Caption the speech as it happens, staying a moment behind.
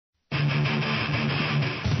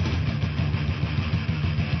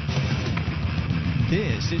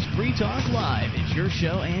This is Free Talk Live. It's your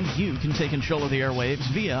show, and you can take control of the airwaves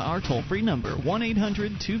via our toll-free number,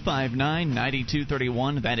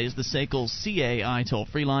 1-800-259-9231. That is the SACL CAI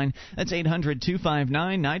toll-free line. That's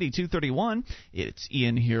 800-259-9231. It's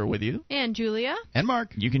Ian here with you. And Julia. And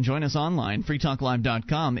Mark. You can join us online.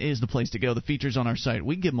 freetalklive.com is the place to go. The features on our site,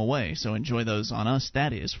 we give them away, so enjoy those on us.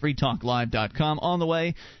 That is freetalklive.com. On the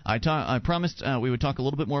way, I promised we would talk a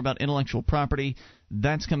little bit more about intellectual property.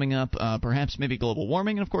 That's coming up, perhaps maybe global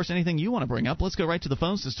warming, and, of course, anything you want to bring up. Let's go right to the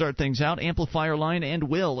phones to start things out. Amplifier line and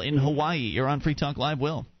Will in Hawaii. You're on Free Talk Live,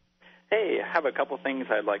 Will. Hey, I have a couple things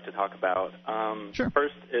I'd like to talk about. Sure.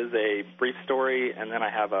 First is a brief story, and then I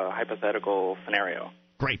have a hypothetical scenario.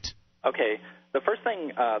 Great. Okay. The first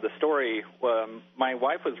thing, the story, my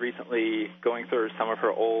wife was recently going through some of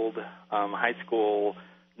her old high school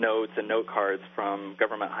notes and note cards from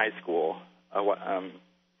government high school.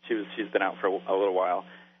 She's been out for a little while,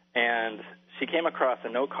 and she came across a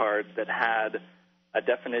note card that had a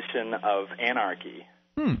definition of anarchy.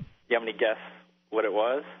 Do you have any guess what it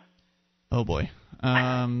was? Oh boy,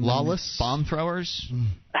 lawless bomb throwers.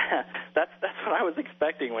 That's what I was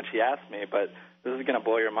expecting when she asked me, but this is going to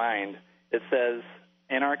blow your mind. It says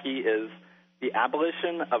anarchy is the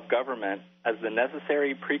abolition of government as the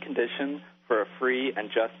necessary precondition for a free and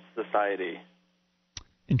just society.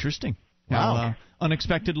 Interesting. Wow. Well,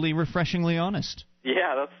 unexpectedly, refreshingly honest.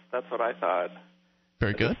 Yeah, that's what I thought.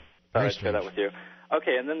 Very good. Thought I'd share that with you.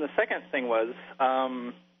 Okay, and then the second thing was,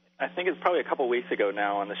 I think it's probably a couple weeks ago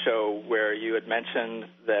now on the show where you had mentioned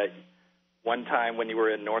that one time when you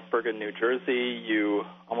were in North Bergen, New Jersey, you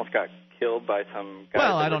almost got killed by some guys.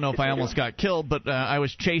 Well, I don't know if I almost got killed, but I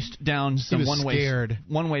was chased down some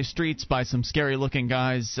one-way streets by some scary-looking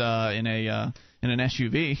guys in an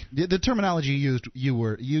SUV. The terminology you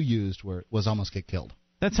used was almost get killed.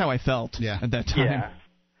 That's how I felt at that time. Yeah.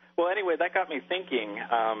 Well, anyway, that got me thinking.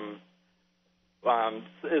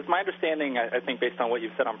 Is my understanding, I think, based on what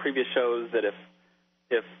you've said on previous shows, that if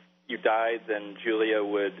you died, then Julia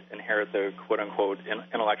would inherit the quote-unquote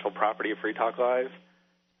intellectual property of Free Talk Live?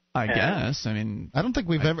 I guess. I mean, I don't think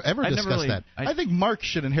we've ever discussed that. I think Mark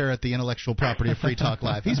should inherit the intellectual property of Free Talk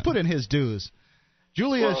Live. He's put in his dues.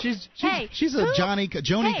 Julia, she's a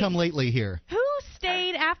Joni come lately here. Who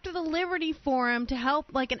stayed after the Liberty Forum to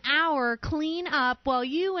help like an hour clean up while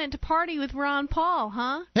you went to party with Ron Paul,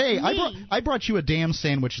 huh? Hey, I brought you a damn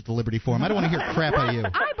sandwich at the Liberty Forum. I don't want to hear crap out of you.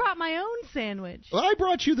 I brought my own sandwich. Well, I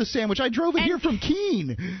brought you the sandwich. I drove it here from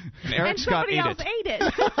Keene. Eric Scott somebody else ate it.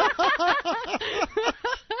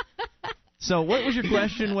 So what was your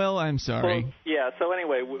question, Will? I'm sorry. Well, yeah, so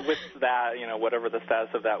anyway, with that, whatever the status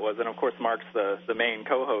of that was, and of course Mark's the main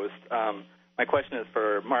co-host, my question is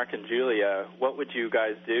for Mark and Julia, what would you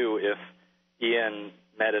guys do if Ian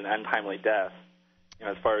met an untimely death?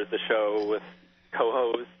 As far as the show with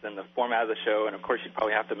co-hosts and the format of the show, and of course you'd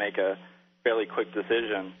probably have to make a fairly quick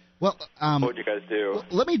decision. Well, what would you guys do?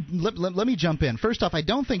 Let me jump in. First off, I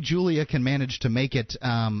don't think Julia can manage to make it,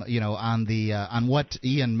 on what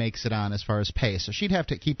Ian makes it on as far as pay. So she'd have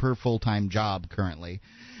to keep her full-time job currently,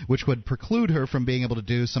 which would preclude her from being able to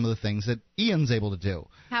do some of the things that Ian's able to do.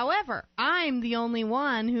 However, I'm the only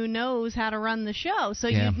one who knows how to run the show, so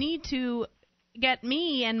you'd need to get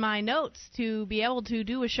me and my notes to be able to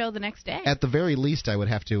do a show the next day. At the very least, I would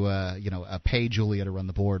have to, pay Julia to run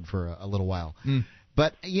the board for a little while.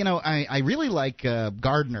 But, I really like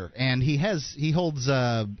Gardner, and he holds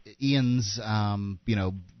Ian's,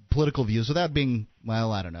 political views without being,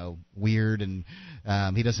 weird, and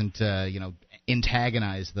he doesn't,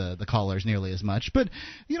 antagonize the callers nearly as much. But,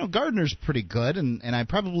 Gardner's pretty good, and I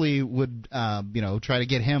probably would, try to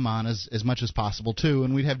get him on as much as possible, too,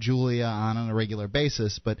 and we'd have Julia on a regular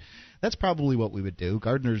basis, but that's probably what we would do.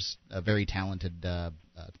 Gardner's a very talented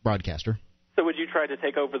broadcaster. So would you try to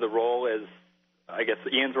take over the role as, I guess,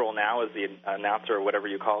 Ian's role now as the announcer or whatever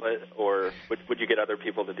you call it, or would you get other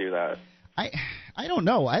people to do that? I don't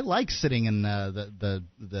know. I like sitting in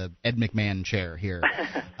the Ed McMahon chair here.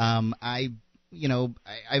 I've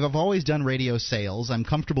always done radio sales. I'm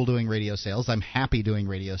comfortable doing radio sales. I'm happy doing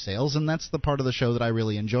radio sales, and that's the part of the show that I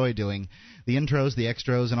really enjoy doing. The intros, the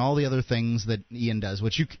extras, and all the other things that Ian does,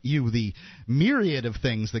 which the myriad of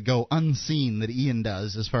things that go unseen that Ian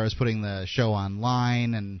does as far as putting the show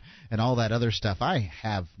online and all that other stuff, I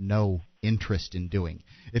have no interest in doing.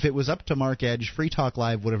 If it was up to Mark Edge, Free Talk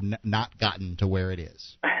Live would have not gotten to where it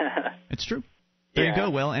is. It's true. There you go,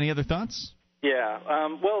 Will. Any other thoughts? Yeah.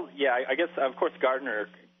 I guess, of course, Gardner,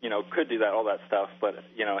 could do all that stuff, but,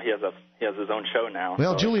 he has his own show now.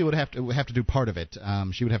 Well, so. Julia would have to do part of it.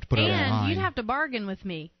 She would have to put it online. And you'd have to bargain with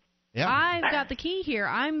me. Yeah. I've got the key here.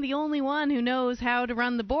 I'm the only one who knows how to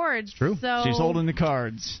run the boards. True. So She's holding the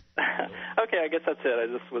cards. Okay, I guess that's it. I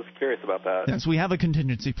just was curious about that. Yes, we have a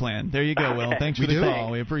contingency plan. There you go, Will. Thanks for the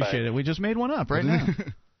call. We appreciate it. We just made one up right now.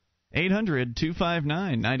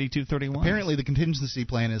 800-259-9231. Apparently the contingency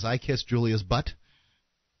plan is I kiss Julia's butt.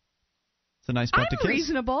 It's a nice butt to kiss.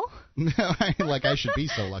 Reasonable. Like I should be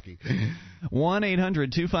so lucky.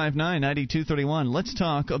 1-800-259-9231. Let's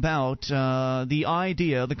talk about the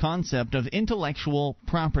idea, the concept of intellectual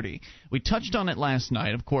property. We touched on it last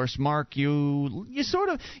night. Of course, Mark, you sort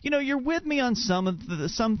of, you're with me on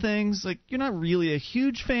some things. Like, you're not really a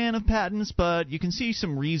huge fan of patents, but you can see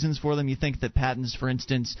some reasons for them. You think that patents, for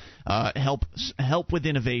instance, help with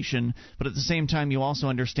innovation, but at the same time, you also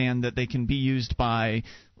understand that they can be used by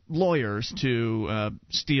lawyers to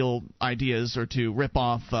steal ideas or to rip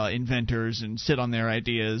off inventors and sit on their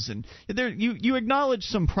ideas, and you acknowledge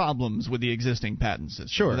some problems with the existing patent system.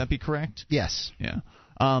 Sure. Would that be correct? Yes. Yeah.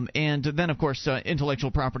 And then, of course,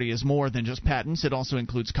 intellectual property is more than just patents. It also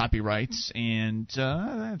includes copyrights, and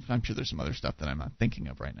I'm sure there's some other stuff that I'm not thinking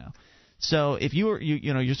of right now. So if you're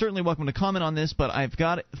certainly welcome to comment on this, but I've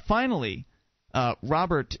got finally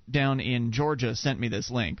Robert down in Georgia sent me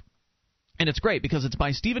this link. And it's great because it's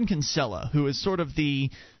by Stephen Kinsella, who is sort of the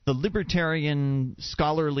libertarian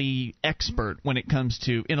scholarly expert when it comes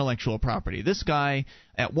to intellectual property. This guy,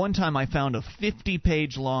 at one time I found a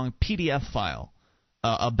 50-page long PDF file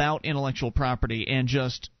about intellectual property, and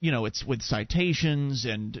just, it's with citations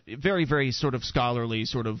and very, very sort of scholarly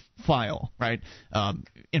sort of file, right,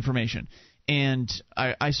 information. And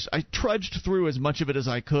I trudged through as much of it as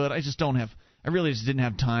I could. I really just didn't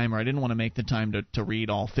have time, or I didn't want to make the time to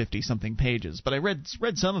read all 50-something pages. But I read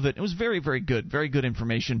some of it. It was very, very good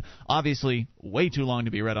information. Obviously, way too long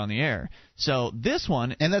to be read on the air. So this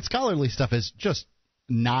one... And that scholarly stuff is just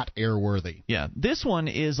not airworthy. Yeah, this one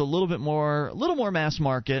is a little more mass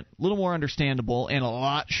market, a little more understandable, and a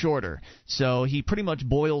lot shorter. So he pretty much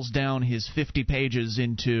boils down his 50 pages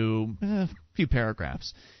into a few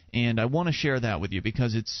paragraphs. And I want to share that with you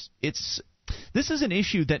because this is an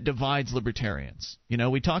issue that divides libertarians.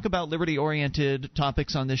 We talk about liberty-oriented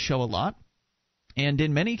topics on this show a lot, and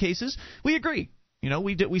in many cases, we agree.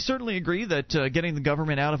 We certainly agree that getting the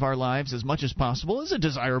government out of our lives as much as possible is a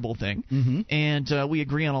desirable thing, and we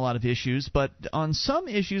agree on a lot of issues. But on some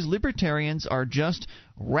issues, libertarians are just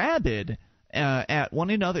rabid at one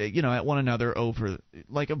another over,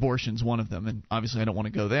 like, abortion's one of them, and obviously I don't want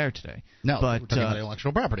to go there today. No, but we're talking about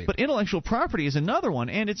intellectual property. But intellectual property is another one,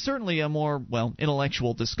 and it's certainly a more,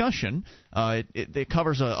 intellectual discussion. It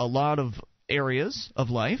covers a lot of areas of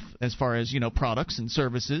life as far as products and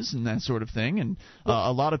services and that sort of thing, and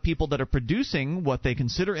a lot of people that are producing what they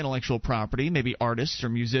consider intellectual property, maybe artists or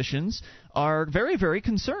musicians, are very, very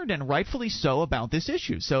concerned, and rightfully so, about this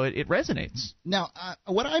issue. So it resonates. Now,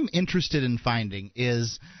 what I'm interested in finding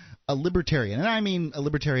is a libertarian, and I mean a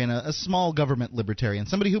libertarian, a small government libertarian,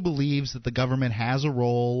 somebody who believes that the government has a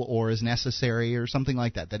role or is necessary or something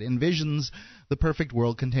like that envisions the perfect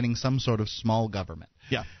world containing some sort of small government.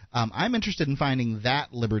 Yeah. I'm interested in finding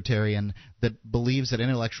that libertarian that believes that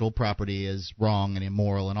intellectual property is wrong and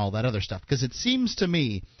immoral and all that other stuff, because it seems to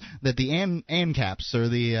me that the ANCAPs, or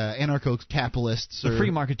the anarcho-capitalists, or the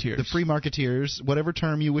free marketeers, whatever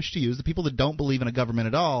term you wish to use, the people that don't believe in a government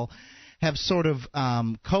at all, have sort of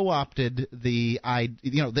co-opted the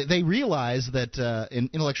they realize that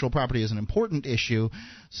intellectual property is an important issue,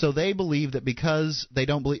 so they believe that because they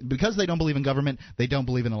don't believe in government, they don't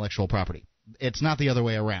believe in intellectual property. It's not the other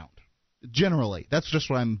way around. Generally, that's just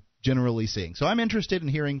what I'm generally seeing. So I'm interested in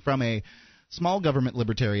hearing from a small government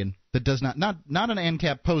libertarian that does not an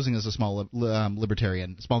ANCAP posing as a small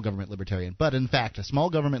government libertarian, but in fact a small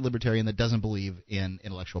government libertarian that doesn't believe in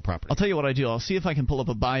intellectual property. I'll tell you what I do. I'll see if I can pull up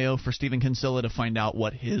a bio for Stephen Kinsella to find out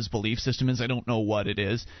what his belief system is. I don't know what it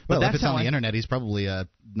is. But well, if it's on the internet, he's probably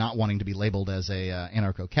not wanting to be labeled as a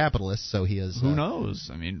anarcho-capitalist, so he is... Who knows?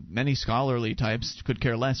 I mean, many scholarly types could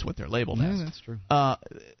care less what they're labeled as. Yeah, that's true.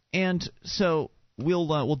 And so...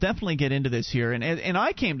 We'll definitely get into this here, and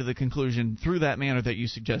I came to the conclusion through that manner that you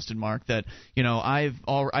suggested, Mark, that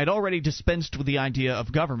I'd already dispensed with the idea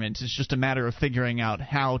of government. It's just a matter of figuring out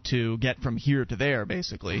how to get from here to there,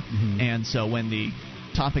 basically. And so when the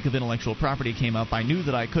topic of intellectual property came up, I knew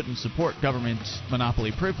that I couldn't support government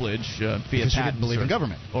monopoly privilege via patents in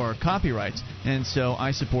government or copyrights, and so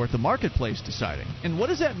I support the marketplace deciding. And what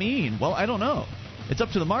does that mean? Well, I don't know. It's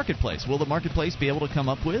up to the marketplace. Will the marketplace be able to come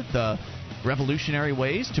up with revolutionary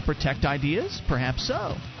ways to protect ideas? Perhaps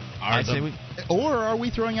so. Or are we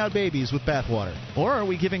throwing out babies with bathwater? Or are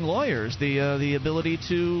we giving lawyers the ability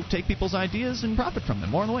to take people's ideas and profit from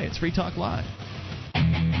them? More on the way. It's Free Talk Live.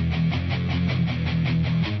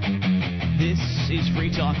 Free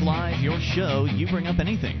Talk Live, your show. You bring up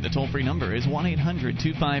anything. The toll-free number is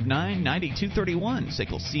 1-800-259-9231.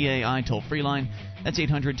 SACL CAI toll-free line. That's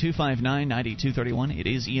 800-259-9231. It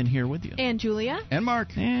is Ian here with you. And Julia. And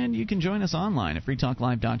Mark. And you can join us online at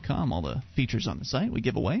freetalklive.com. All the features on the site we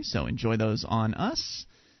give away, so enjoy those on us.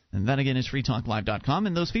 And that, again, is freetalklive.com.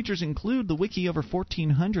 And those features include the wiki, over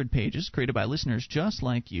 1,400 pages created by listeners just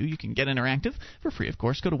like you. You can get interactive for free, of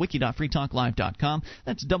course. Go to wiki.freetalklive.com.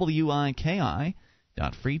 That's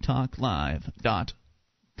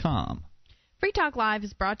wiki.freetalklive.com. Free Talk Live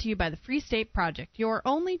is brought to you by the Free State Project, your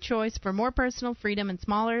only choice for more personal freedom and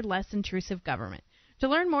smaller, less intrusive government. To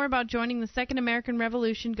learn more about joining the Second American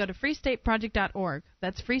Revolution, go to freestateproject.org.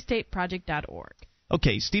 That's freestateproject.org.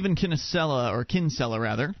 Okay, Stephen Kinsella,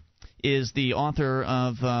 is the author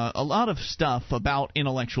of a lot of stuff about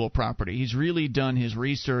intellectual property. He's really done his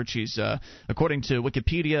research. He's, according to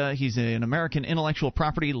Wikipedia, he's an American intellectual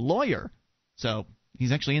property lawyer. So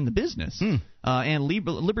he's actually in the business. And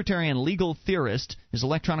libertarian legal theorist. His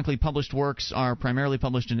electronically published works are primarily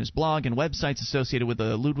published in his blog and websites associated with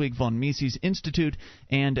the Ludwig von Mises Institute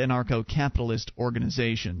and anarcho-capitalist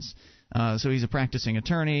organizations. So he's a practicing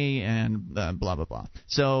attorney and blah, blah, blah.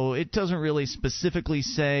 So it doesn't really specifically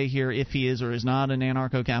say here if he is or is not an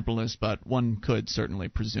anarcho-capitalist, but one could certainly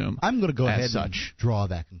presume. I'm going to go ahead and draw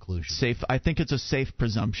that conclusion. I think it's a safe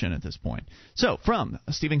presumption at this point. So from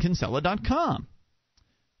StephenKinsella.com,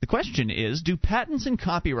 the question is, do patents and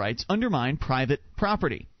copyrights undermine private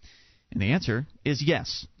property? And the answer is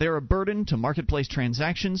yes. They're a burden to marketplace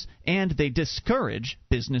transactions, and they discourage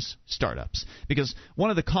business startups. Because one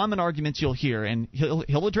of the common arguments you'll hear, and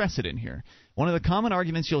he'll address it in here, one of the common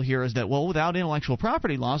arguments you'll hear is that, well, without intellectual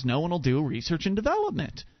property laws, no one will do research and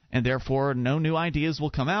development. And therefore, no new ideas will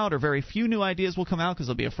come out, or very few new ideas will come out because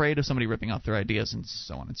they'll be afraid of somebody ripping off their ideas, and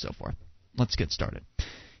so on and so forth. Let's get started.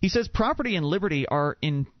 He says property and liberty are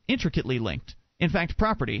intricately linked. In fact,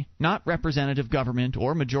 property, not representative government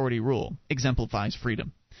or majority rule, exemplifies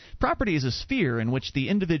freedom. Property is a sphere in which the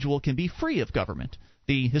individual can be free of government.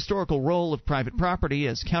 The historical role of private property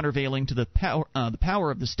as countervailing to the power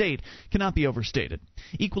of the state cannot be overstated.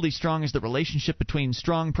 Equally strong is the relationship between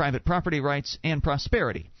strong private property rights and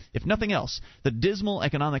prosperity. If nothing else, the dismal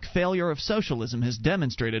economic failure of socialism has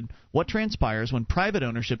demonstrated what transpires when private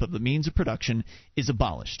ownership of the means of production is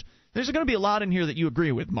abolished. There's going to be a lot in here that you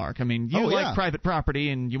agree with, Mark. I mean, you like private property,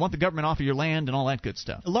 and you want the government off of your land and all that good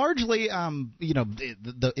stuff. Largely,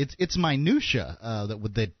 it's minutia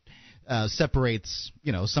that separates,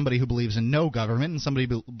 somebody who believes in no government and somebody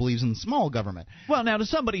who believes in small government. Well, now, to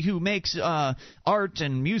somebody who makes art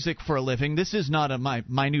and music for a living, this is not a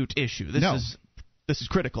minute issue. This is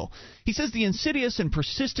critical. He says the insidious and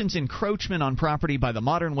persistent encroachment on property by the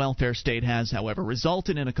modern welfare state has, however,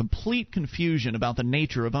 resulted in a complete confusion about the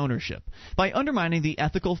nature of ownership. By undermining the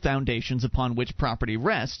ethical foundations upon which property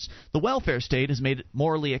rests, the welfare state has made it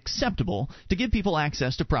morally acceptable to give people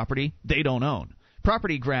access to property they don't own.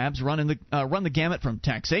 Property grabs run the gamut from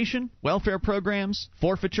taxation, welfare programs,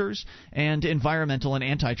 forfeitures, and environmental and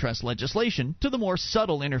antitrust legislation to the more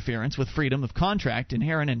subtle interference with freedom of contract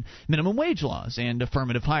inherent in minimum wage laws and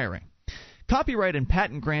affirmative hiring. Copyright and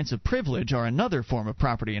patent grants of privilege are another form of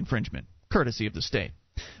property infringement, courtesy of the state.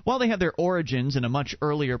 While they have their origins in a much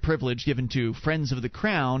earlier privilege given to Friends of the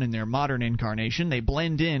Crown in their modern incarnation, they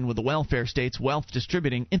blend in with the welfare state's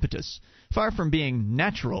wealth-distributing impetus. Far from being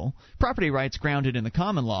natural, property rights grounded in the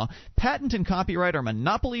common law, patent and copyright are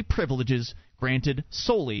monopoly privileges granted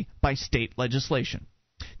solely by state legislation.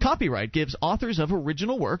 Copyright gives authors of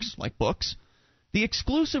original works, like books, the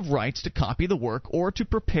exclusive rights to copy the work or to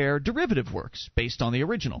prepare derivative works based on the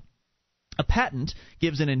original. A patent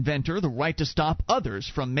gives an inventor the right to stop others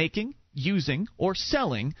from making, using, or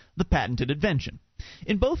selling the patented invention.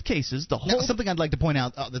 In both cases, something I'd like to point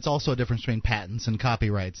out that's also a difference between patents and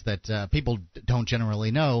copyrights that people don't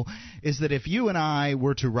generally know is that if you and I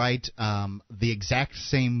were to write the exact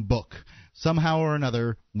same book, somehow or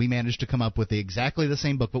another we managed to come up with exactly the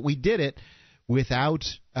same book, but we did it without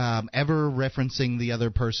ever referencing the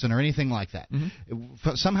other person or anything like that.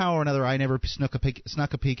 Mm-hmm. Somehow or another, I never snuck a peek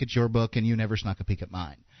at your book, and you never snuck a peek at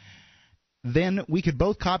mine. Then we could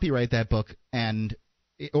both copyright that book,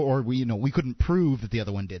 or we couldn't prove that the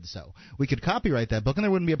other one did so. We could copyright that book, and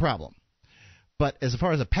there wouldn't be a problem. But as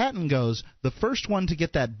far as a patent goes, the first one to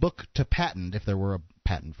get that book to patent, if there were a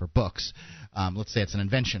patent for books, let's say it's an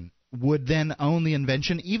invention, would then own the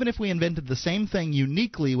invention. Even if we invented the same thing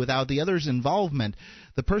uniquely without the other's involvement,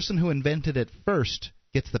 the person who invented it first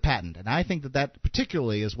gets the patent. And I think that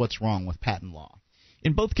particularly is what's wrong with patent law.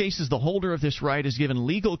 In both cases, the holder of this right is given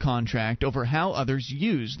legal contract over how others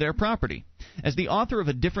use their property. As the author of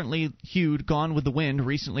a differently hued Gone with the Wind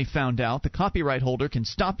recently found out, the copyright holder can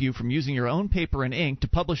stop you from using your own paper and ink to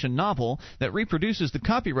publish a novel that reproduces the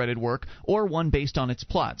copyrighted work or one based on its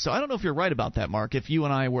plot. So I don't know if you're right about that, Mark. If you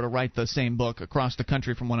and I were to write the same book across the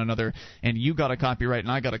country from one another and you got a copyright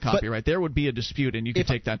and I got a copyright, there would be a dispute and you could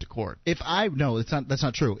take that to court. That's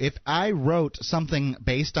not true. If I wrote something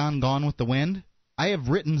based on Gone with the Wind, I have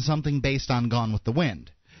written something based on Gone with the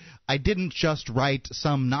Wind. I didn't just write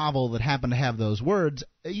some novel that happened to have those words.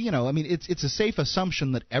 It's a safe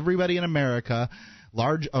assumption that everybody in America,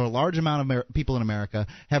 a large amount of people in America,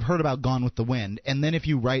 have heard about Gone with the Wind. And then if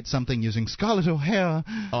you write something using Scarlett O'Hara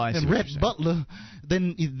and Rhett Butler,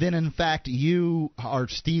 then in fact you are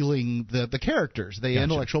stealing the characters, the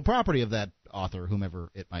intellectual property of that author, whomever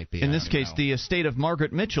it might be. In this case, the estate of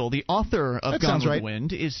Margaret Mitchell, the author of Gone with the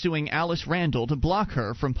Wind, is suing Alice Randall to block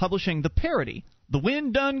her from publishing the parody, The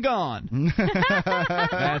Wind Done Gone.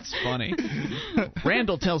 That's funny.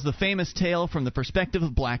 Randall tells the famous tale from the perspective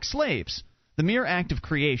of black slaves. The mere act of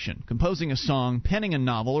creation, composing a song, penning a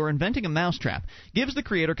novel, or inventing a mousetrap, gives the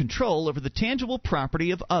creator control over the tangible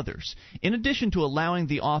property of others, in addition to allowing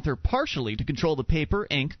the author partially to control the paper,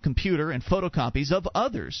 ink, computer, and photocopies of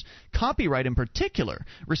others. Copyright, in particular,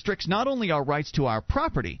 restricts not only our rights to our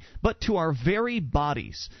property, but to our very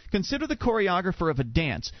bodies. Consider the choreographer of a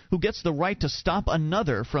dance who gets the right to stop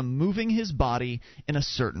another from moving his body in a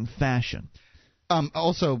certain fashion.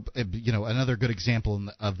 Also, another good example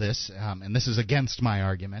of this, and this is against my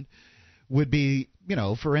argument, would be,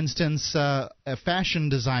 for instance, a fashion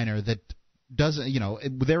designer that doesn't,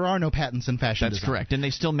 there are no patents in fashion design. That's correct, and they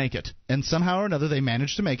still make it. And somehow or another they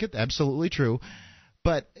manage to make it, absolutely true.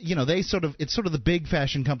 But, it's sort of the big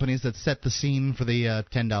fashion companies that set the scene for the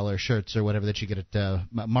 $10 shirts or whatever that you get at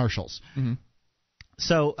Marshall's. Mm-hmm.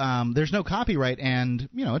 So there's no copyright, and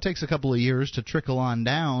it takes a couple of years to trickle on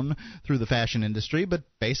down through the fashion industry. But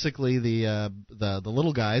basically, the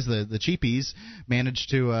little guys, the cheapies, manage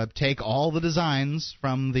to take all the designs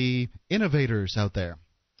from the innovators out there.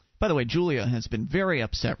 By the way, Julia has been very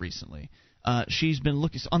upset recently. She's been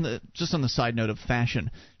looking on the side note of fashion.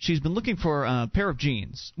 She's been looking for a pair of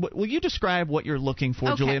jeans. Will you describe what you're looking for,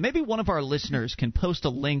 okay, Julia? Maybe one of our listeners can post a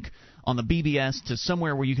link on the BBS to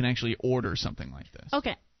somewhere where you can actually order something like this.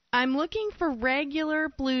 Okay. I'm looking for regular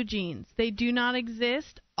blue jeans. They do not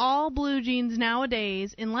exist. All blue jeans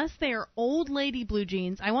nowadays, unless they are old lady blue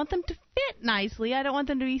jeans, I want them to fit nicely. I don't want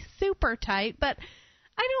them to be super tight, but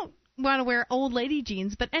I don't want to wear old lady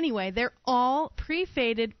jeans. But anyway, they're all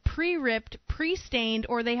pre-faded, pre-ripped, pre-stained,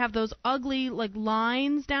 or they have those ugly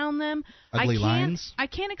lines down them. Ugly lines? I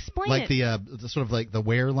can't explain like it. The sort of like the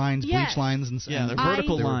wear lines, yes, bleach lines, and they're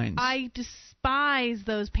vertical lines. I despise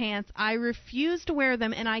those pants. I refuse to wear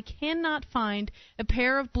them, and I cannot find a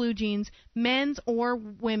pair of blue jeans, men's or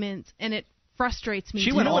women's, and it frustrates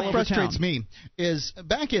me. What frustrates me is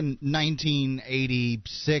back in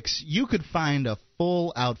 1986, you could find a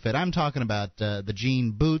full outfit. I'm talking about the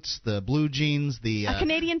jean boots, the blue jeans, the a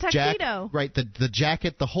Canadian tuxedo, right? The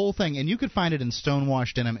jacket, the whole thing, and you could find it in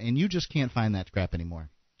stonewashed denim, and you just can't find that crap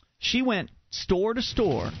anymore. She went store to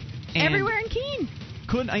store, and everywhere in Keene.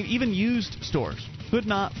 Even used stores could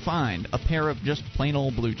not find a pair of just plain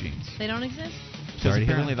old blue jeans. They don't exist. Because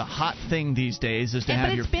apparently the hot thing these days is to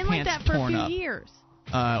have your pants torn up. But it's been like that for a few years.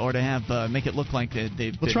 Or to have make it look like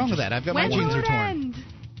they've. What's wrong with that? I've got my jeans are torn.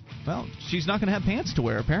 Well, she's not going to have pants to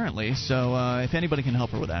wear apparently. So if anybody can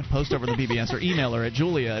help her with that, post over the BBS or email her at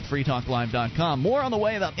julia@freetalklive.com. More on the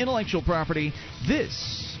way about intellectual property.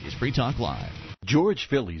 This is Free Talk Live. George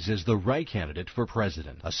Phillies is the right candidate for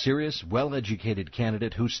president. A serious, well-educated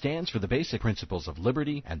candidate who stands for the basic principles of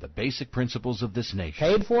liberty and the basic principles of this nation.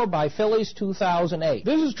 Paid for by Phillies 2008.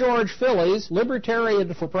 This is George Phillies,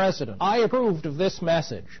 Libertarian for President. I approved of this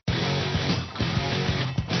message.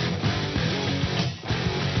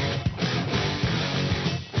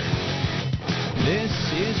 This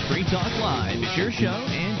is Free Talk Live. It's your show,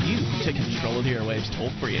 and you take control of the airwaves toll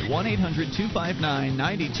free at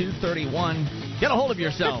 1-800-259-9231. Get a hold of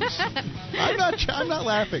yourselves. I'm not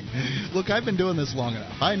laughing. Look, I've been doing this long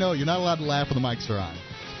enough. I know you're not allowed to laugh when the mics are on.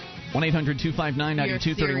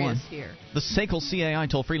 1-800-259-9231. The SACL CAI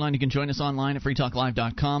toll-free line. You can join us online at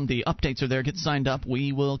freetalklive.com. The updates are there. Get signed up.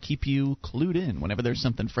 We will keep you clued in. Whenever there's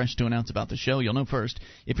something fresh to announce about the show, you'll know first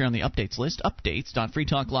if you're on the updates list.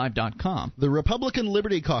 Updates.freetalklive.com. The Republican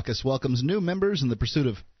Liberty Caucus welcomes new members in the pursuit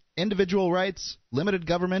of individual rights, limited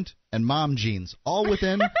government, and mom jeans, all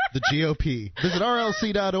within the GOP. Visit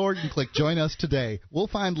RLC.org and click Join Us today. We'll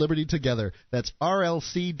find liberty together. That's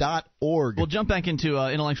RLC.org. We'll jump back into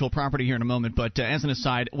intellectual property here in a moment, but as an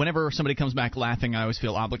aside, whenever somebody comes back laughing, I always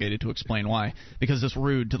feel obligated to explain why, because it's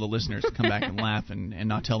rude to the listeners to come back and laugh and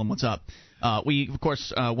not tell them what's up. We, of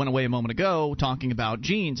course, went away a moment ago talking about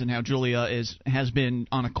jeans and how Julia has been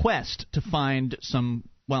on a quest to find some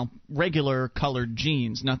regular colored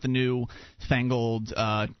jeans, not the new fangled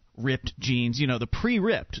ripped jeans. You know, the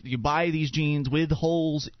pre-ripped. You buy these jeans with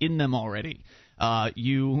holes in them already.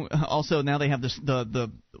 You also now they have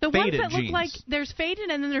the ones faded that jeans. look like there's faded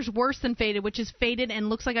and then there's worse than faded, which is faded and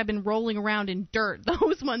looks like I've been rolling around in dirt.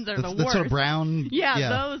 Those ones are the worst. That's sort of brown. Yeah,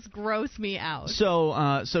 those gross me out.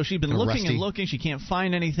 So she'd been looking rusty. and looking. She can't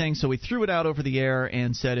find anything. So we threw it out over the air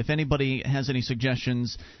and said, if anybody has any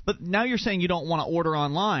suggestions. But now you're saying you don't want to order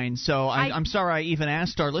online. So I'm sorry I even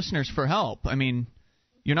asked our listeners for help. I mean,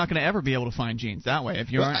 you're not going to ever be able to find jeans that way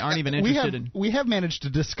if you aren't even interested We have managed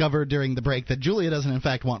to discover during the break that Julia doesn't, in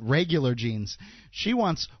fact, want regular jeans. She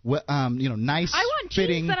wants, nice I want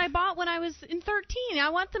fitting. jeans that I bought when I was in 13. I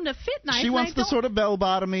want them to fit nice. She wants the sort of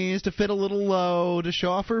bell-bottomies to fit a little low, to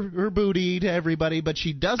show off her booty to everybody, but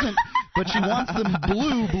she doesn't. But she wants them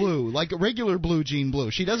blue, like a regular blue jean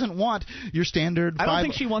blue. She doesn't want your standard. I don't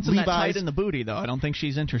think she wants them Levi's, that tight in the booty, though. I don't think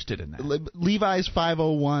she's interested in that. Levi's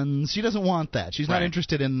 501s. She doesn't want that. She's not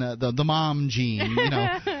interested in the mom jean,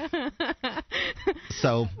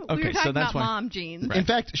 So we were talking so that's about why. mom jeans. In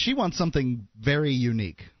fact, she wants something very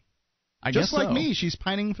unique. I Just guess like so. me, she's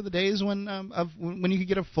pining for the days when you could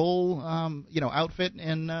get a full outfit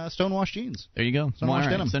in stonewashed jeans. There you go. Stonewashed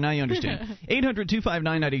denim. So now you understand.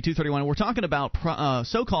 800-259-9231. We're talking about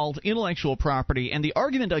so-called intellectual property and the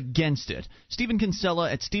argument against it. Stephen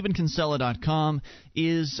Kinsella at StephenKinsella.com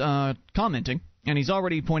is commenting, and he's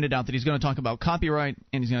already pointed out that he's going to talk about copyright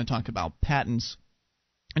and he's going to talk about patents.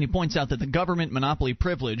 And he points out that the government monopoly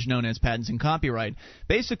privilege, known as patents and copyright,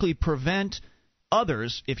 basically prevent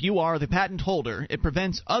others, if you are the patent holder, it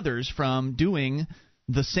prevents others from doing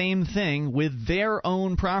the same thing with their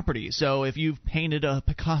own property. So if you've painted a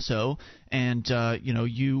Picasso and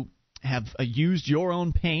you have used your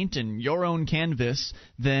own paint and your own canvas,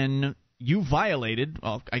 then you violated,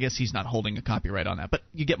 well, I guess he's not holding a copyright on that, but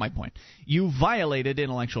you get my point. You violated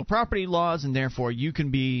intellectual property laws, and therefore you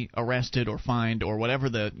can be arrested or fined or whatever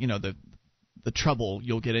the trouble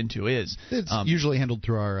you'll get into is. It's usually handled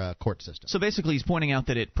through our court system. So basically he's pointing out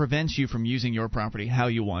that it prevents you from using your property how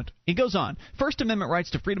you want. He goes on, First Amendment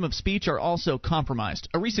rights to freedom of speech are also compromised.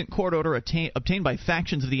 A recent court order obtained by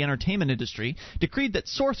factions of the entertainment industry decreed that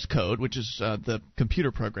source code, which is the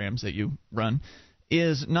computer programs that you run,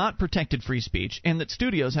 is not protected free speech, and that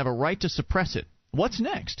studios have a right to suppress it. What's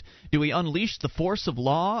next? Do we unleash the force of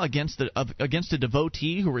law against a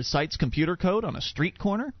devotee who recites computer code on a street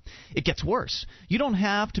corner? It gets worse. You don't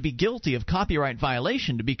have to be guilty of copyright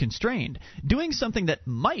violation to be constrained. Doing something that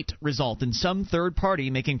might result in some third party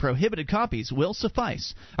making prohibited copies will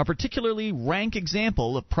suffice. A particularly rank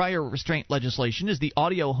example of prior restraint legislation is the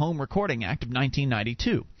Audio Home Recording Act of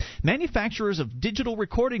 1992. Manufacturers of digital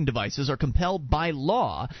recording devices are compelled by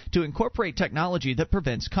law to incorporate technology that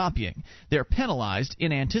prevents copying. They're penalized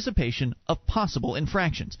in anticipation of possible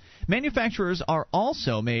infractions. Manufacturers are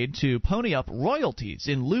also made to pony up royalties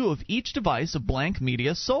in lieu of each device of blank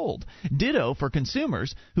media sold. Ditto for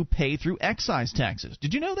consumers who pay through excise taxes.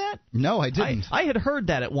 Did you know that? No, I didn't. I had heard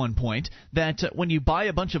that at one point, that when you buy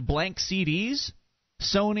a bunch of blank CDs,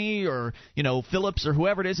 Sony or Philips or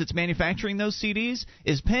whoever it is that's manufacturing those CDs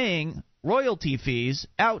is paying royalty fees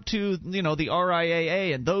out to the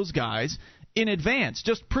RIAA and those guys in advance,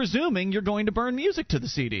 just presuming you're going to burn music to the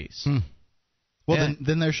CDs. Well,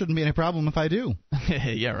 then there shouldn't be any problem if I do.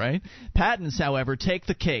 Yeah, right? Patents, however, take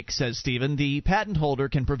the cake, says Stephen. The patent holder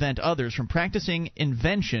can prevent others from practicing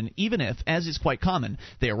invention, even if, as is quite common,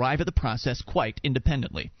 they arrive at the process quite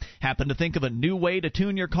independently. Happen to think of a new way to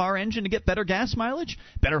tune your car engine to get better gas mileage?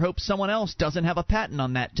 Better hope someone else doesn't have a patent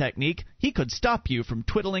on that technique. He could stop you from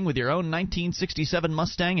twiddling with your own 1967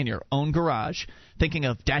 Mustang in your own garage. Thinking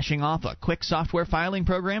of dashing off a quick software filing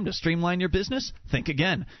program to streamline your business? Think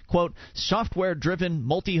again. Quote, software-driven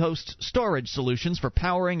multi-host storage solutions for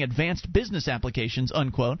powering advanced business applications,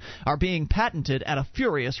 unquote, are being patented at a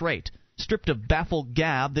furious rate. Stripped of baffled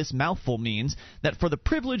gab, this mouthful means that for the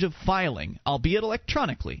privilege of filing, albeit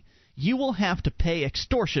electronically, you will have to pay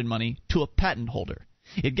extortion money to a patent holder.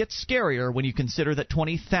 It gets scarier when you consider that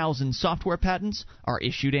 20,000 software patents are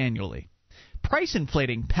issued annually.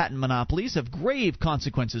 price-inflating patent monopolies have grave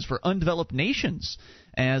consequences for undeveloped nations,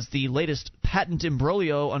 as the latest patent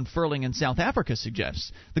imbroglio unfurling in South Africa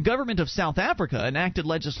suggests. The government of South Africa enacted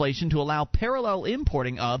legislation to allow parallel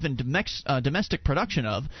importing of and domestic production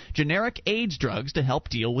of generic AIDS drugs to help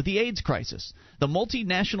deal with the AIDS crisis. The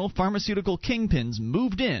multinational pharmaceutical kingpins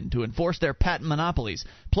moved in to enforce their patent monopolies,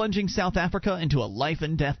 plunging South Africa into a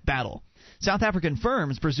life-and-death battle. South African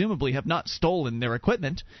firms presumably have not stolen their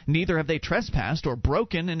equipment, neither have they trespassed or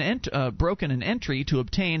broken an entry to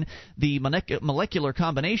obtain the molecular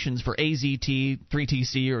combinations for AZT,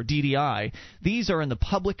 3TC, or DDI. These are in the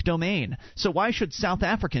public domain, so why should South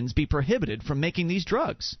Africans be prohibited from making these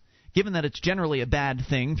drugs? Given that it's generally a bad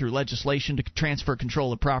thing through legislation to transfer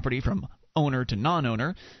control of property from owner to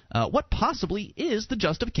non-owner, what possibly is the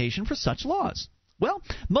justification for such laws? Well,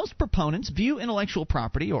 most proponents view intellectual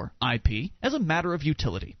property, or IP, as a matter of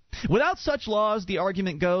utility. Without such laws, the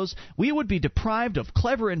argument goes, we would be deprived of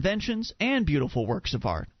clever inventions and beautiful works of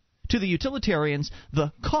art. To the utilitarians,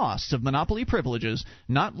 the costs of monopoly privileges,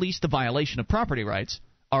 not least the violation of property rights,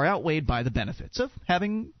 are outweighed by the benefits of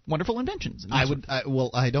having wonderful inventions.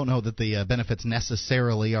 I don't know that the benefits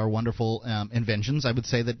necessarily are wonderful inventions. I would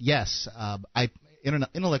say that yes,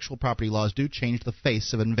 intellectual property laws do change the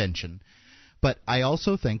face of invention. But I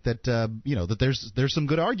also think that that there's some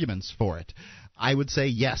good arguments for it. I would say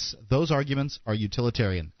yes, those arguments are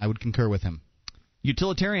utilitarian. I would concur with him.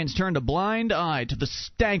 Utilitarians turned a blind eye to the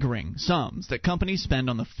staggering sums that companies spend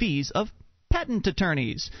on the fees of patent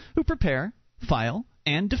attorneys who prepare, file,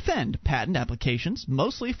 and defend patent applications,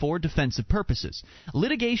 mostly for defensive purposes.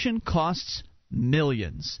 Litigation costs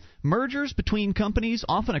millions. Mergers between companies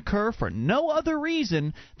often occur for no other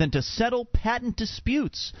reason than to settle patent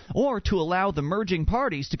disputes or to allow the merging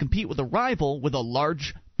parties to compete with a rival with a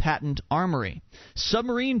large patent armory.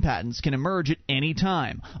 Submarine patents can emerge at any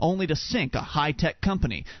time, only to sink a high-tech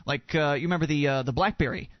company. Like, you remember the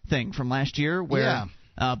BlackBerry thing from last year where... Yeah.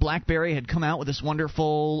 BlackBerry had come out with this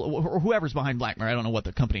wonderful, or whoever's behind BlackBerry, I don't know what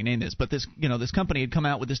the company name is, but this company had come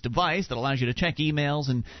out with this device that allows you to check emails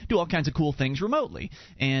and do all kinds of cool things remotely.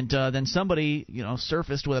 And then somebody,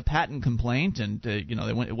 surfaced with a patent complaint, and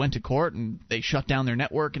it went to court, and they shut down their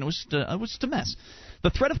network, and it was just a mess.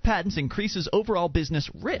 The threat of patents increases overall business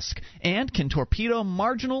risk and can torpedo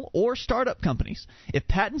marginal or startup companies. If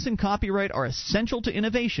patents and copyright are essential to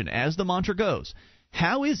innovation, as the mantra goes,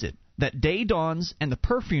 how is it that Day Dawns and the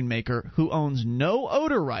perfume maker who owns no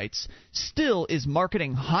odor rights still is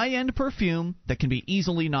marketing high-end perfume that can be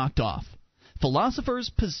easily knocked off?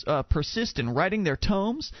 Philosophers persist in writing their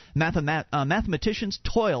tomes, mathematicians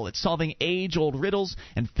toil at solving age-old riddles,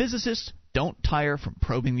 and physicists don't tire from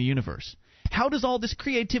probing the universe. How does all this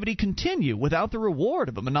creativity continue without the reward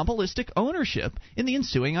of a monopolistic ownership in the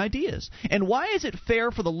ensuing ideas? And why is it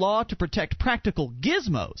fair for the law to protect practical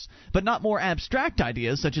gizmos, but not more abstract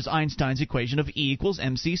ideas such as Einstein's equation of E equals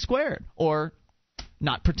mc squared? Or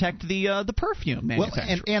not protect the perfume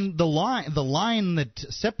manufacturer? Well, and the line that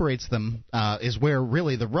separates them is where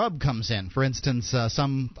really the rub comes in. For instance,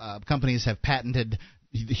 some companies have patented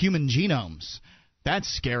human genomes. That's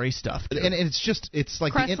scary stuff, dude. And it's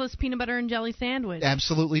like crustless peanut butter and jelly sandwich.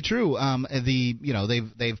 Absolutely true.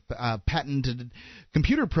 They've patented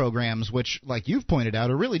computer programs which, like you've pointed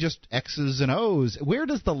out, are really just X's and O's. Where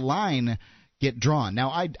does the line get drawn?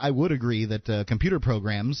 Now, I would agree that computer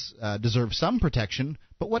programs deserve some protection,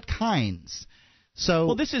 but what kinds?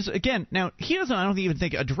 Well, this is, again, now, he doesn't, I don't even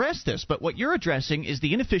think, address this, but what you're addressing is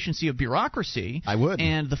the inefficiency of bureaucracy. I would.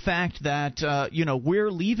 And the fact that,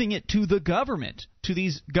 we're leaving it to the government, to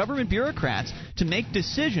these government bureaucrats, to make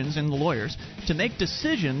decisions, and the lawyers, to make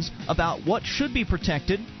decisions about what should be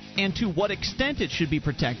protected and to what extent it should be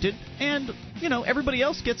protected, and, everybody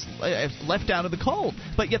else gets left out of the cold.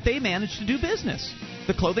 But yet they manage to do business.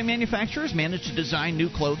 The clothing manufacturers manage to design new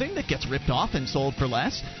clothing that gets ripped off and sold for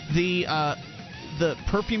less. The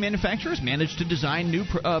perfume manufacturers manage to design new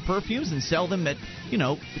perfumes and sell them at,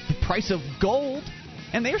 the price of gold.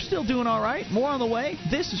 And they're still doing all right. More on the way.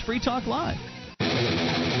 This is Free Talk Live.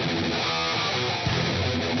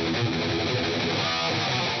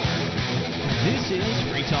 This is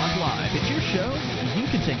Free Talk Live. It's your show. You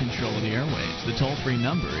can take control of the airwaves. The toll-free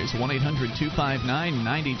number is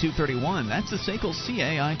 1-800-259-9231. That's the SACL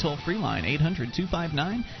CAI toll-free line,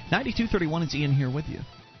 800-259-9231. It's Ian here with you.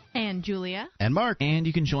 And Julia. And Mark. And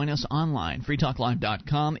you can join us online.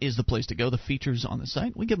 freetalklive.com is the place to go. The features on the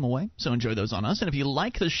site, we give them away, so enjoy those on us. And if you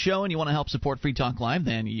like the show and you want to help support Free Talk Live,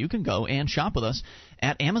 then you can go and shop with us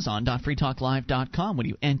at amazon.freetalklive.com. When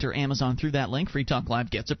you enter Amazon through that link, Free Talk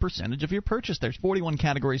Live gets a percentage of your purchase. There's 41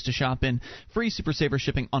 categories to shop in, free Super Saver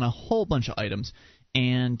shipping on a whole bunch of items.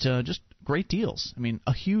 And just great deals. I mean,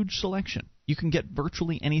 a huge selection. You can get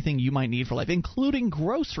virtually anything you might need for life, including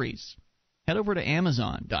groceries. Head over to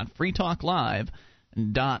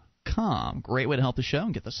Amazon.freetalklive.com. Great way to help the show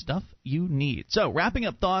and get the stuff you need. So, wrapping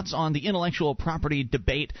up thoughts on the intellectual property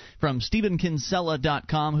debate from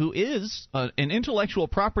StephenKinsella.com, who is an intellectual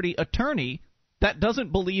property attorney that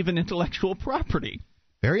doesn't believe in intellectual property.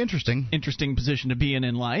 Very interesting. Interesting position to be in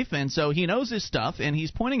life. And so he knows his stuff, and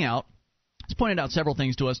he's pointed out several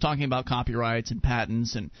things to us, talking about copyrights and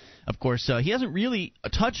patents, and of course he hasn't really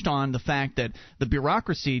touched on the fact that the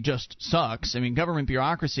bureaucracy just sucks. I mean, government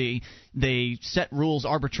bureaucracy, they set rules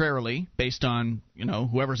arbitrarily based on, you know,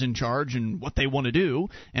 whoever's in charge and what they want to do,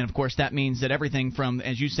 and of course that means that everything from,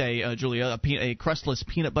 as you say, Julia, a crustless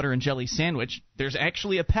peanut butter and jelly sandwich, there's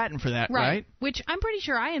actually a patent for that, right? Which I'm pretty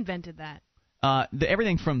sure I invented that.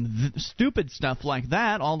 Everything from stupid stuff like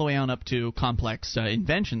that all the way on up to complex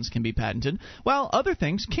inventions can be patented, while other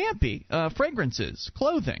things can't be. Fragrances,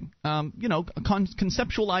 clothing,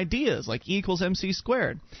 conceptual ideas like E equals MC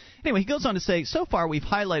squared. Anyway, he goes on to say, so far we've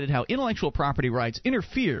highlighted how intellectual property rights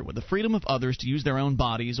interfere with the freedom of others to use their own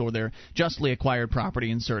bodies or their justly acquired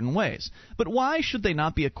property in certain ways. But why should they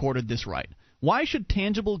not be accorded this right? Why should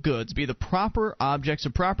tangible goods be the proper objects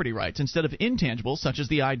of property rights instead of intangibles such as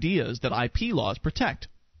the ideas that IP laws protect?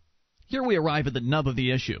 Here we arrive at the nub of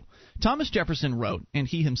the issue. Thomas Jefferson wrote, and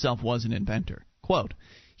he himself was an inventor, quote,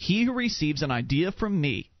 "He who receives an idea from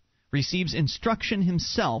me receives instruction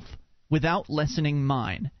himself without lessening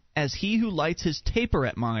mine, as he who lights his taper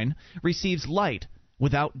at mine receives light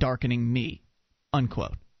without darkening me."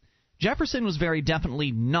 Unquote. Jefferson was very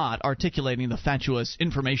definitely not articulating the fatuous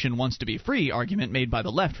information wants to be free argument made by the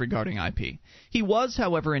left regarding IP. He was,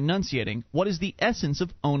 however, enunciating what is the essence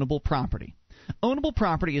of ownable property. Ownable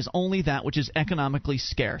property is only that which is economically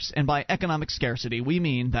scarce, and by economic scarcity we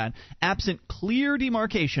mean that, absent clear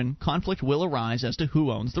demarcation, conflict will arise as to who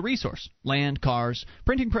owns the resource. Land, cars,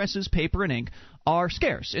 printing presses, paper, and ink are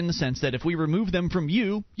scarce in the sense that if we remove them from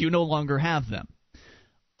you, you no longer have them.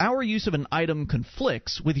 Our use of an item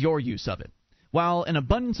conflicts with your use of it. While an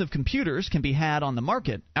abundance of computers can be had on the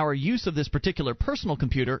market, our use of this particular personal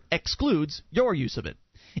computer excludes your use of it.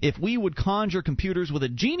 If we would conjure computers with a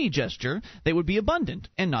genie gesture, they would be abundant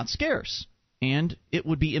and not scarce. And it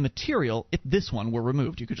would be immaterial if this one were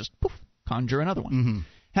removed. You could just, poof, conjure another one. Mm-hmm.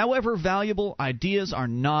 However, valuable ideas are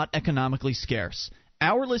not economically scarce.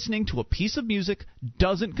 Our listening to a piece of music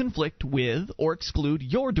doesn't conflict with or exclude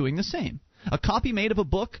your doing the same. A copy made of a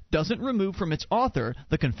book doesn't remove from its author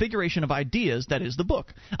the configuration of ideas that is the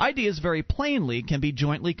book. Ideas very plainly can be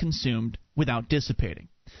jointly consumed without dissipating.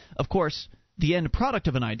 Of course, the end product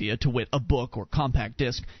of an idea, to wit a book or compact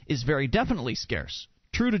disc, is very definitely scarce.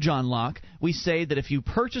 True to John Locke, we say that if you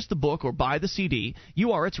purchase the book or buy the CD,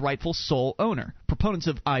 you are its rightful sole owner. Proponents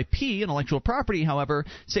of IP, intellectual property, however,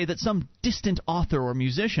 say that some distant author or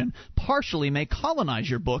musician partially may colonize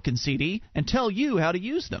your book and CD and tell you how to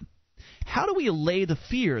use them. How do we allay the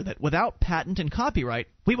fear that without patent and copyright,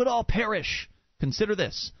 we would all perish? Consider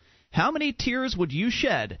this. How many tears would you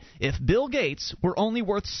shed if Bill Gates were only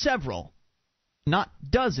worth several, not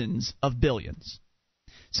dozens of billions?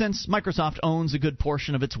 Since Microsoft owns a good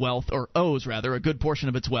portion of its wealth, or owes, rather, a good portion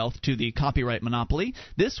of its wealth to the copyright monopoly,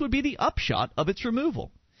 this would be the upshot of its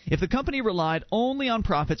removal. If the company relied only on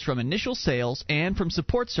profits from initial sales and from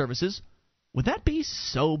support services, would that be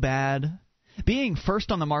so bad? Being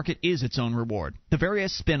first on the market is its own reward. The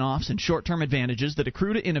various spin-offs and short-term advantages that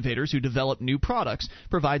accrue to innovators who develop new products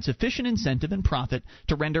provide sufficient incentive and profit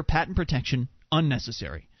to render patent protection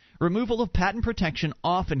unnecessary. Removal of patent protection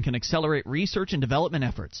often can accelerate research and development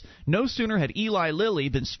efforts. No sooner had Eli Lilly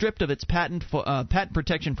been stripped of its patent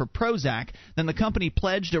protection for Prozac than the company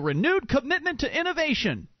pledged a renewed commitment to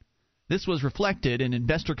innovation. This was reflected in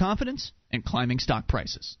investor confidence and climbing stock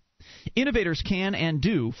prices. Innovators can and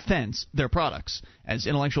do fence their products. As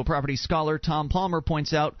intellectual property scholar Tom Palmer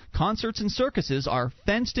points out, concerts and circuses are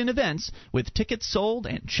fenced-in events with tickets sold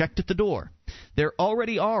and checked at the door. There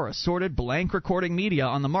already are assorted blank recording media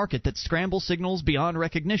on the market that scramble signals beyond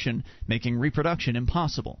recognition, making reproduction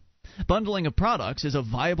impossible. Bundling of products is a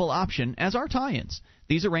viable option, as are tie-ins.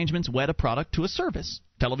 These arrangements wed a product to a service.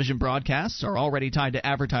 Television broadcasts are already tied to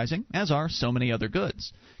advertising, as are so many other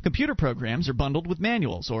goods. Computer programs are bundled with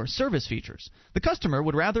manuals or service features. The customer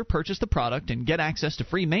would rather purchase the product and get access to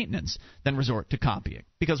free maintenance than resort to copying.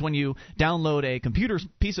 Because when you download a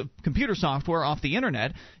piece of computer software off the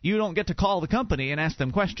internet, you don't get to call the company and ask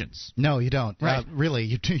them questions. No, you don't. Right.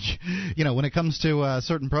 Really, when it comes to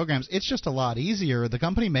certain programs, it's just a lot easier. The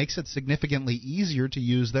company makes it significantly easier to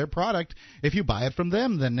use their product if you buy it from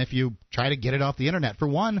them than if you try to get it off the internet for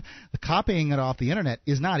one, the copying it off the internet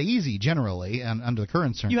is not easy generally, and under the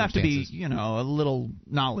current circumstances. You have to be, a little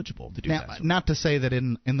knowledgeable to do now, that. Not to say that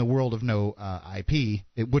in the world of no IP,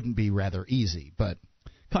 it wouldn't be rather easy, but.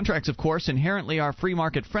 Contracts, of course, inherently are free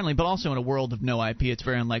market friendly, but also in a world of no IP, it's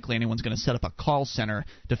very unlikely anyone's going to set up a call center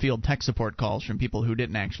to field tech support calls from people who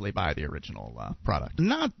didn't actually buy the original product.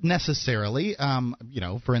 Not necessarily.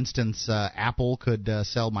 For instance, Apple could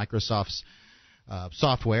sell Microsoft's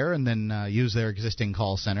software and then use their existing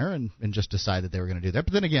call center and just decide that they were going to do that.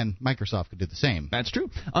 But then again, Microsoft could do the same. That's true.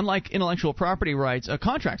 Unlike intellectual property rights,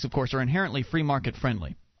 contracts, of course, are inherently free market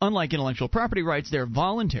friendly. Unlike intellectual property rights, they're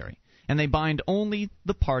voluntary, and they bind only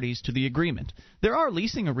the parties to the agreement. There are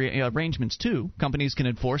leasing arrangements, too. Companies can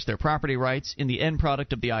enforce their property rights in the end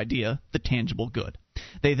product of the idea, the tangible good.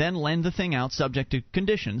 They then lend the thing out subject to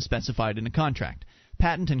conditions specified in a contract.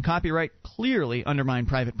 Patent and copyright clearly undermine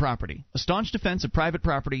private property. A staunch defense of private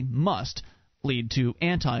property must lead to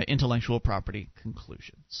anti-intellectual property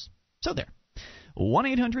conclusions. So there.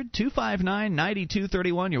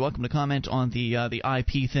 1-800-259-9231. You're welcome to comment on the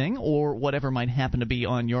IP thing or whatever might happen to be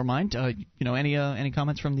on your mind. Any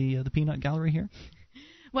comments from the peanut gallery here?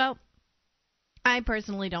 Well, I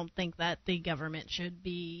personally don't think that the government should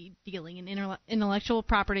be dealing in intellectual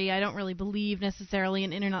property. I don't really believe necessarily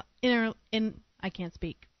in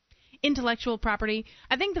intellectual property.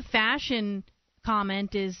 I think the fashion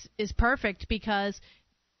comment is perfect because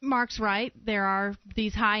Mark's right. There are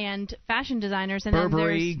these high-end fashion designers, and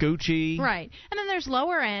Burberry, then there's Gucci, right, and then there's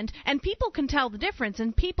lower end, and people can tell the difference,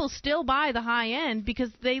 and people still buy the high end because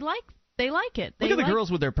they like it. Look at the girls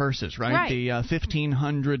with their purses, right? The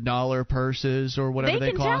 $1,500 purses or whatever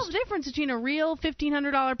they cost. They can tell the difference between a real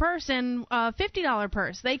 $1,500 purse and a $50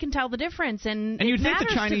 purse. They can tell the difference, and you'd think the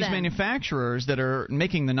matters Chinese to them. manufacturers that are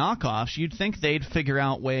making the knockoffs, you'd think they'd figure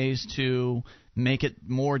out ways to make it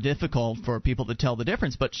more difficult for people to tell the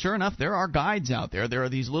difference. But sure enough, there are guides out there. There are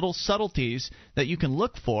these little subtleties that you can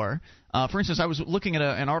look for. For instance, I was looking at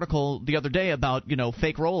an article the other day about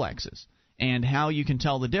fake Rolexes and how you can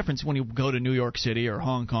tell the difference when you go to New York City or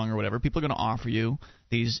Hong Kong or whatever. People are going to offer you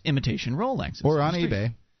these imitation Rolexes. Or on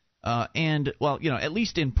eBay. At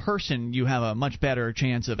least in person, you have a much better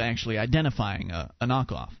chance of actually identifying a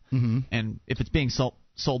knockoff. Mm-hmm. And if it's being sold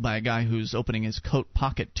by a guy who's opening his coat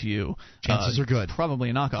pocket to you, chances are good.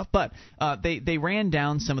 Probably a knockoff. But they ran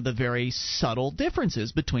down some of the very subtle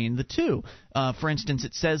differences between the two. For instance,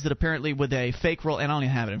 it says that apparently with a fake Rolex, and I don't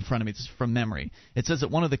even have it in front of me, this is from memory, it says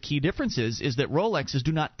that one of the key differences is that Rolexes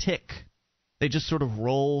do not tick. They just sort of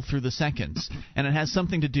roll through the seconds. And it has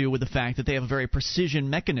something to do with the fact that they have a very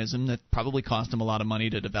precision mechanism that probably cost them a lot of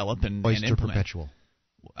money to develop and implement. Perpetual.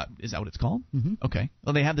 Is that what it's called? Mm-hmm. Okay.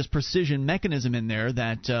 Well, they have this precision mechanism in there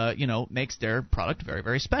that makes their product very,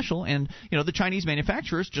 very special. And the Chinese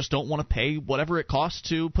manufacturers just don't want to pay whatever it costs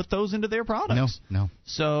to put those into their products. No.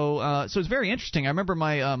 So it's very interesting. I remember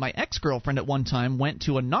my ex-girlfriend at one time went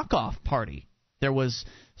to a knockoff party. There was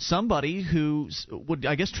somebody who would,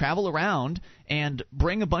 I guess, travel around and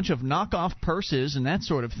bring a bunch of knockoff purses and that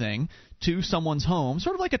sort of thing to someone's home,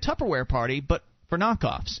 sort of like a Tupperware party, but for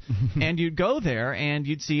knockoffs. And you'd go there and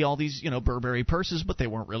you'd see all these, Burberry purses, but they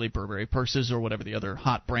weren't really Burberry purses or whatever the other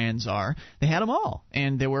hot brands are. They had them all,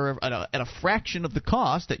 and they were at a fraction of the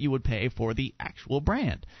cost that you would pay for the actual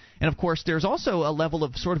brand. And of course, there's also a level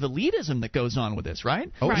of sort of elitism that goes on with this,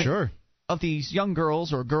 right? Oh, right. Sure. Of these young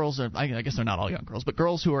girls, or girls, I guess they're not all young girls, but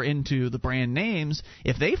girls who are into the brand names,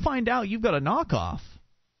 if they find out you've got a knockoff,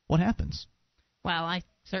 what happens? Well, I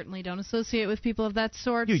certainly don't associate with people of that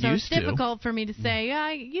sort, so it's difficult for me to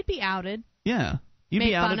say. You'd be outed. Yeah. You'd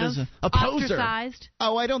Made be outed fun as of, a poser. Ostracized.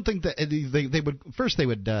 Oh, I don't think that they would. First, they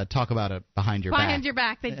would talk about it behind your back. Behind your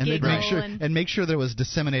back, they'd and giggle. They'd make sure that it was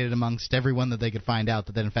disseminated amongst everyone that they could find out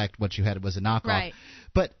that in fact what you had was a knockoff. Right.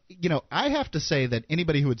 But I have to say that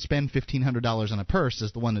anybody who would spend $1,500 on a purse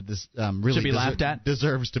is the one that really should be laughed at.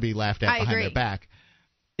 Deserves to be laughed at I behind agree. their back.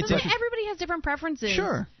 Everybody has different preferences.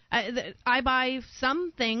 Sure. I buy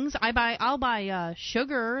some things. I'll buy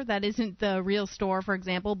sugar that isn't the real store, for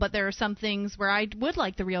example. But there are some things where I would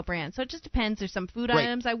like the real brand. So it just depends. There's some food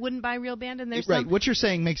items I wouldn't buy real brand, and there's right. some. What you're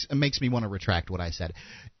saying makes me want to retract what I said.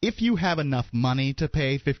 If you have enough money to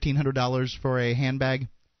pay $1,500 for a handbag,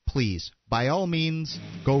 please, by all means,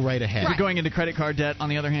 go right ahead. If you're going into credit card debt, on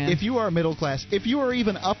the other hand. If you are middle class, if you are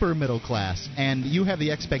even upper middle class, and you have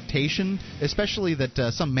the expectation, especially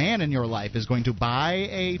that some man in your life is going to buy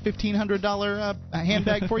a $1,500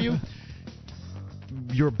 handbag for you,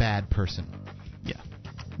 you're a bad person. Yeah.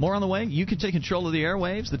 More on the way. You can take control of the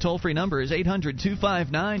airwaves. The toll-free number is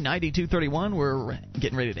 800-259-9231. We're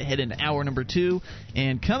getting ready to head into hour number 2.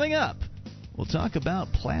 And coming up, We'll talk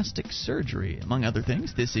about plastic surgery, among other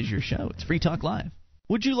things. This is your show. It's Free Talk Live.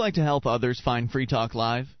 Would you like to help others find Free Talk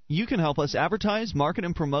Live? You can help us advertise, market,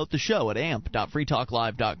 and promote the show at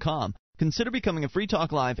amp.freetalklive.com. Consider becoming a Free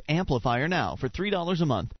Talk Live amplifier now for $3 a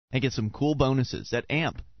month and get some cool bonuses at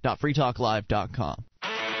amp.freetalklive.com.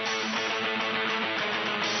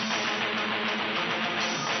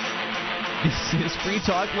 This is Free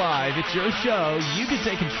Talk Live. It's your show. You can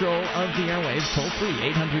take control of the airwaves toll free.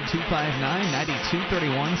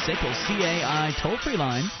 800-259-9231. SACL CAI toll free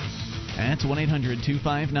line. That's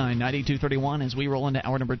 1-800-259-9231 as we roll into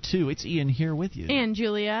hour number 2. It's Ian here with you. And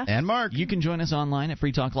Julia. And Mark. You can join us online at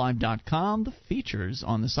freetalklive.com. The features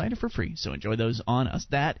on the site are for free, so enjoy those on us.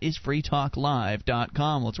 That is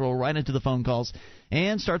freetalklive.com. Let's roll right into the phone calls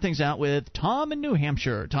and start things out with Tom in New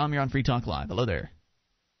Hampshire. Tom, you're on Free Talk Live. Hello there.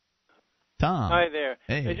 Tom. Hi there.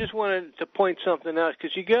 Hey. I just wanted to point something out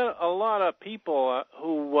because you got a lot of people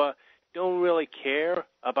who don't really care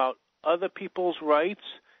about other people's rights.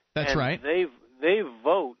 That's right. They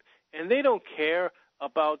vote, and they don't care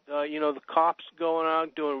about the cops going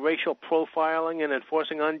out doing racial profiling and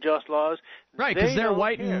enforcing unjust laws. Right, because they're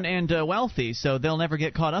white care. and wealthy, so they'll never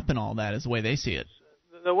get caught up in all that is the way they see it.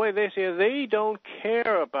 The way they see it, they don't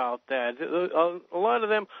care about that. A lot of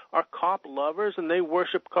them are cop lovers, and they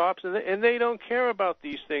worship cops, and they don't care about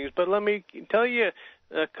these things. But let me tell you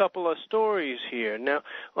a couple of stories here. Now,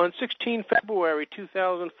 on 16 February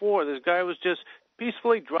 2004, this guy was just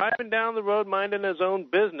peacefully driving down the road minding his own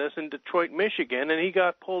business in Detroit, Michigan, and he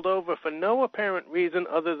got pulled over for no apparent reason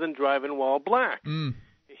other than driving while black.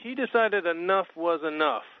 He decided enough was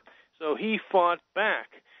enough, so he fought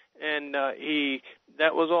back. And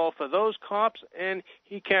that was all for those cops, and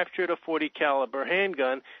he captured a .40 caliber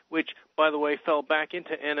handgun, which, by the way, fell back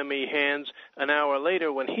into enemy hands an hour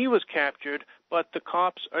later when he was captured, but the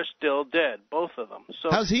cops are still dead, both of them.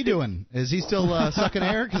 So how's he doing? Is he still sucking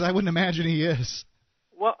air? Because I wouldn't imagine he is.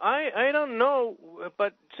 Well, I don't know,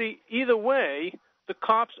 but see, either way, the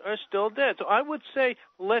cops are still dead. So I would say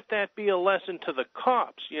let that be a lesson to the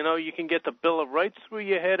cops. You know, you can get the Bill of Rights through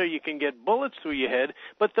your head or you can get bullets through your head,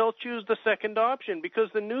 but they'll choose the second option because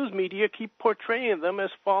the news media keep portraying them as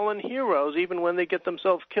fallen heroes even when they get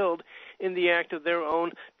themselves killed in the act of their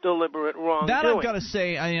own deliberate wrongdoing. That I've got to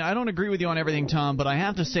say, I don't agree with you on everything, Tom, but I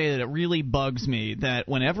have to say that it really bugs me that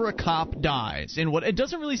whenever a cop dies, and it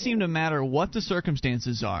doesn't really seem to matter what the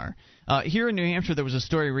circumstances are. Here in New Hampshire, there was a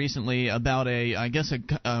story recently about a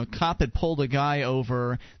cop had pulled a guy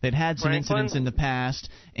over that had some incidents in the past,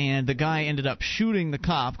 and the guy ended up shooting the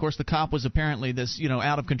cop. Of course, the cop was apparently this,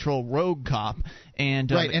 out of control rogue cop,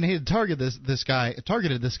 and and he had targeted this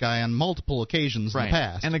guy on multiple occasions in the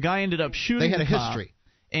past. And the guy ended up shooting. They had the a cop. history.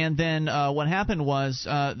 And then what happened was,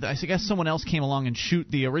 I guess someone else came along and shoot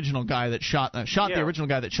the original guy that shot the original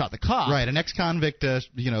guy that shot the cop. Right, an ex-convict,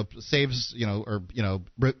 saves,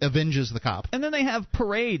 avenges the cop. And then they have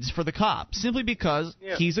parades for the cop simply because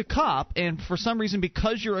he's a cop, and for some reason,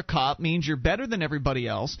 because you're a cop means you're better than everybody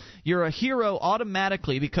else. You're a hero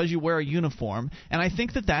automatically because you wear a uniform, and I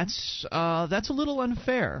think that's a little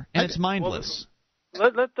unfair and it's mindless.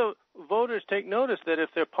 Let the voters take notice that if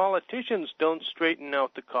their politicians don't straighten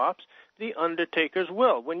out the cops, the undertakers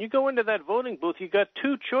will. When you go into that voting booth, you got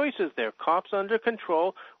two choices there: cops under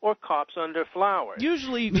control or cops under flowers.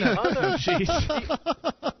 Usually, the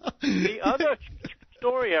other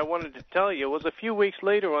story I wanted to tell you was a few weeks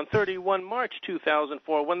later on 31 March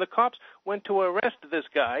 2004 when the cops went to arrest this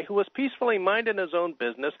guy who was peacefully minding his own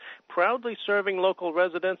business, proudly serving local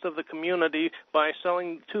residents of the community by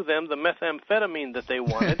selling to them the methamphetamine that they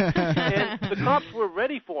wanted. And the cops were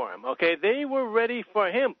ready for him, okay? They were ready for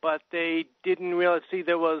him, but they didn't really see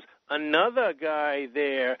there was another guy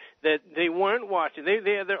there that they weren't watching.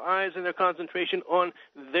 They had their eyes and their concentration on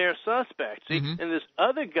their suspect, see? And this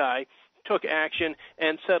other guy took action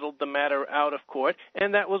and settled the matter out of court,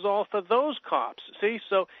 and that was all for those cops. See,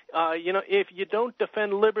 so, if you don't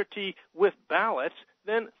defend liberty with ballots,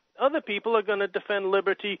 then other people are going to defend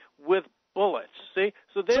liberty with bullets. See,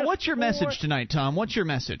 so what's your message tonight, Tom? What's your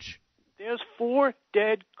message? There's 4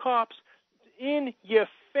 dead cops in your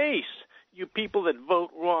face, you people that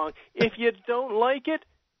vote wrong. If you don't like it,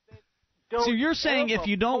 so you're saying if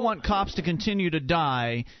you don't want cops to continue to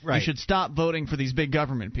die, you should stop voting for these big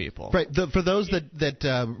government people. Right. For those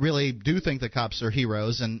that really do think that cops are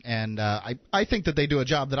heroes, and I think that they do a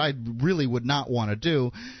job that I really would not want to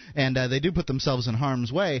do, and they do put themselves in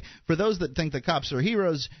harm's way. For those that think that cops are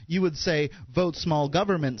heroes, you would say vote small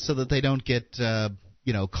government so that they don't get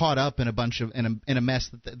caught up in a mess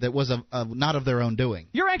that was not of their own doing.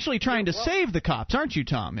 You're actually trying to save the cops, aren't you,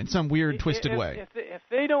 Tom? In some weird, twisted way. If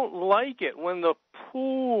they don't like it when the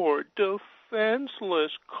poor,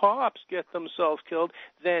 defenseless cops get themselves killed,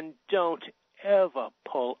 then don't ever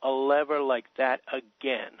pull a lever like that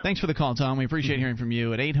again. Thanks for the call, Tom. We appreciate hearing from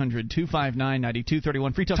you at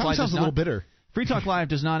 800-259-9231. Free Talk Tom Live sounds a little bitter. Free Talk Live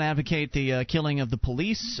does not advocate the killing of the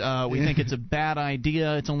police. We think it's a bad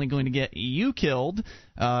idea. It's only going to get you killed,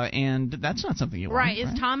 and that's not something you want. Right.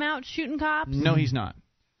 Is Tom out shooting cops? No, he's not.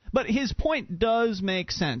 But his point does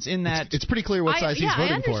make sense in that it's pretty clear what side he's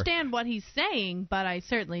voting for. I understand what he's saying, but I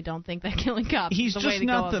certainly don't think that killing cops is the way to go. He's just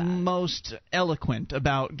not the most eloquent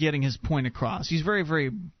about getting his point across. He's very,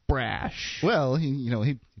 very brash. Well,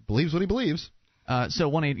 he believes what he believes.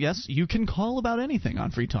 So 1-8, yes, you can call about anything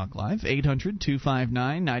on Free Talk Live,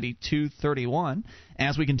 800-259-9231.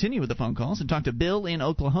 As we continue with the phone calls and talk to Bill in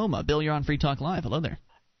Oklahoma. Bill, you're on Free Talk Live. Hello there.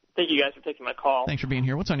 Thank you guys for taking my call. Thanks for being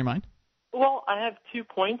here. What's on your mind? Well, I have 2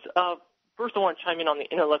 points. First, I want to chime in on the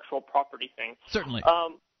intellectual property thing. Certainly.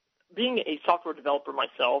 Being a software developer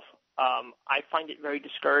myself, I find it very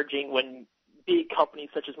discouraging when big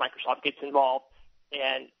companies such as Microsoft gets involved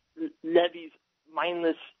and levies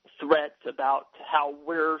mindless threats about how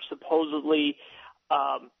we're supposedly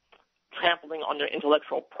trampling on their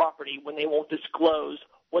intellectual property when they won't disclose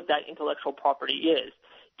what that intellectual property is.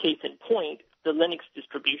 Case in point, the Linux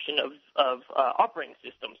distribution of operating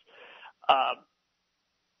systems.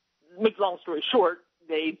 Make a long story short,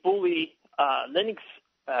 they bully Linux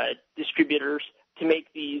distributors to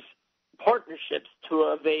make these partnerships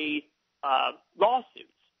to evade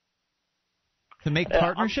lawsuits. To make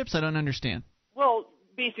partnerships? I don't understand. Well,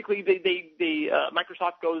 basically,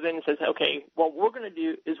 Microsoft goes in and says, okay, what we're going to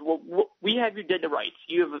do is we have your data rights.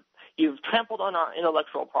 You've trampled on our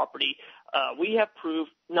intellectual property. We have proof.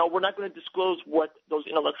 No, we're not going to disclose what those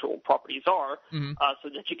intellectual properties are so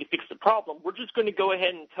that you can fix the problem. We're just going to go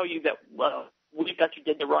ahead and tell you that we've got your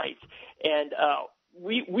data rights. And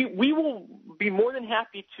we will be more than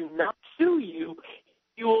happy to not sue you.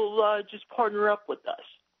 You will just partner up with us.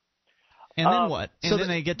 And then what? And then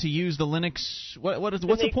they get to use the Linux. What's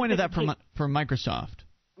the point of that for Microsoft?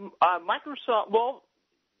 Microsoft, well,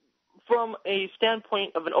 from a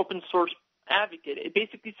standpoint of an open source advocate, it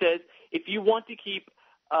basically says if you want to keep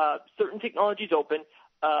certain technologies open,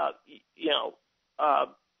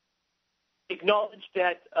 acknowledge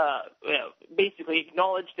that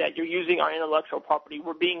you're using our intellectual property.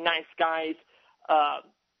 We're being nice guys. I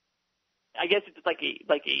guess it's like a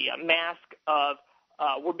mask of.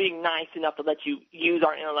 We're being nice enough to let you use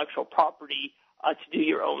our intellectual property to do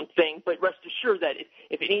your own thing. But rest assured that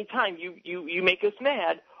if at any time you make us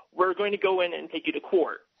mad, we're going to go in and take you to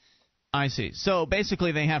court. I see. So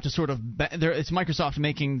basically they have to sort of it's Microsoft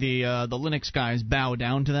making the Linux guys bow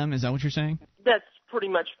down to them. Is that what you're saying? That's pretty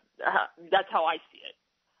much that's how I see it.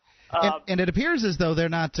 And it appears as though they're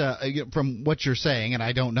not, from what you're saying, and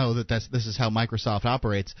I don't know that this is how Microsoft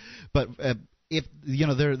operates, but if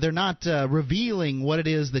they're not revealing what it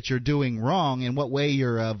is that you're doing wrong and what way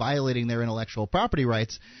you're violating their intellectual property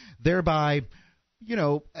rights, thereby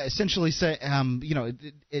essentially say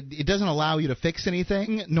it doesn't allow you to fix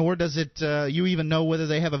anything, nor does it you even know whether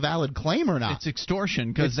they have a valid claim or not. It's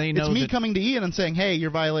extortion because they know it's me coming to Ian and saying, hey,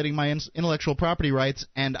 you're violating my intellectual property rights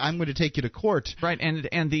and I'm going to take you to court. Right,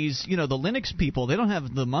 and these the Linux people, they don't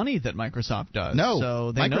have the money that Microsoft does. No,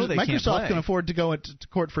 so they know they Microsoft can't play. can afford to go to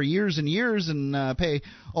court for years and years and pay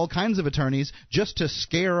all kinds of attorneys just to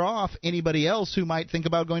scare off anybody else who might think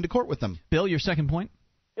about going to court with them. Bill, your second point?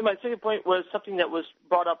 And my second point was something that was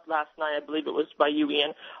brought up last night. I believe it was by you,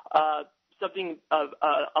 Ian. Something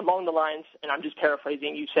along the lines, and I'm just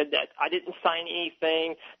paraphrasing. You said that I didn't sign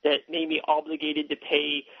anything that made me obligated to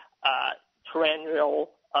pay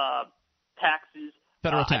triennial taxes.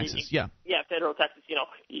 Federal taxes, yeah. Yeah, federal taxes.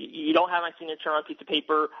 You don't have my signature on a piece of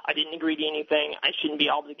paper. I didn't agree to anything. I shouldn't be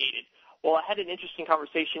obligated. Well, I had an interesting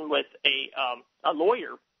conversation with a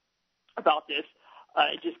lawyer about this.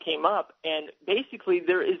 It just came up, and basically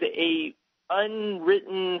there is a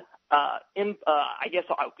unwritten, I guess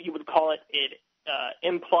you would call it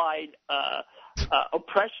implied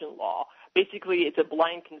oppression law. Basically, it's a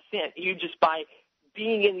blind consent. You just by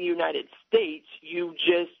being in the United States, you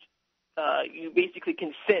basically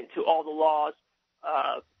consent to all the laws.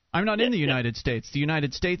 I'm not in the United States. The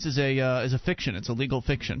United States is a fiction. It's a legal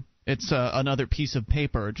fiction. It's another piece of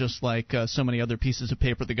paper, just like so many other pieces of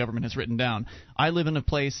paper the government has written down. I live in a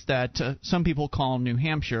place that some people call New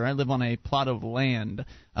Hampshire. I live on a plot of land.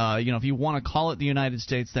 If you want to call it the United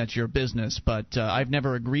States, that's your business. But I've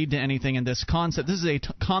never agreed to anything in this concept. This is a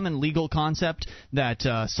common legal concept that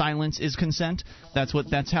silence is consent.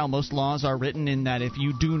 That's how most laws are written, in that if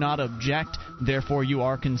you do not object, therefore you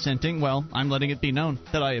are consenting. Well, I'm letting it be known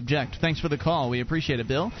that I object. Thanks for the call. We appreciate it,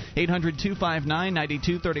 Bill.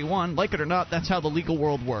 800-259-9231. 1931. Like it or not, that's how the legal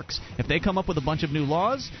world works. If they come up with a bunch of new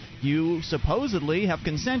laws, you supposedly have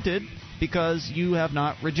consented because you have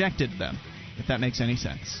not rejected them, if that makes any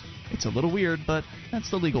sense. It's a little weird, but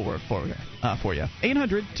that's the legal word for you.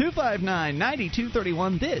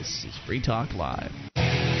 800-259-9231. This is Free Talk Live.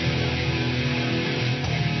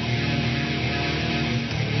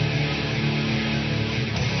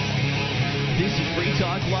 This is Free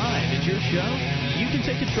Talk Live. It's your show. You can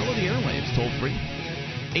take control of the airwaves toll-free.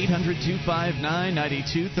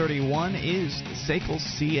 800-259-9231 is the SACL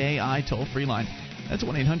CAI toll-free line. That's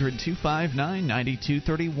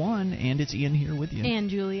 1-800-259-9231, and it's Ian here with you. And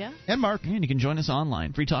Julia. And Mark. And you can join us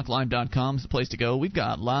online. freetalklive.com is the place to go. We've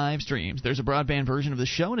got live streams. There's a broadband version of the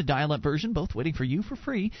show and a dial-up version, both waiting for you for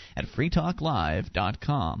free at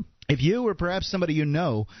freetalklive.com. If you or perhaps somebody you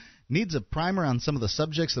know needs a primer on some of the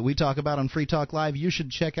subjects that we talk about on Free Talk Live, you should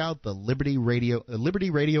check out the Liberty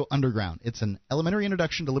Radio Underground. It's an elementary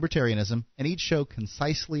introduction to libertarianism, and each show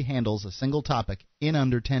concisely handles a single topic in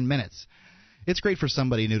under 10 minutes. It's great for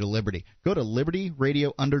somebody new to Liberty. Go to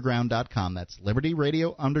libertyradiounderground.com. That's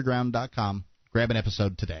libertyradiounderground.com. Grab an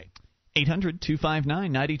episode today.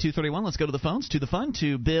 800-259-9231. Let's go to the phones, to the fun,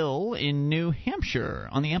 to Bill in New Hampshire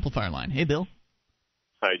on the amplifier line. Hey, Bill.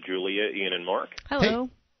 Hi, Julia, Ian, and Mark. Hello.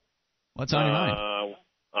 Hey. What's on your mind?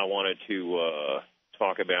 I wanted to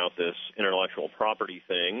talk about this intellectual property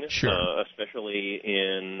thing, sure. Especially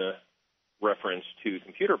in reference to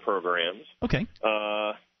computer programs. Okay.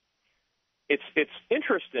 It's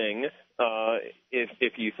interesting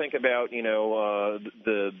if you think about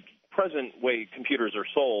the present way computers are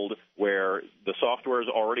sold, where the software is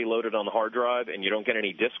already loaded on the hard drive and you don't get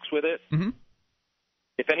any disks with it. Mm-hmm.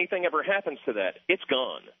 If anything ever happens to that, it's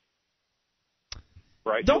gone.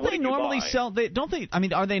 Right. Don't they normally sell? I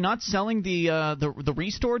mean, are they not selling the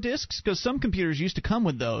restore discs? Because some computers used to come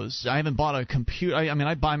with those. I haven't bought a computer. I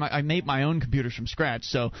made my own computers from scratch,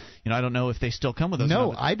 so I don't know if they still come with those.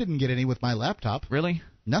 No, I didn't get any with my laptop. Really?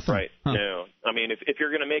 Nothing. Right. Huh. No. I mean, if you're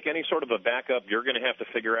going to make any sort of a backup, you're going to have to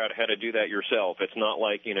figure out how to do that yourself. It's not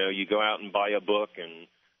like you go out and buy a book and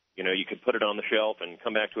you could put it on the shelf and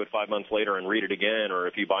come back to it 5 months later and read it again, or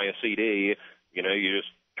if you buy a CD, you just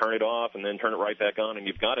turn it off and then turn it right back on, and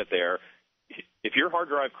you've got it there. If your hard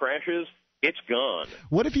drive crashes, it's gone.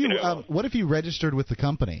 What if you registered with the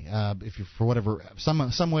company? If you, for whatever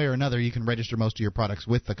some way or another, you can register most of your products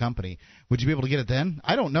with the company. Would you be able to get it then?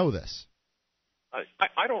 I don't know this.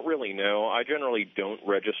 I don't really know. I generally don't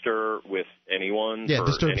register with anyone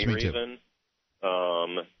for any reason.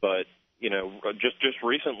 But just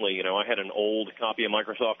recently, I had an old copy of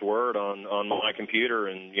Microsoft Word on my computer,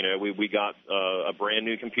 and we got a brand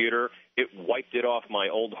new computer. It wiped it off my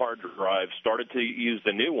old hard drive, started to use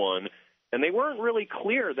the new one, and they weren't really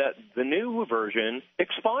clear that the new version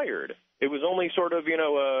expired. It was only sort of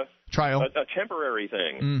a trial, a temporary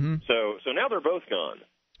thing. Mm-hmm. So now they're both gone.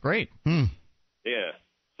 Great. Yeah.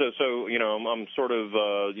 So I'm sort of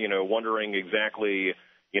wondering exactly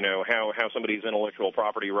how somebody's intellectual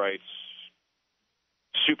property rights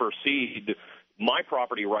supersede my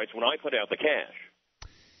property rights when I put out the cash.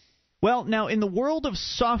 Well, now, in the world of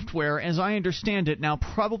software, as I understand it, now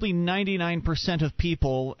probably 99% of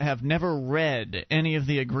people have never read any of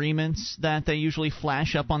the agreements that they usually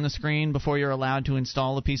flash up on the screen before you're allowed to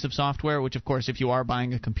install a piece of software, which, of course, if you are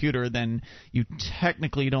buying a computer, then you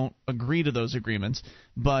technically don't agree to those agreements.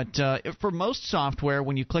 But for most software,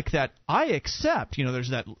 when you click that, I accept, there's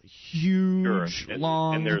that huge,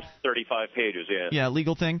 long... And there's 35 pages, yeah. Yeah,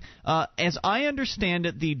 legal thing. As I understand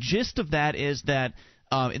it, the gist of that is that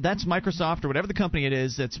that's Microsoft or whatever the company it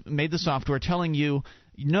is that's made the software telling you,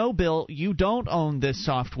 no, Bill, you don't own this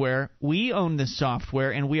software. We own this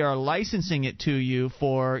software, and we are licensing it to you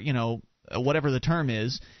for, whatever the term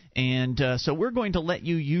is. And so we're going to let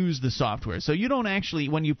you use the software. So you don't actually,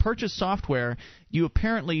 when you purchase software, you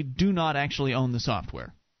apparently do not actually own the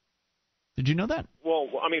software. Did you know that? Well,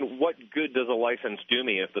 I mean, what good does a license do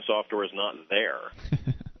me if the software is not there?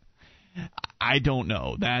 I don't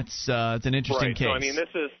know. That's it's an interesting case. So I mean, this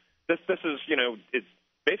is it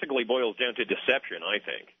basically boils down to deception, I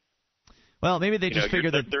think. Well, maybe they just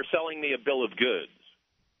figure that they're selling me a bill of goods.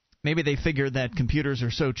 Maybe they figure that computers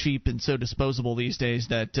are so cheap and so disposable these days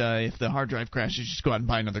that if the hard drive crashes, just go out and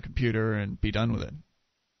buy another computer and be done with it.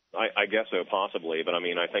 I guess so, possibly. But I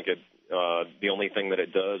mean, I think the only thing that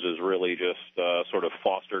it does is really just sort of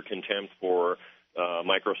foster contempt for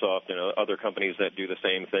Microsoft and other companies that do the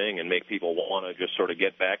same thing and make people want to just sort of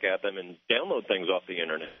get back at them and download things off the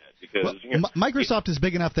internet. Because Microsoft is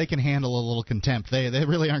big enough; they can handle a little contempt. They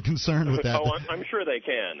really aren't concerned with that. I'm sure they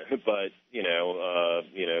can, but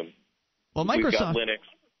well, Microsoft, we've got Linux.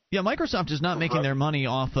 Yeah, Microsoft is not making their money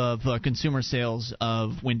off of consumer sales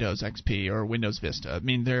of Windows XP or Windows Vista. I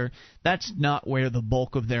mean, that's not where the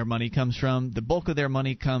bulk of their money comes from. The bulk of their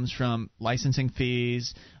money comes from licensing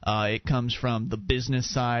fees. It comes from the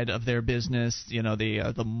business side of their business. You know,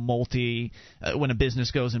 the when a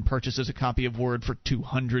business goes and purchases a copy of Word for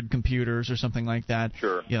 200 computers or something like that.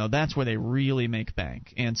 Sure. You know, that's where they really make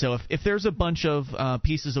bank. And so if there's a bunch of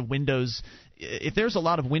pieces of Windows. If there's a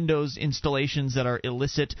lot of Windows installations that are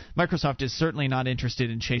illicit, Microsoft is certainly not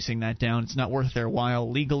interested in chasing that down. It's not worth their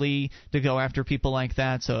while legally to go after people like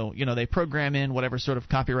that. So, you know, they program in whatever sort of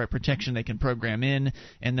copyright protection they can program in,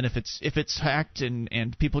 and then if it's hacked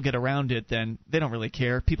and people get around it, then they don't really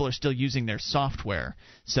care. People are still using their software.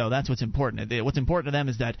 So that's what's important. What's important to them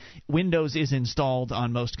is that Windows is installed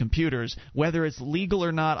on most computers. Whether it's legal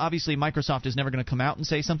or not, obviously Microsoft is never going to come out and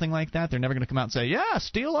say something like that. They're never going to come out and say, yeah,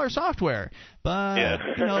 steal our software. But,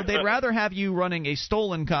 you know, they'd rather have you running a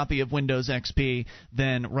stolen copy of Windows XP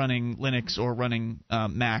than running Linux or running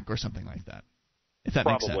Mac or something like that, if that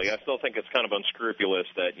makes sense. Probably. I still think it's kind of unscrupulous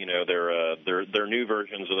that, you know, their new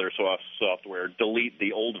versions of their software delete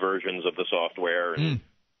the old versions of the software and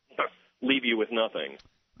leave you with nothing.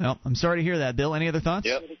 Well, I'm sorry to hear that, Bill. Any other thoughts?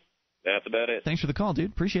 Yep. That's about it. Thanks for the call, dude.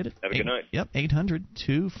 Appreciate it. Have a good night. Yep,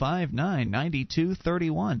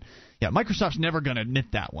 800-259-9231. Yeah, Microsoft's never going to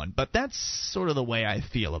admit that one, but that's sort of the way I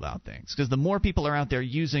feel about things, because the more people are out there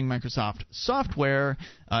using Microsoft software,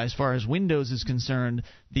 as far as Windows is concerned,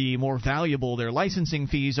 the more valuable their licensing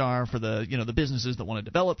fees are for the businesses that want to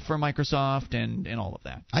develop for Microsoft and all of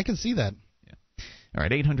that. I can see that. All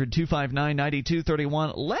right,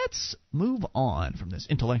 800-259-9231. Let's move on from this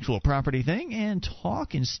intellectual property thing and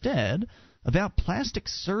talk instead about plastic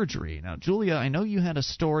surgery. Now, Julia, I know you had a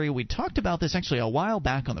story. We talked about this actually a while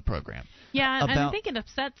back on the program. Yeah, and I think it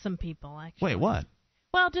upset some people, actually. Wait, what?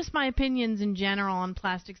 Well, just my opinions in general on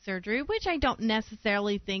plastic surgery, which I don't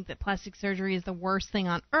necessarily think that plastic surgery is the worst thing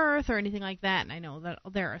on earth or anything like that. And I know that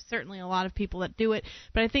there are certainly a lot of people that do it,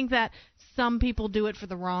 but I think that some people do it for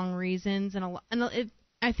the wrong reasons,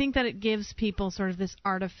 I think that it gives people sort of this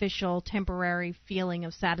artificial, temporary feeling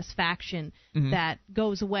of satisfaction that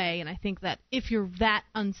goes away. And I think that if you're that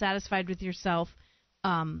unsatisfied with yourself,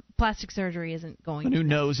 plastic surgery isn't going to. A new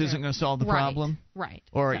nose isn't going to solve the problem? Right.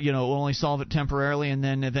 Or, you know, it will only solve it temporarily, and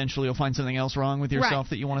then eventually you'll find something else wrong with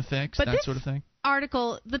yourself that you want to fix, but that sort of thing?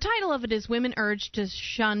 Article, the title of it is Women Urged to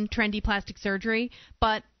Shun Trendy Plastic Surgery,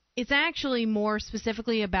 but it's actually more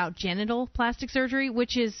specifically about genital plastic surgery,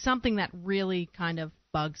 which is something that really kind of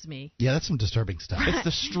bugs me. Yeah, that's some disturbing stuff. It's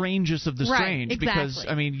the strangest of the strange, because,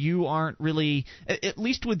 I mean, you aren't really, at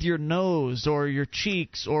least with your nose or your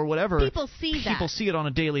cheeks or whatever. People see that. People see it on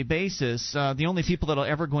a daily basis. The only people that are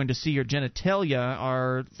ever going to see your genitalia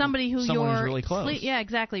are someone who's really close. Yeah,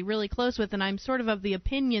 exactly, really close with. And I'm sort of the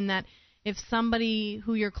opinion that if somebody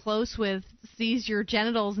who you're close with sees your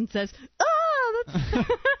genitals and says, "Oh, that's,"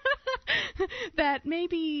 that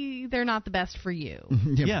maybe they're not the best for you.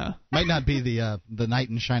 Yeah. Might not be the knight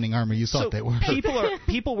in shining armor you thought they were.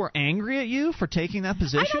 People were angry at you for taking that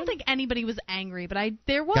position? I don't think anybody was angry, but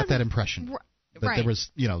there was... Got that impression. That there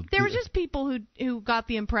was, There were just people who got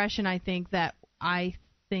the impression, I think that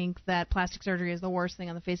plastic surgery is the worst thing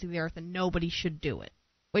on the face of the earth and nobody should do it,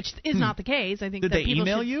 which is not the case. I think Did that they people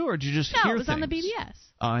email you, or did you just hear things? No, it was on the BBS.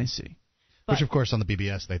 Oh, I see. Which, of course, on the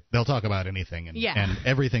BBS, they'll talk about anything, and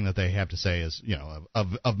everything that they have to say is,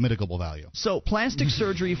 of mitigable value. So, plastic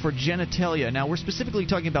surgery for genitalia. Now, we're specifically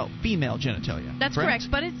talking about female genitalia. That's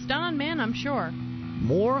correct, but it's done on men, I'm sure.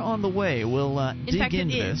 More on the way. We'll dig into this. In fact,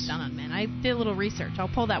 it is done on men. I did a little research. I'll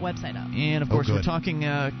pull that website up. And, of course, we're talking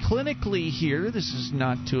clinically here. This is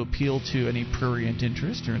not to appeal to any prurient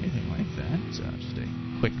interest or anything like that. So, just a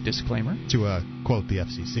quick disclaimer. To quote the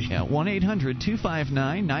FCC. Yeah,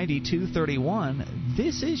 1-800-259-9231.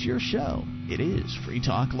 This is your show. It is Free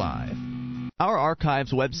Talk Live. Our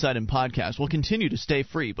archives, website, and podcast will continue to stay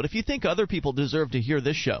free, but if you think other people deserve to hear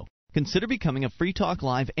this show, consider becoming a Free Talk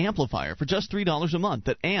Live amplifier for just $3 a month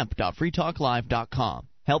at amp.freetalklive.com.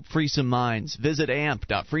 Help free some minds. Visit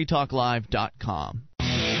amp.freetalklive.com.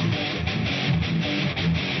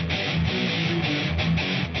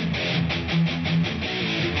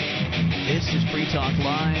 This is Free Talk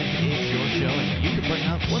Live. It's your show, and you can bring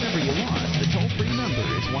up whatever you want. The toll-free number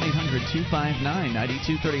is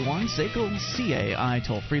 1-800-259-9231. SACL CAI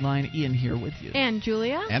toll-free line. Ian here with you. And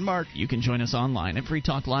Julia. And Mark. You can join us online at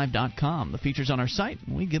freetalklive.com. The features on our site,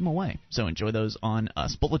 we give them away. So enjoy those on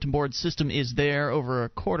us. Bulletin board system is there. Over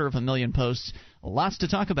 250,000 posts Lots to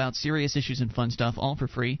talk about, serious issues and fun stuff, all for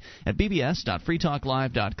free at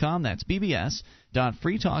bbs.freetalklive.com. That's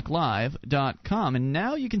bbs.freetalklive.com. And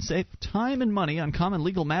now you can save time and money on common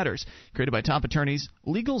legal matters. Created by top attorneys,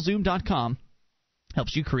 LegalZoom.com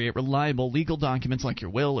helps you create reliable legal documents like your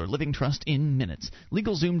will or living trust in minutes.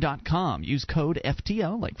 LegalZoom.com. Use code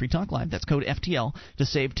FTL, like Free Talk Live. That's code FTL to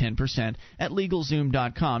save 10% at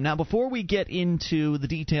LegalZoom.com. Now, before we get into the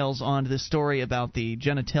details on this story about the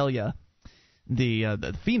genitalia,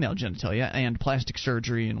 the female genitalia and plastic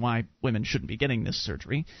surgery and why women shouldn't be getting this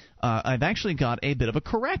surgery, I've actually got a bit of a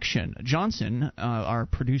correction. Johnson, our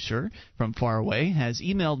producer from far away, has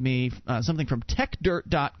emailed me something from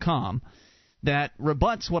techdirt.com that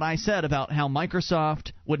rebuts what I said about how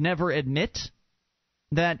Microsoft would never admit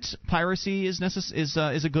that piracy is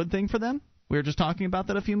a good thing for them. We were just talking about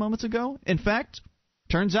that a few moments ago. In fact,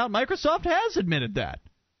 turns out Microsoft has admitted that.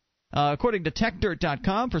 According to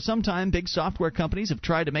techdirt.com, for some time, big software companies have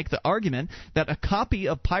tried to make the argument that a copy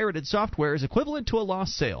of pirated software is equivalent to a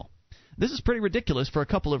lost sale. This is pretty ridiculous for a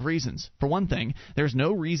couple of reasons. For one thing, there's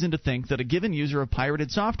no reason to think that a given user of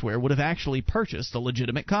pirated software would have actually purchased a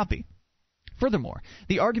legitimate copy. Furthermore,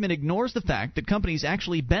 the argument ignores the fact that companies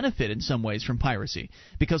actually benefit in some ways from piracy,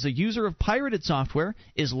 because a user of pirated software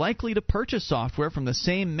is likely to purchase software from the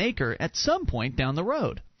same maker at some point down the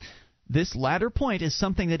road. This latter point is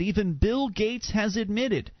something that even Bill Gates has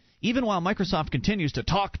admitted, even while Microsoft continues to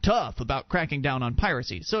talk tough about cracking down on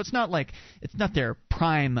piracy. So it's not their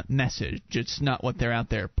prime message. It's not what they're out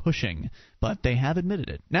there pushing, but they have admitted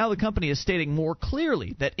it. Now the company is stating more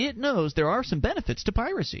clearly that it knows there are some benefits to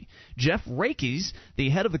piracy. Jeff Rakes, the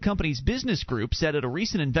head of the company's business group, said at a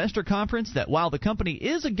recent investor conference that while the company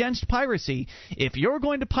is against piracy, if you're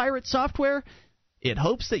going to pirate software, it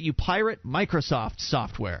hopes that you pirate Microsoft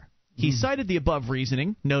software. He cited the above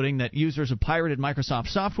reasoning, noting that users of pirated Microsoft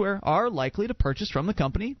software are likely to purchase from the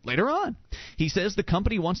company later on. He says the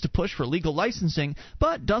company wants to push for legal licensing,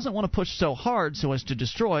 but doesn't want to push so hard so as to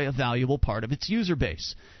destroy a valuable part of its user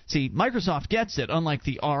base. See, Microsoft gets it, unlike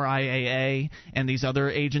the RIAA and these other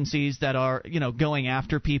agencies that are, going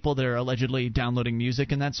after people that are allegedly downloading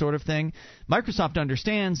music and that sort of thing. Microsoft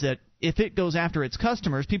understands that if it goes after its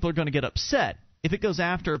customers, people are going to get upset. If it goes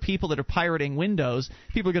after people that are pirating Windows,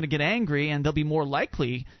 people are going to get angry, and they'll be more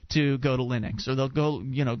likely to go to Linux, or they'll go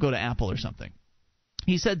to Apple or something.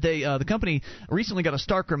 He said the company recently got a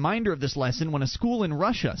stark reminder of this lesson when a school in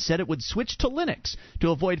Russia said it would switch to Linux to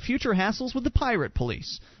avoid future hassles with the pirate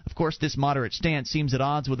police. Of course, this moderate stance seems at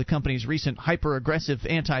odds with the company's recent hyper-aggressive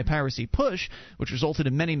anti-piracy push, which resulted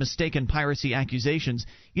in many mistaken piracy accusations.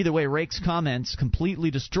 Either way, Rake's comments completely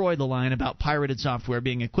destroy the line about pirated software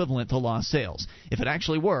being equivalent to lost sales. If it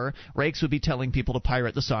actually were, Rakes would be telling people to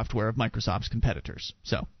pirate the software of Microsoft's competitors.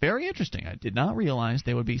 So, very interesting. I did not realize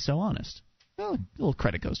they would be so honest. Well, a little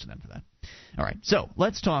credit goes to them for that. All right, so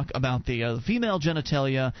let's talk about the female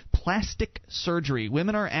genitalia plastic surgery.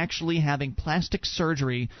 Women are actually having plastic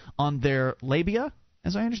surgery on their labia,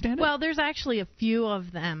 as I understand it? Well, there's actually a few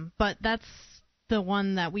of them, but that's the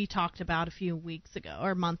one that we talked about a few weeks ago,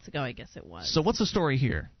 or months ago, I guess it was. So what's the story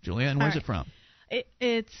here, Julia, and where's it from?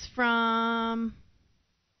 It's from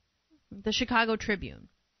the Chicago Tribune.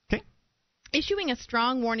 Issuing a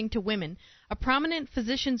strong warning to women, a prominent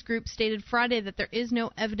physicians group stated Friday that there is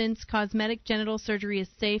no evidence cosmetic genital surgery is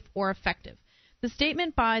safe or effective. The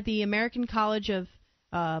statement by the American College of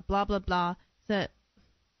blah, blah, blah said...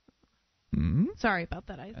 Sorry about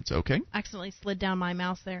that. That's okay. Accidentally slid down my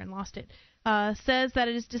mouse there and lost it. Says that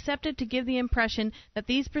it is deceptive to give the impression that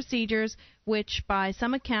these procedures, which by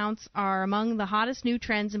some accounts are among the hottest new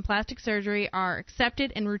trends in plastic surgery, are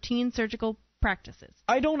accepted in routine surgical practices.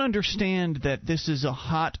 I don't understand that this is a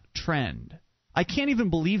hot trend. I can't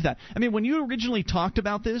even believe that. I mean, when you originally talked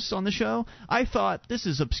about this on the show, I thought this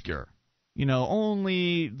is obscure.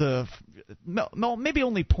 Only maybe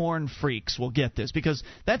only porn freaks will get this, because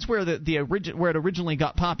that's where where it originally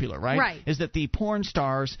got popular, right? Right. Is that the porn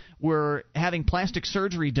stars were having plastic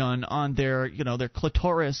surgery done on their their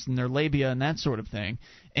clitoris and their labia and that sort of thing.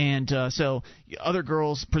 And so other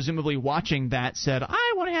girls, presumably watching that, said,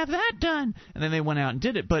 I want to have that done. And then they went out and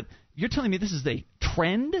did it. But you're telling me this is a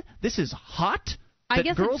trend? This is hot? I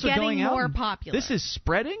guess girls it's getting are going out more popular. This is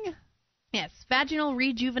spreading? Yes. Vaginal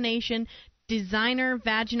rejuvenation, designer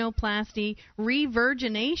vaginoplasty,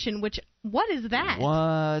 revirgination, what is that?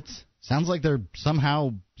 What? Sounds like they're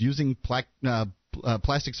somehow using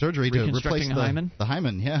plastic surgery to replace the hymen. The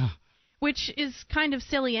hymen, yeah. Which is kind of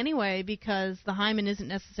silly anyway, because the hymen isn't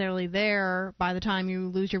necessarily there by the time you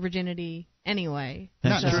lose your virginity anyway.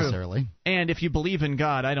 Not necessarily. And if you believe in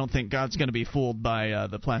God, I don't think God's going to be fooled by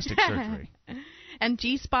the plastic surgery. and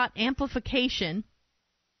G-spot amplification.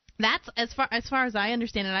 That's as far as I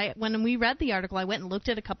understand it. When we read the article, I went and looked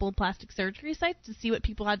at a couple of plastic surgery sites to see what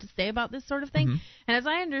people had to say about this sort of thing. And as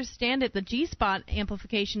I understand it, the G-spot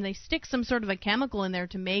amplification, they stick some sort of a chemical in there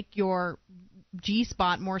to make your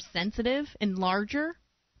G-spot more sensitive and larger.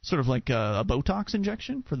 Sort of like a Botox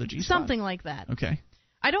injection for the G-spot? Something like that. Okay.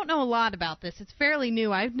 I don't know a lot about this. It's fairly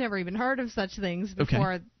new. I've never even heard of such things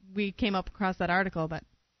before we came up across that article, but...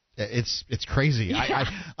 It's crazy. Yeah.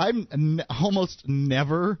 I'm almost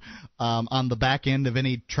never on the back end of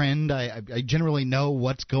any trend. I generally know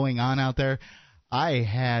what's going on out there. I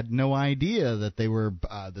had no idea that they were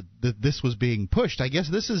that this was being pushed. I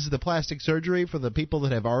guess this is the plastic surgery for the people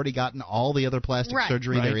that have already gotten all the other plastic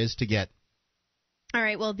surgery there is to get. All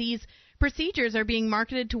right. Well, these procedures are being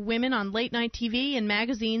marketed to women on late-night TV and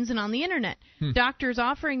magazines and on the Internet. Doctors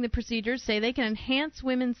offering the procedures say they can enhance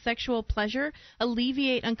women's sexual pleasure,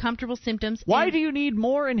 alleviate uncomfortable symptoms. Why do you need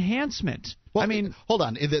more enhancement? Well, I mean, hold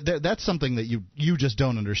on. That's something that you just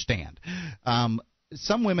don't understand.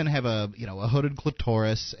 Some women have a hooded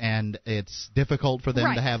clitoris, and it's difficult for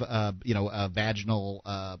them to have a vaginal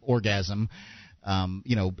orgasm.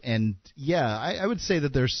 And I would say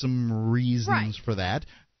that there's some reasons for that.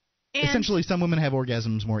 And essentially, some women have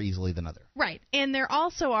orgasms more easily than others. Right. And there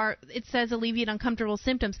also are, it says alleviate uncomfortable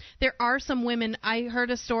symptoms. There are some women, I heard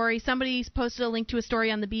a story, somebody posted a link to a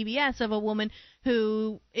story on the BBS of a woman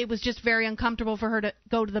who, it was just very uncomfortable for her to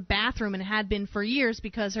go to the bathroom, and it had been for years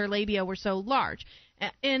because her labia were so large.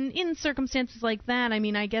 And in circumstances like that, I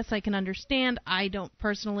mean, I guess I can understand. I don't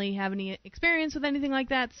personally have any experience with anything like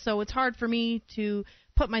that, so it's hard for me to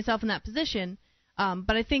put myself in that position.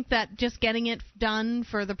 But I think that just getting it done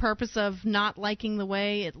for the purpose of not liking the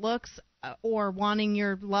way it looks or wanting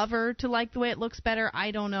your lover to like the way it looks better,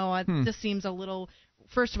 I don't know. It just seems a little,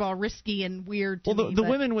 first of all, risky and weird to me. Well, the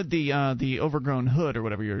women with the overgrown hood or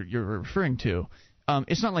whatever you're referring to,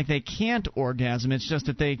 it's not like they can't orgasm. It's just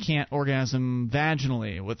that they can't orgasm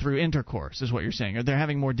vaginally through intercourse, is what you're saying. Or they're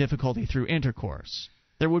having more difficulty through intercourse.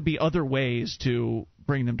 There would be other ways to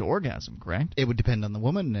bring them to orgasm, correct? It would depend on the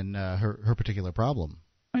woman and her particular problem.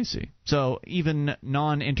 I see. So even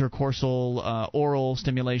non-intercorsal oral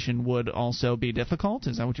stimulation would also be difficult?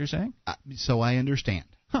 Is that what you're saying? So I understand.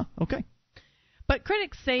 Huh, okay. But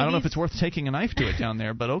critics say... I don't know if it's worth taking a knife to it down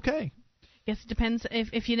there, but okay. Guess it depends.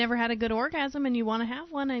 If you never had a good orgasm and you want to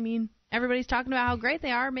have one, I mean, everybody's talking about how great they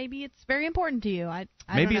are. Maybe it's very important to you. I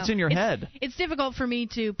maybe don't know. It's in your head. It's difficult for me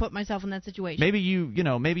to put myself in that situation. Maybe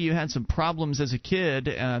you had some problems as a kid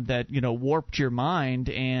that warped your mind,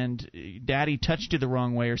 and Daddy touched you the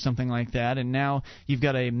wrong way or something like that, and now you've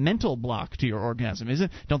got a mental block to your orgasm. Is it?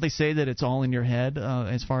 Don't they say that it's all in your head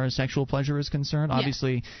as far as sexual pleasure is concerned? Yes.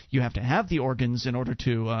 Obviously, you have to have the organs in order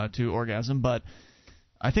to orgasm, but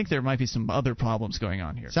I think there might be some other problems going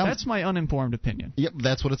on here. That's my uninformed opinion. Yep,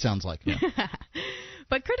 that's what it sounds like. Yeah.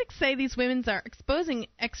 But critics say these women are exposing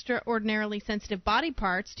extraordinarily sensitive body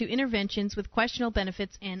parts to interventions with questionable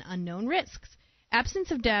benefits and unknown risks.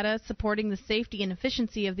 Absence of data supporting the safety and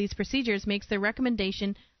efficiency of these procedures makes their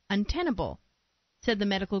recommendation untenable, said the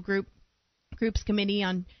medical group's committee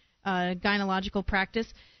on gynecological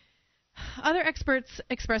practice. Other experts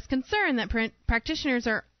expressed concern that practitioners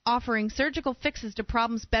are offering surgical fixes to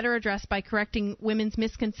problems better addressed by correcting women's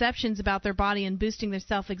misconceptions about their body and boosting their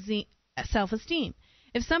self-esteem.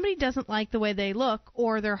 If somebody doesn't like the way they look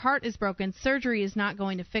or their heart is broken, surgery is not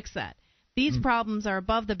going to fix that. These problems are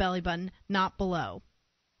above the belly button, not below.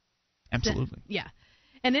 Absolutely. Yeah.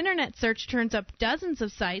 An internet search turns up dozens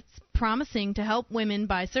of sites promising to help women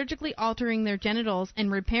by surgically altering their genitals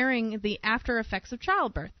and repairing the after effects of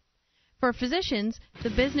childbirth. For physicians,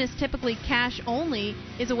 the business, typically cash only,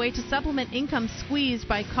 is a way to supplement income squeezed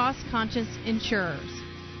by cost-conscious insurers.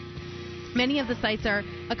 Many of the sites are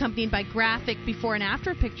accompanied by graphic before and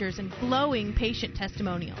after pictures and glowing patient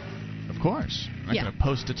testimonials. Of course. I'm not going to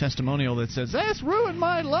post a testimonial that says, "That's ruined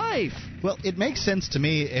my life." Well, it makes sense to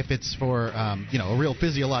me if it's for a real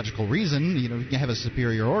physiological reason. You have a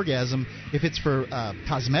superior orgasm. If it's for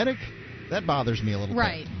cosmetic, that bothers me a little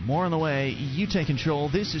bit. More on the way. You take control.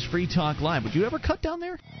 This is Free Talk Live. Would you ever cut down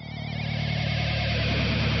there?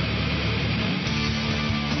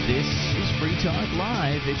 This is Free Talk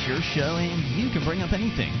Live. It's your show, and you can bring up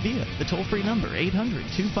anything via the toll-free number,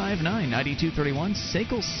 800-259-9231,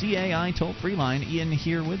 SACL CAI toll-free line. Ian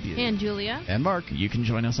here with you. And Julia. And Mark. You can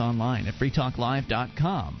join us online at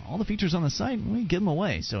freetalklive.com. All the features on the site, we give them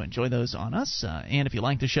away, so enjoy those on us. And if you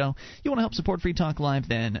like the show, you want to help support Free Talk Live,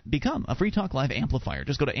 then become a Free Talk Live amplifier.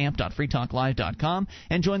 Just go to amp.freetalklive.com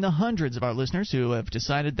and join the hundreds of our listeners who have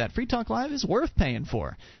decided that Free Talk Live is worth paying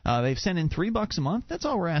for. They've sent in $3 a month. That's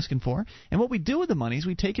all we're asking for. And what we do with the money is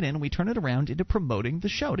we take it in and we turn it around into promoting the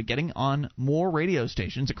show, to getting on more radio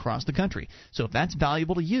stations across the country. So if that's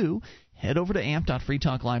valuable to you, head over to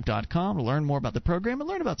amp.freetalklive.com to learn more about the program and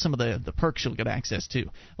learn about some of the perks you'll get access to,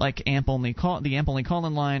 like the AMP-only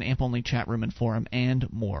call-in line, AMP-only chat room and forum,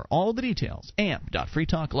 and more. All the details,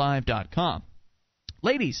 amp.freetalklive.com.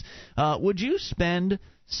 Ladies, would you spend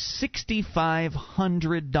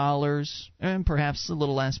 $6,500, and perhaps a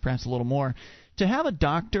little less, perhaps a little more, to have a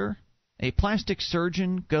doctor, a plastic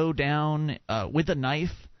surgeon, go down with a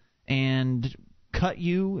knife and cut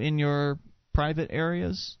you in your private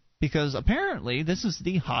areas? Because apparently this is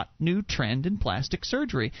the hot new trend in plastic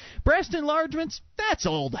surgery. Breast enlargements, that's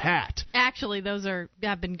old hat. Actually, those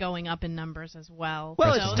have been going up in numbers as well.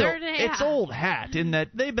 Well, it's old hat in that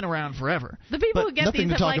they've been around forever. The people who get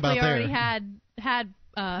these have likely already had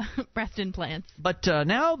breast implants. But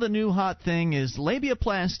now the new hot thing is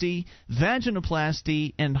labiaplasty,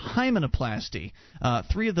 vaginoplasty, and hymenoplasty.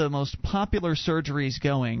 Three of the most popular surgeries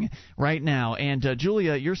going right now. And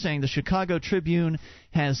Julia, you're saying the Chicago Tribune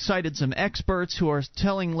has cited some experts who are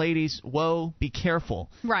telling ladies, whoa, be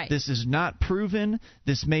careful. Right. This is not proven.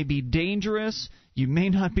 This may be dangerous. You may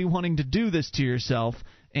not be wanting to do this to yourself.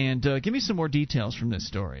 And give me some more details from this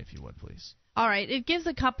story, if you would, please. All right. It gives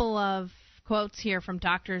a couple of quotes here from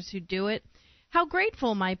doctors who do it. How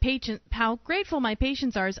grateful my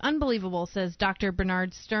patients are is unbelievable, says Dr.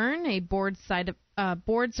 Bernard Stern, a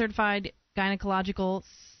board-certified gynecological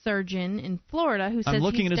surgeon in Florida, who says I'm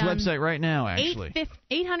looking at his website right now, actually.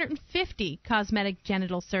 850 cosmetic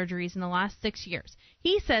genital surgeries in the last 6 years.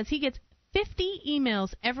 He says he gets 50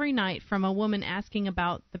 emails every night from a woman asking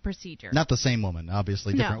about the procedure. Not the same woman,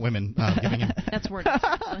 obviously. Different women giving him. That's weird.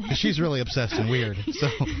 She's really obsessed and weird. So,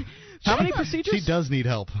 how many procedures? She does need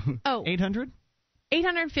help. 800?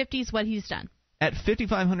 850 is what he's done. At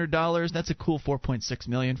 $5,500, that's a cool $4.6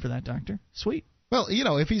 million for that doctor. Sweet. Well,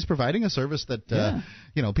 if he's providing a service that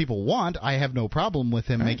people want, I have no problem with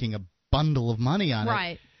him making a bundle of money on it.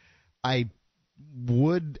 Right. I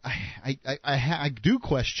do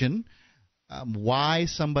question why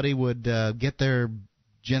somebody would get their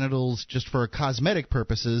genitals just for cosmetic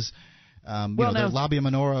purposes. Their labia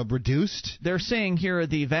minora reduced. They're saying here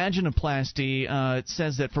the vaginoplasty, it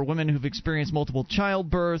says that for women who've experienced multiple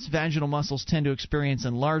childbirths, vaginal muscles tend to experience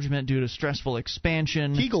enlargement due to stressful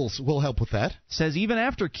expansion. Kegels will help with that. Says even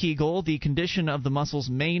after Kegel, the condition of the muscles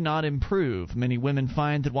may not improve. Many women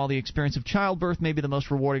find that while the experience of childbirth may be the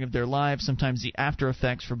most rewarding of their lives, sometimes the after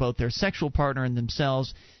effects for both their sexual partner and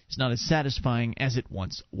themselves is not as satisfying as it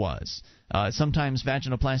once was. Sometimes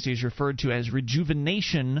vaginoplasty is referred to as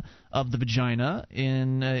rejuvenation of the vagina,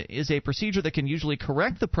 is a procedure that can usually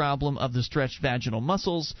correct the problem of the stretched vaginal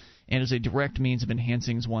muscles and is a direct means of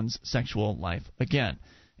enhancing one's sexual life again.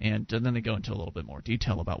 And then they go into a little bit more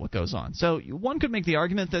detail about what goes on. So one could make the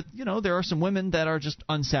argument that, there are some women that are just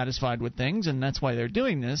unsatisfied with things, and that's why they're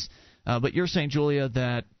doing this. But you're saying, Julia,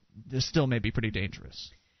 that this still may be pretty dangerous.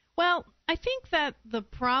 Well, I think that the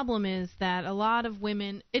problem is that a lot of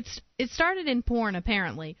women, it started in porn,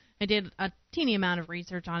 apparently. I did a teeny amount of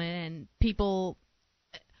research on it, and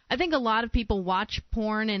I think a lot of people watch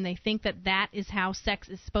porn and they think that is how sex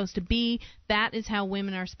is supposed to be, that is how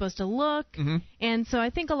women are supposed to look, and so I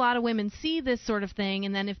think a lot of women see this sort of thing,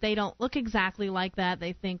 and then if they don't look exactly like that,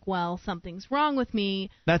 they think, well, something's wrong with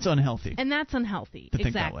me. That's unhealthy. And that's unhealthy, to exactly.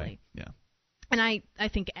 Think that way. Yeah. And I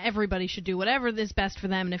think everybody should do whatever is best for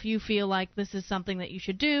them. And if you feel like this is something that you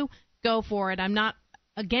should do, go for it. I'm not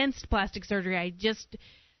against plastic surgery. I just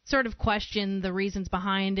sort of question the reasons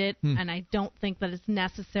behind it, and I don't think that it's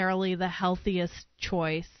necessarily the healthiest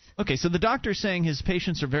choice. Okay, so the doctor's saying his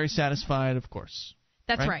patients are very satisfied, of course.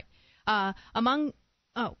 That's right.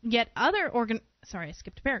 Yet other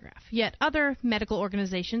medical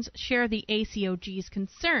organizations share the ACOG's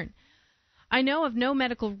concern. I know of no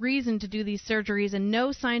medical reason to do these surgeries and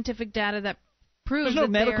no scientific data that proves There's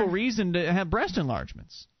no medical reason to have breast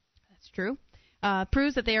enlargements. That's true.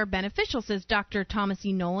 Proves that they are beneficial, says Dr. Thomas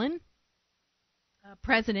E. Nolan,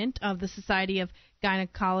 president of the Society of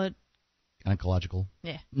Gynecological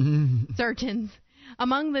Surgeons.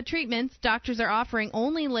 Among the treatments, doctors are offering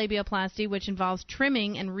only labiaplasty, which involves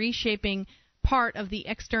trimming and reshaping part of the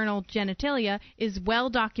external genitalia, is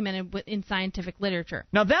well documented in scientific literature.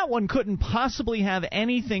 Now, that one couldn't possibly have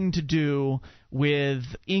anything to do with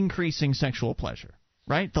increasing sexual pleasure,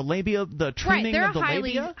 right? The labia, the trimming of the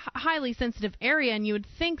labia? Right, they're a highly sensitive area, and you would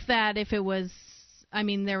think that if it was,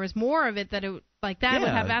 there was more of it, that it would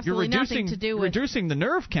have absolutely nothing to do with reducing the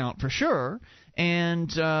nerve count for sure. And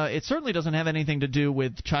it certainly doesn't have anything to do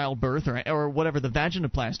with childbirth or whatever the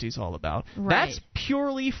vaginoplasty is all about. Right. That's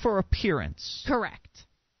purely for appearance. Correct.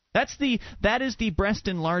 That is the breast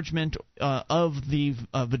enlargement of the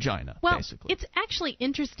vagina, well, basically. It's actually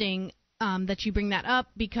interesting that you bring that up,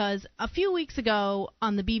 because a few weeks ago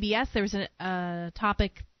on the BBS there was a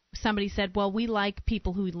topic. Somebody said, well, we like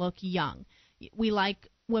people who look young. We like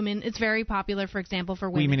women. It's very popular, for example, for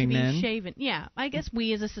women to be men? shaven. Yeah, I guess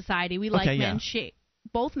we as a society, we like men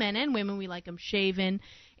both men and women, we like them shaven.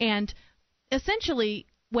 And essentially,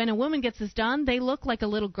 when a woman gets this done, they look like a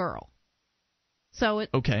little girl. So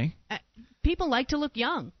people like to look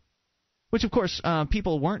young. Which, of course,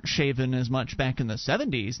 people weren't shaven as much back in the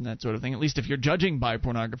 70s and that sort of thing, at least if you're judging by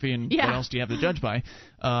pornography, and what else do you have to judge by?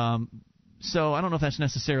 So I don't know if that's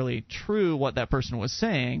necessarily true what that person was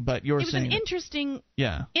saying, but you're saying... It was an interesting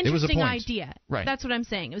interesting idea. Right. That's what I'm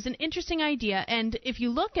saying. It was an interesting idea, and if you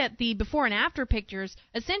look at the before and after pictures,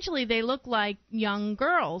 essentially they look like young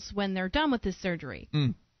girls when they're done with this surgery.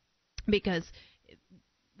 Because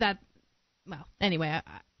that... Well, anyway,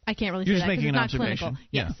 I can't really say that because it's not clinical.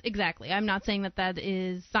 Yeah. Yes, exactly. I'm not saying that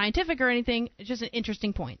is scientific or anything. It's just an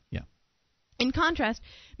interesting point. Yeah. In contrast,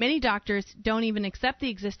 many doctors don't even accept the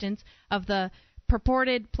existence of the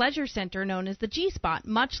purported pleasure center known as the G-spot,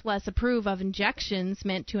 much less approve of injections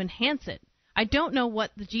meant to enhance it. I don't know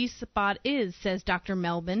what the G-spot is, says Dr.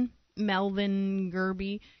 Melvin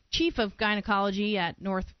Gerby, chief of gynecology at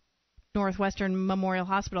Northwestern Memorial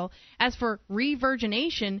Hospital. As for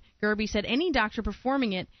revirgination, Gerby said any doctor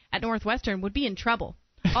performing it at Northwestern would be in trouble.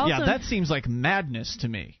 Also, that seems like madness to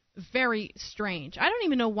me. Very strange. I don't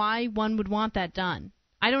even know why one would want that done.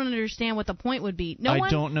 I don't understand what the point would be. I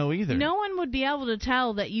don't know either. No one would be able to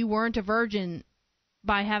tell that you weren't a virgin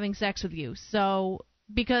by having sex with you. So,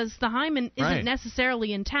 because the hymen isn't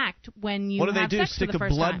necessarily intact when you have sex for the first time. What do they do? Stick a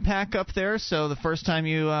blood pack up there so the first time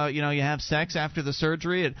you have sex after the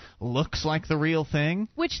surgery, it looks like the real thing?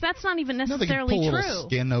 Which that's not even necessarily true. No, they can pull a true. little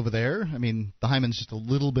skin over there. I mean, the hymen's just a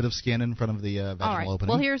little bit of skin in front of the vaginal opening.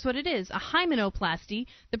 Well, here's what it is. A hymenoplasty.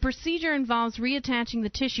 The procedure involves reattaching the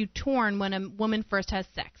tissue torn when a woman first has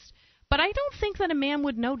sex. But I don't think that a man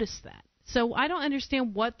would notice that. So I don't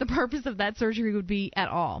understand what the purpose of that surgery would be at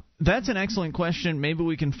all. That's an excellent question. Maybe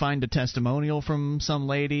we can find a testimonial from some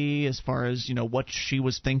lady as far as, what she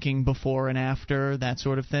was thinking before and after, that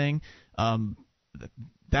sort of thing.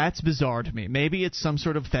 That's bizarre to me. Maybe it's some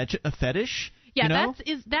sort of a fetish. Yeah,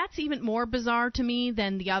 that's even more bizarre to me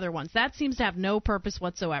than the other ones. That seems to have no purpose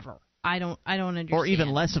whatsoever. I don't understand. Or even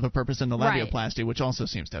less of a purpose than the labiaplasty, which also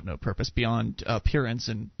seems to have no purpose beyond appearance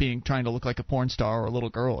and trying to look like a porn star or a little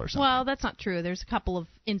girl or something. Well, that's not true. There's a couple of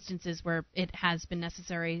instances where it has been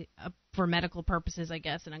necessary for medical purposes, I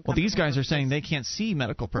guess. Well, these guys are saying they can't see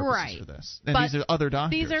medical purposes for this. And these are other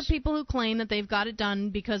doctors. These are people who claim that they've got it done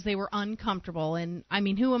because they were uncomfortable. And, I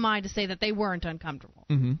mean, who am I to say that they weren't uncomfortable?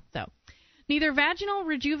 Mm-hmm. So... Neither vaginal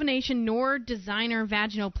rejuvenation nor designer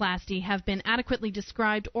vaginoplasty have been adequately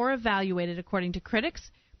described or evaluated, according to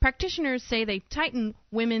critics. Practitioners say they tighten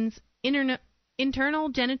women's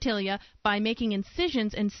internal genitalia by making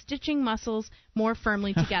incisions and stitching muscles more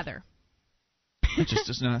firmly together. That just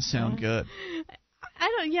does not sound good.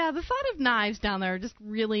 The thought of knives down there just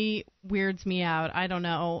really weirds me out. I don't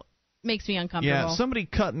know. Makes me uncomfortable. Yeah, somebody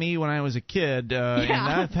cut me when I was a kid, and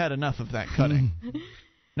I've had enough of that cutting.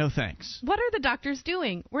 No thanks. What are the doctors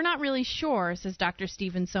doing? We're not really sure, says Dr.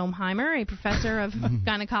 Stephen Somheimer, a professor of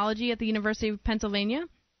gynecology at the University of Pennsylvania.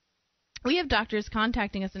 We have doctors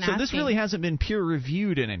contacting us and asking... So this really hasn't been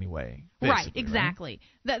peer-reviewed in any way. Right, exactly.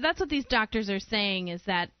 Right? That's what these doctors are saying, is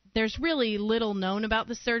that there's really little known about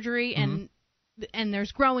the surgery, and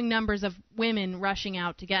there's growing numbers of women rushing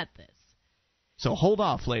out to get this. So hold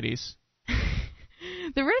off, ladies.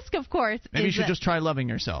 The risk, of course, Maybe you should just try loving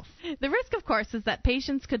yourself. The risk, of course, is that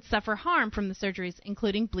patients could suffer harm from the surgeries,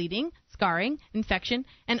 including bleeding, scarring, infection,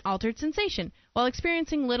 and altered sensation, while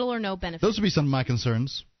experiencing little or no benefit. Those would be some of my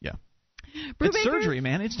concerns. Yeah. It's surgery,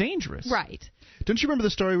 man. It's dangerous. Right. Don't you remember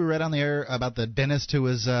the story we read on the air about the dentist who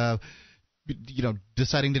was...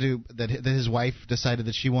 deciding to do that his wife decided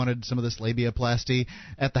that she wanted some of this labiaplasty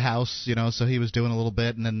at the house, so he was doing a little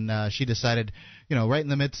bit, and then she decided, right in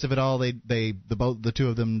the midst of it all, the two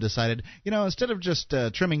of them decided, instead of just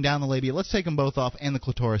trimming down the labia, let's take them both off and the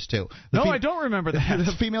clitoris too. I don't remember that.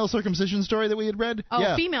 The female circumcision story that we had read. Oh,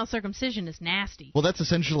 yeah. Female circumcision is nasty. Well, that's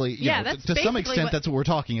essentially, that's to some extent, that's what we're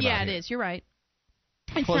talking about. Yeah, it here. is. You're right.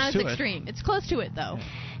 It's not as extreme. It's close to it, though.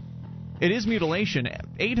 It is mutilation.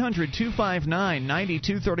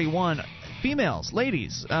 800-259-9231. Females,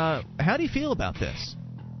 ladies, how do you feel about this?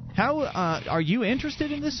 How are you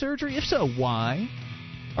interested in this surgery? If so, why?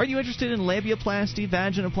 Are you interested in labiaplasty,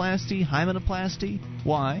 vaginoplasty, hymenoplasty?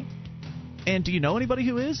 Why? And do you know anybody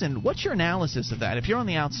who is? And what's your analysis of that? If you're on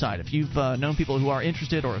the outside, if you've known people who are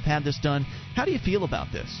interested or have had this done, how do you feel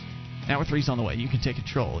about this? Hour 3's on the way. You can take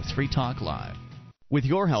control. It's Free Talk Live. With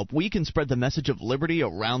your help, we can spread the message of liberty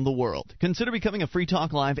around the world. Consider becoming a Free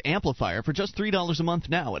Talk Live amplifier for just $3 a month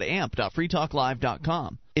now at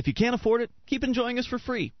amp.freetalklive.com. If you can't afford it, keep enjoying us for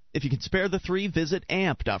free. If you can spare the $3, visit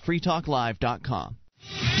amp.freetalklive.com.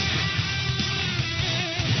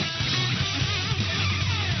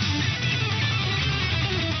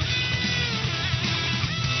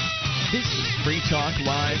 This is Free Talk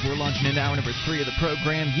Live. We're launching into hour number 3 of the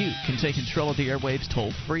program. You can take control of the airwaves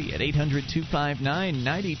toll-free at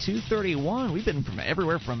 800-259-9231. We've been from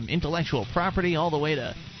everywhere from intellectual property all the way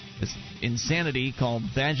to this insanity called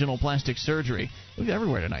vaginal plastic surgery. We've got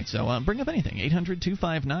everywhere tonight, so bring up anything.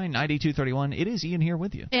 800-259-9231. It is Ian here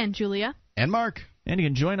with you. And Julia. And Mark. And you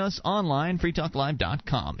can join us online.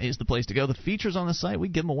 freetalklive.com is the place to go. The features on the site, we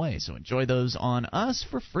give them away, so enjoy those on us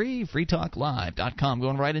for free. freetalklive.com.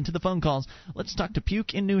 Going right into the phone calls. Let's talk to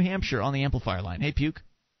Puke in New Hampshire on the amplifier line. Hey, Puke.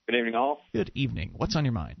 Good evening, all. Good evening. What's on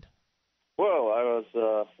your mind? Well, I was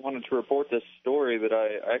wanted to report this story that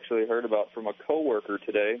I actually heard about from a coworker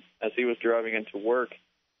today. As he was driving into work,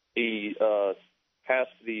 he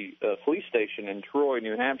passed the police station in Troy,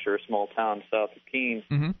 New Hampshire, a small town south of Keene.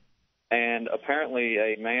 Mm-hmm. And apparently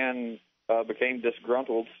a man became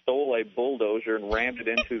disgruntled, stole a bulldozer, and rammed it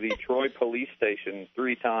into the Troy police station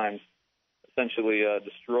 3 times, essentially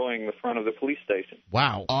destroying the front of the police station.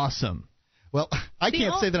 Wow. Awesome. Well, I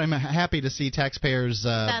can't say that I'm happy to see taxpayers'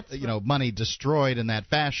 money destroyed in that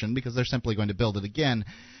fashion, because they're simply going to build it again.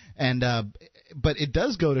 And but it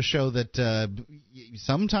does go to show that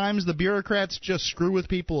sometimes the bureaucrats just screw with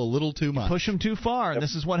people a little too much. Push them too far, and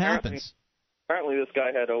this is what happens. Apparently this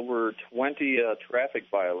guy had over 20 traffic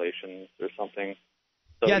violations or something.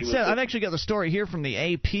 So yeah, I've actually got the story here from the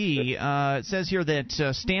AP. It says here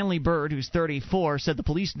that Stanley Bird, who's 34, said the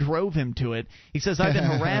police drove him to it. He says, I've been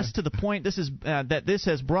harassed to the point that this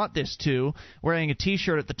has brought this to, wearing a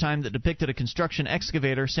T-shirt at the time that depicted a construction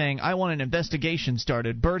excavator, saying, I want an investigation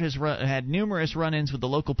started. Bird has had numerous run-ins with the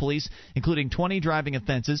local police, including 20 driving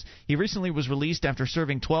offenses. He recently was released after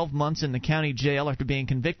serving 12 months in the county jail after being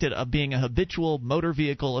convicted of being a habitual motor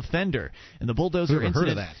vehicle offender. In the bulldozer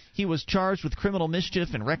incident, he was charged with criminal mischief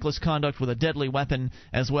and reckless conduct with a deadly weapon,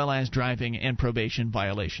 as well as driving and probation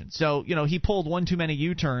violations. So, he pulled one too many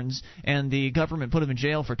U-turns, and the government put him in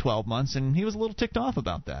jail for 12 months, and he was a little ticked off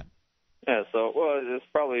about that. Yeah, so, it's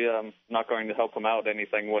probably not going to help him out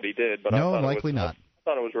anything what he did. But no, likely not. I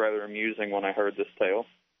thought it was rather amusing when I heard this tale.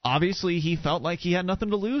 Obviously, he felt like he had nothing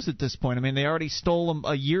to lose at this point. I mean, they already stole him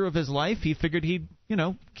a year of his life. He figured he'd,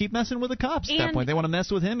 keep messing with the cops at that point. They want to mess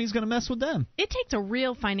with him, he's going to mess with them. It takes a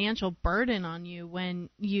real financial burden on you when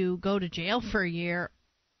you go to jail for a year.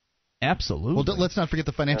 Absolutely. Well, let's not forget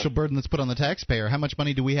the financial burden that's put on the taxpayer. How much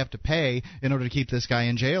money do we have to pay in order to keep this guy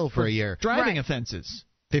in jail for a year? Driving offenses.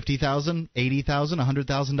 $50,000, $80,000,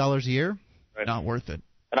 $100,000 a year? Right. Not worth it.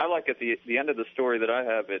 And I like at the end of the story that I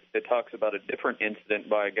have, it talks about a different incident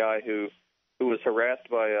by a guy who was harassed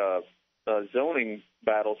by zoning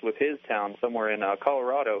battles with his town somewhere in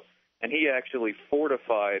Colorado, and he actually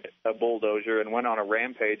fortified a bulldozer and went on a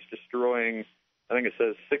rampage, destroying, I think it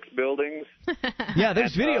says 6 buildings. Yeah,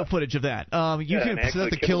 there's video footage of that. So that's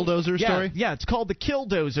the Killdozer story? Yeah, it's called the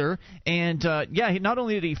Killdozer, and not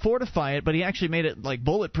only did he fortify it, but he actually made it like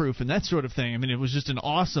bulletproof and that sort of thing. I mean, it was just an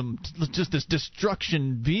awesome, just this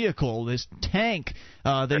destruction vehicle, this tank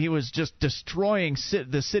that he was just destroying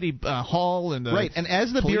the city hall and the right. And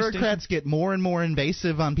as the bureaucrats get more and more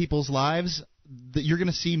invasive on people's lives, you're going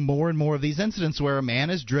to see more and more of these incidents where a man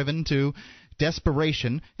is driven to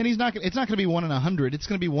desperation, and it's not going to be 1 in 100. It's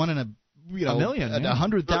going to be 1 in a million,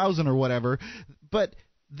 100,000 or whatever. But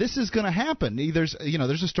this is going to happen. There's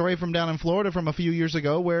a story from down in Florida from a few years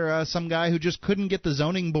ago where some guy who just couldn't get the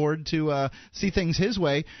zoning board to see things his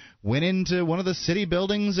way went into one of the city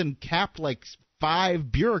buildings and capped like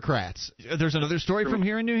 5 bureaucrats. There's another story from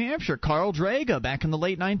here in New Hampshire. Carl Draga, back in the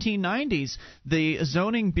late 1990s, the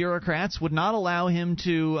zoning bureaucrats would not allow him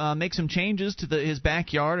to make some changes to his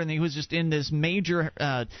backyard, and he was just in this major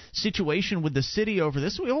situation with the city over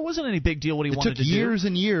this. It wasn't any big deal what he wanted to do. It took years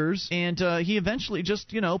and years. And he eventually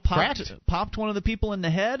just, popped one of the people in the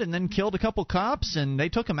head and then killed a couple cops, and they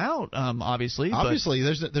took him out, obviously. Obviously,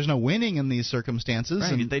 there's no winning in these circumstances.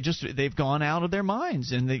 Right, and they've gone out of their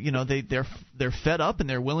minds, and they're they're fed up and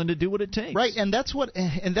they're willing to do what it takes. Right, and that's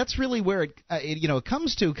really where it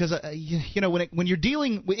comes to, because when you're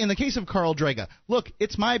dealing in the case of Carl Draga, look,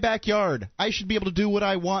 it's my backyard. I should be able to do what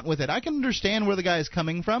I want with it. I can understand where the guy is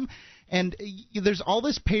coming from. And there's all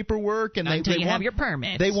this paperwork, and they want, have your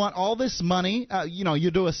permits. They want all this money.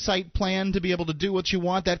 You do a site plan to be able to do what you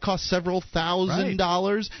want. That costs several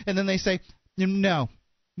 $1,000s, and then they say, no,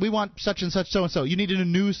 we want such and such, so and so. You need a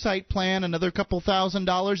new site plan, another couple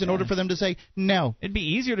 $1,000s in order for them to say no. It'd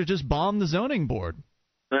be easier to just bomb the zoning board.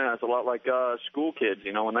 Yeah, it's a lot like school kids.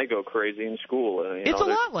 When they go crazy in school. It's a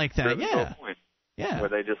lot like that. Yeah. Where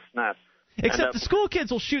they just snap. Except the school kids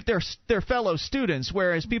will shoot their fellow students,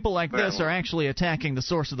 whereas people like this are actually attacking the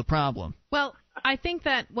source of the problem. Well, I think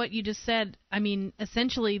that what you just said,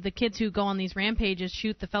 essentially the kids who go on these rampages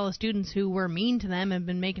shoot the fellow students who were mean to them and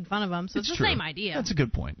been making fun of them, so it's the same idea. That's a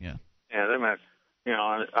good point, yeah. Yeah, they might,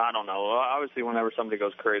 I don't know. Obviously, whenever somebody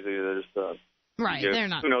goes crazy, they're just... right, they're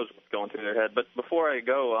not... Who knows what's going through their head. But before I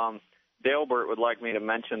go, Dalebert would like me to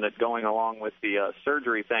mention that going along with the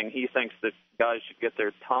surgery thing, he thinks that guys should get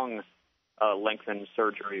their tongue lengthened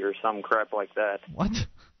surgery or some crap like that. What?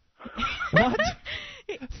 What?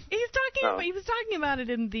 He was talking about it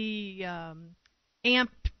in the AMP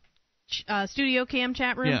studio cam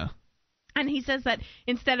chat room. Yeah. And he says that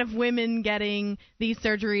instead of women getting these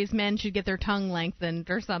surgeries, men should get their tongue lengthened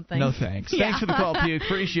or something. No thanks. Yeah. Thanks for the call, Puke.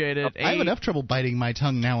 Appreciate it. I have enough trouble biting my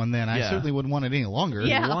tongue now and then. I certainly wouldn't want it any longer.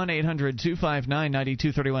 Yeah.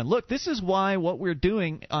 1-800-259-9231. Look, this is why what we're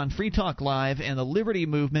doing on Free Talk Live and the Liberty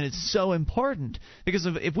Movement is so important. Because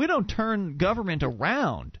if we don't turn government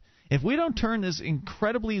around, if we don't turn this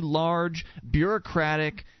incredibly large,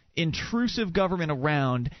 bureaucratic, intrusive government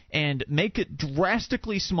around and make it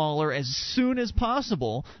drastically smaller as soon as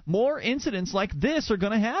possible, more incidents like this are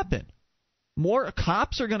going to happen. More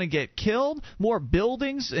cops are going to get killed. More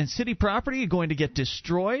buildings and city property are going to get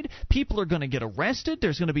destroyed. People are going to get arrested.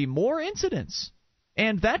 There's going to be more incidents.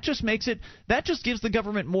 And that just gives the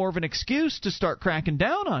government more of an excuse to start cracking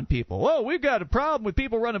down on people. Well, we've got a problem with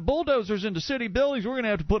people running bulldozers into city buildings. We're going to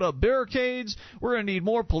have to put up barricades. We're going to need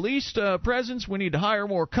more police presence. We need to hire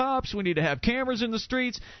more cops. We need to have cameras in the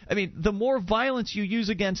streets. The more violence you use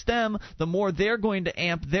against them, the more they're going to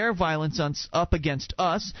amp their violence up against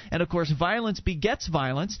us. And, of course, violence begets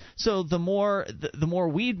violence. So the more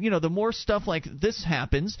the more stuff like this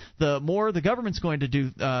happens, the more the government's going to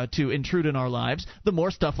do to intrude in our lives, the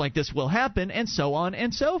more stuff like this will happen, and so on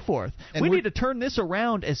and so forth. And we need to turn this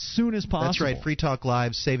around as soon as possible. That's right. Free Talk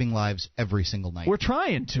Live, saving lives every single night. We're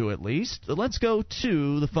trying to, at least. Let's go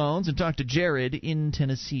to the phones and talk to Jared in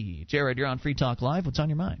Tennessee. Jared, you're on Free Talk Live. What's on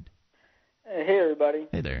your mind? Hey, everybody.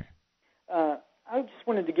 Hey there. I just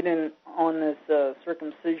wanted to get in on this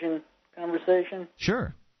circumcision conversation.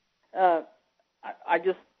 Sure. I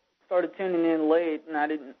just started tuning in late, and I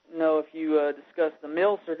didn't know if you discussed the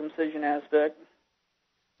male circumcision aspect.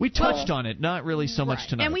 We touched on it, not really so much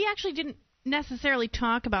tonight. And we actually didn't necessarily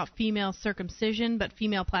talk about female circumcision, but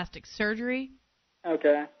female plastic surgery.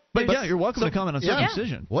 Okay. But yeah, you're welcome to comment on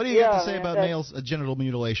circumcision. What do you have to say about male genital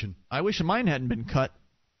mutilation? I wish mine hadn't been cut.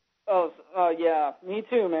 Oh, yeah, me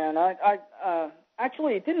too, man. I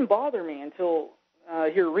actually, it didn't bother me until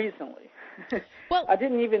here recently. Well, I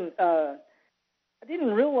didn't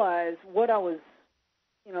realize what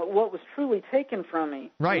was truly taken from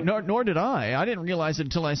me. Right, nor did I. I didn't realize it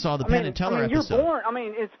until I saw the Penn and Teller episode. You're born.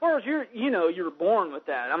 As far as you're born with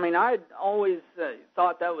that. I'd always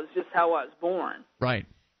thought that was just how I was born. Right.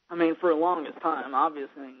 For the longest time.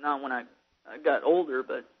 Obviously, not when I got older,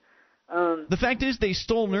 but. The fact is, they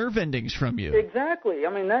stole nerve endings from you. Exactly.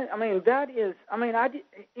 That is.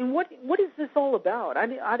 And what is this all about?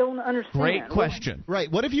 I don't understand. Great question.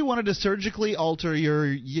 Right. What if you wanted to surgically alter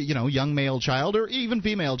your, young male child or even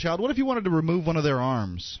female child? What if you wanted to remove one of their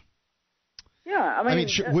arms? Yeah,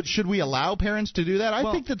 should we allow parents to do that? I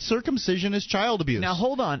think that circumcision is child abuse. Now,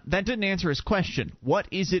 hold on. That didn't answer his question. What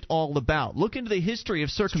is it all about? Look into the history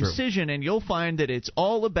of circumcision, and you'll find that it's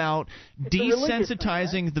all about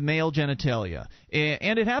desensitizing the male genitalia.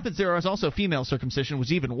 And it happens there is also female circumcision, which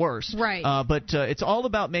is even worse. Right. But it's all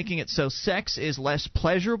about making it so sex is less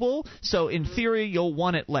pleasurable. So, in theory, you'll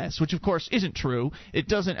want it less, which, of course, isn't true. It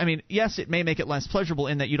doesn't. Yes, it may make it less pleasurable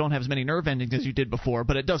in that you don't have as many nerve endings as you did before,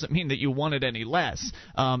 but it doesn't mean that you want it any less.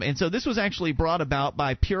 And so this was actually brought about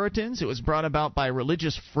by Puritans. It was brought about by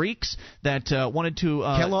religious freaks that wanted to...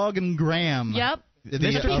 Kellogg and Graham. Yep.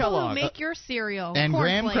 Mr. People Kellogg. who make your cereal and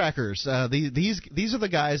graham flakes. crackers. These are the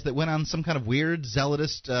guys that went on some kind of weird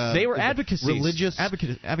zealotist. They were religious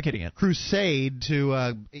advocating it. crusade to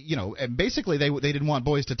and basically they didn't want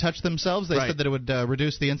boys to touch themselves. They said that it would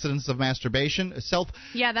reduce the incidence of masturbation,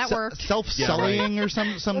 worked. self-sullying or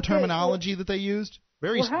some terminology that they used.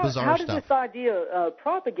 Very bizarre how stuff. does this idea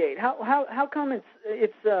propagate? How come it's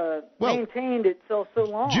maintained itself so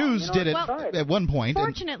long? Jews did it at one point.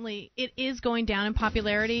 Fortunately, it is going down in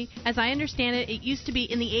popularity. As I understand it, it used to be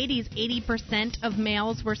in the 80s, 80% of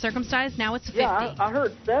males were circumcised. Now it's 50. Yeah, I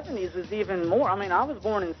heard 70s is even more. I mean, I was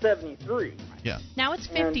born in 73. Yeah. Now it's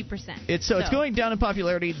 50%. It's going down in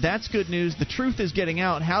popularity. That's good news. The truth is getting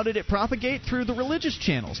out. How did it propagate? Through the religious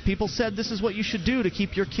channels. People said this is what you should do to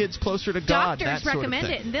keep your kids closer to God. Doctors recommend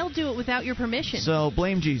it, and they'll do it without your permission. So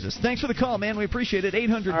blame Jesus. Thanks for the call, man. We appreciate it.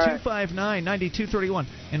 800-259-9231.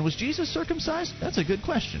 And was Jesus circumcised? That's a good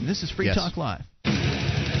question. This is Free Talk Live.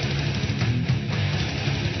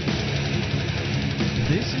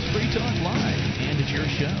 This is Free Talk Live, and it's your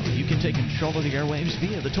show. You can take control of the airwaves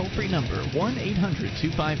via the toll-free number,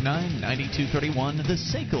 1-800-259-9231, the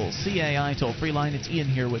SACL CAI toll-free line. It's Ian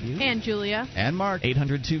here with you. And Julia. And Mark.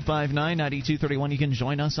 800-259-9231. You can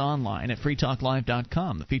join us online at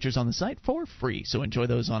freetalklive.com. The features on the site for free, so enjoy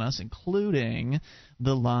those on us, including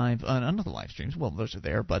the live, not the live streams. Well, those are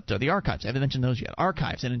there, but the archives. I haven't mentioned those yet.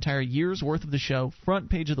 Archives, an entire year's worth of the show, front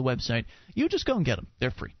page of the website. You just go and get them.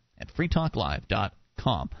 They're free at freetalklive.com.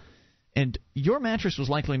 And your mattress was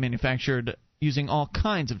likely manufactured using all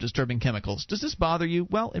kinds of disturbing chemicals. Does this bother you?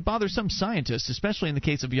 Well, it bothers some scientists, especially in the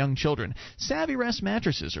case of young children. Savvy Rest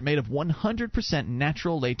mattresses are made of 100%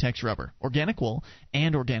 natural latex rubber, organic wool,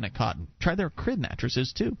 and organic cotton. Try their crib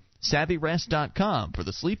mattresses, too. SavvyRest.com for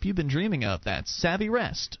the sleep you've been dreaming of. That's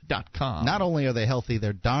SavvyRest.com. Not only are they healthy,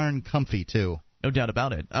 they're darn comfy, too. No doubt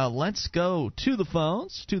about it. Let's go to the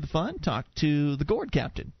phones, to the fun, talk to the Gourd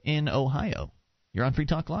Captain in Ohio. You're on Free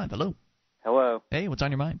Talk Live. Hello. Hello. Hey, what's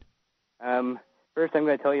on your mind? First, I'm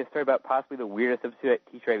going to tell you a story about possibly the weirdest substitute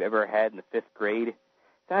teacher I've ever had in the 5th grade.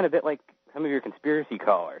 Sound a bit like some of your conspiracy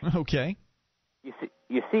callers. Okay. You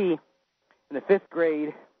see, in the 5th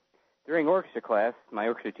grade, during orchestra class, my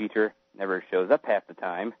orchestra teacher never shows up half the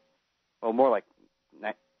time. Well, more like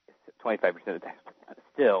 25% of the time.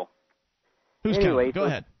 Still. Who's counting? Go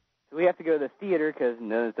ahead. So we have to go to the theater because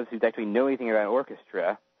none of the substitutes actually know anything about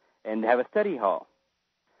orchestra, and have a study hall.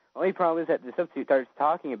 Only problem is that the substitute starts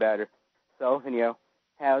talking about herself and,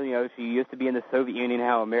 how, she used to be in the Soviet Union,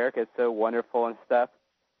 how America is so wonderful and stuff.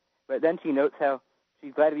 But then she notes how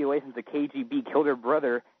she's glad to be away since the KGB killed her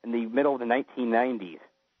brother in the middle of the 1990s.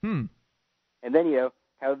 And then,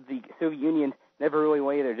 how the Soviet Union never really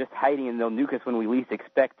went. They're just hiding and they'll nuke us when we least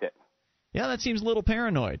expect it. Yeah, that seems a little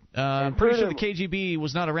paranoid. I'm pretty sure the KGB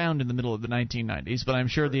was not around in the middle of the 1990s, but I'm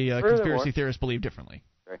sure the conspiracy theorists believe differently.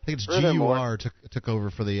 I think it's GUR took over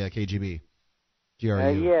for the KGB.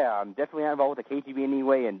 GRU. Yeah, I'm definitely not involved with the KGB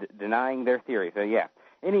anyway and denying their theory. So, yeah.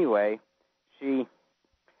 Anyway, she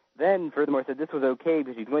then furthermore said this was okay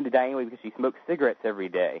because she's going to die anyway because she smokes cigarettes every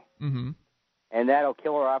day. Mm-hmm. And that'll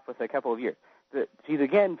kill her off with a couple of years. But she's,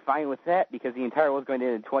 again, fine with that because the entire world's going to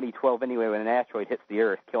end in 2012 anyway when an asteroid hits the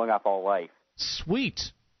Earth, killing off all life.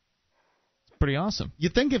 Sweet. Pretty awesome.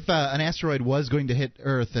 You'd think if an asteroid was going to hit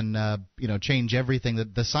Earth and change everything,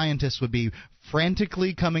 that the scientists would be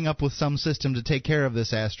frantically coming up with some system to take care of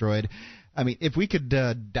this asteroid. I mean, if we could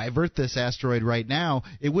divert this asteroid right now,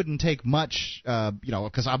 it wouldn't take much,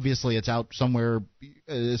 because obviously it's out somewhere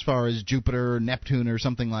as far as Jupiter or Neptune or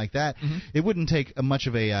something like that. Mm-hmm. It wouldn't take much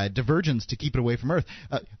of a divergence to keep it away from Earth.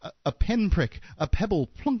 A pinprick, a pebble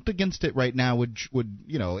plunked against it right now would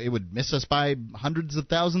it would miss us by hundreds of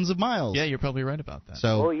thousands of miles. Yeah, you're probably right about that.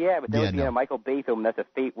 So, but that would be a Michael Bay film. That's a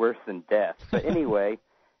fate worse than death. But anyway,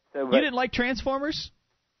 you didn't like Transformers?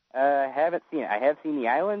 I haven't seen it. I have seen The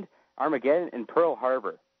Island, Armageddon, and Pearl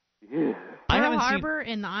Harbor. Pearl Harbor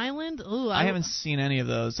and The Island? Ooh, I haven't seen any of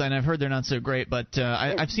those, and I've heard they're not so great, but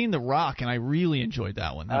I've seen The Rock, and I really enjoyed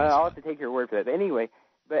that one. I'll have to take your word for that. But anyway,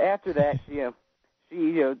 after that, she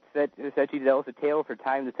said she developed a tale of her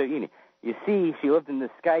time in the Soviet Union. You see, she lived in the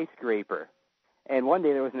skyscraper, and one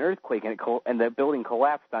day there was an earthquake, and the building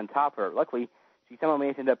collapsed on top of her. Luckily, she somehow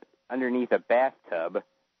managed to end up underneath a bathtub,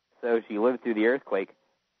 so she lived through the earthquake.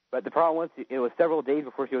 But the problem was it was several days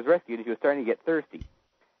before she was rescued, and she was starting to get thirsty.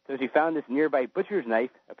 So she found this nearby butcher's knife,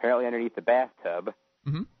 apparently underneath the bathtub.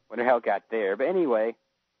 Mm-hmm. Wonder how it got there. But anyway,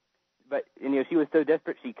 she was so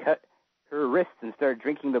desperate she cut her wrists and started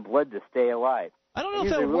drinking the blood to stay alive. I don't know if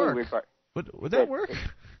that would work. Would that work?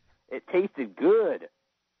 It tasted good.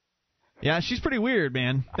 Yeah, she's pretty weird,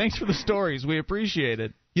 man. Thanks for the stories. We appreciate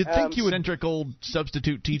it. You'd think you would eccentric old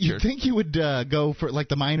substitute teacher. You'd think you would go for, like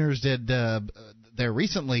the miners did there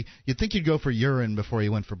recently, you'd think you'd go for urine before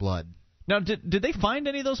you went for blood. Now, did they find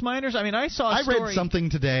any of those miners? I mean, I saw a story. I read something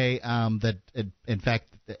today that, in fact,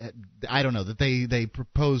 I don't know, that they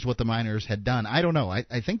proposed what the miners had done. I don't know. I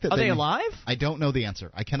think that Are they alive? I don't know the answer.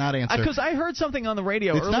 I cannot answer. Because I heard something on the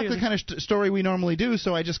radio earlier. It's not the kind of story we normally do,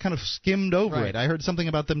 so I just kind of skimmed over it. I heard something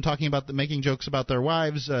about them talking about making jokes about their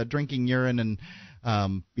wives drinking urine and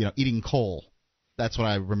eating coal. That's what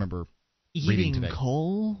I remember reading today. Eating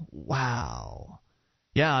coal? Wow.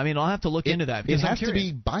 Yeah, I mean, I'll have to look into that. It has to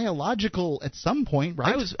be biological at some point,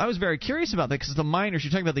 right? I was very curious about that because the miners,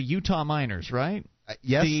 you're talking about the Utah miners, right?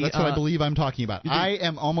 Yes, that's what I believe I'm talking about. I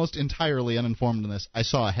am almost entirely uninformed on this. I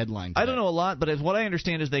saw a headline today. I don't know a lot, but what I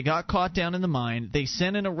understand is they got caught down in the mine. They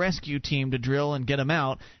sent in a rescue team to drill and get them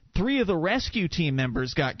out. 3 of the rescue team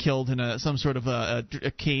members got killed in some sort of a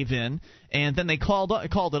cave-in, and then they called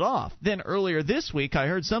it off. Then earlier this week, I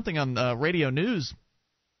heard something on radio news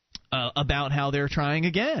about how they're trying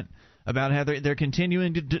again, about how they're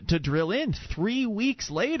continuing to drill in 3 weeks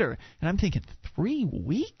later. And I'm thinking, 3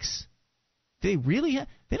 weeks? They really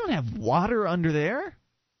they don't have water under there?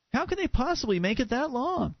 How could they possibly make it that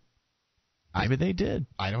long? Maybe they did.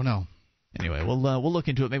 I don't know. Anyway, we'll look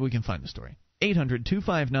into it. Maybe we can find the story.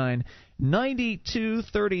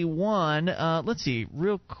 800-259-9231. Let's see,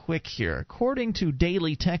 real quick here. According to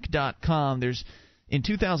dailytech.com, in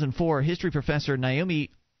 2004, history professor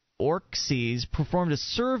Naomi Orkses performed a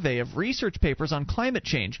survey of research papers on climate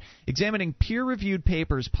change, examining peer-reviewed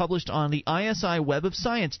papers published on the ISI Web of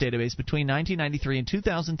Science database between 1993 and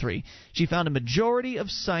 2003. She found a majority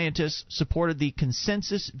of scientists supported the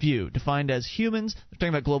consensus view, defined as humans, we're talking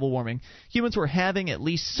about global warming, humans were having at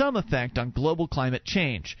least some effect on global climate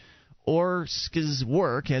change. Orskes'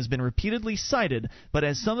 work has been repeatedly cited, but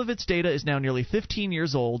as some of its data is now nearly 15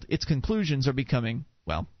 years old, its conclusions are becoming,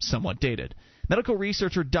 somewhat dated. Medical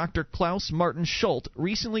researcher Dr. Klaus Martin Schult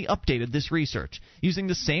recently updated this research. Using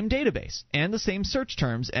the same database and the same search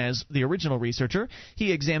terms as the original researcher,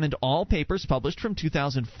 he examined all papers published from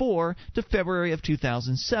 2004 to February of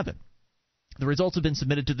 2007. The results have been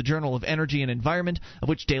submitted to the Journal of Energy and Environment, of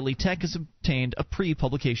which Daily Tech has obtained a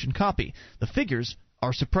pre-publication copy. The figures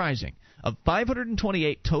are surprising. Of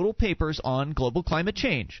 528 total papers on global climate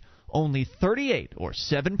change, only 38, or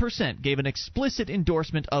 7%, gave an explicit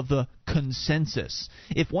endorsement of the consensus.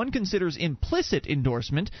 If one considers implicit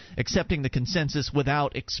endorsement, accepting the consensus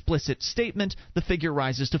without explicit statement, the figure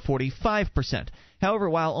rises to 45%. However,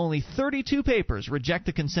 while only 32 papers reject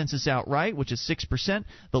the consensus outright, which is 6%,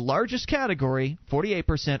 the largest category,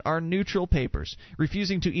 48%, are neutral papers,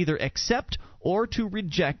 refusing to either accept or to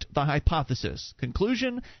reject the hypothesis.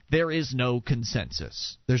 Conclusion, there is no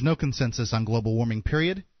consensus. There's no consensus on global warming,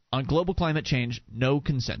 period? On global climate change, no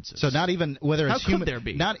consensus. So not even whether it's human. How could there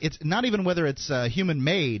be? Not even whether it's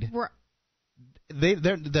human-made.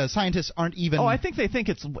 The scientists aren't even. Oh, I think they think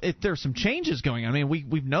there's some changes going on. I mean,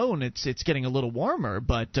 we've known it's getting a little warmer,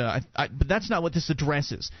 but that's not what this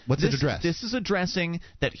addresses. What's it address? This is addressing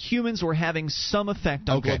that humans were having some effect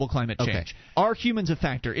on global climate change. Okay. Are humans a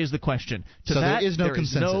factor? Is the question. So there is no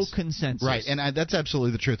consensus. Right, and that's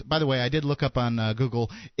absolutely the truth. By the way, I did look up on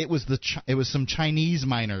Google. It was some Chinese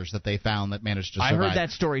miners that they found that managed to survive. I heard that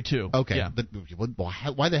story too. Okay, yeah.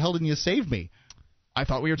 Why the hell didn't you save me? I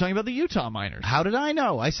thought we were talking about the Utah miners. How did I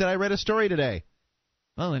know? I said I read a story today.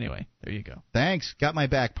 Well, anyway, there you go. Thanks. Got my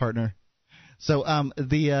back, partner. So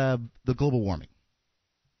the global warming.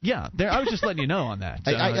 Yeah, I was just letting you know on that.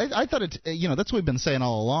 I thought that's what we've been saying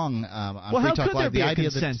all along on Free Talk Live. Well, how could there be a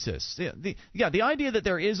consensus? The idea that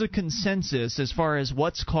there is a consensus as far as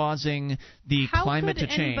what's causing the climate to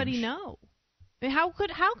change. How could anybody know? How could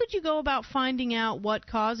you go about finding out what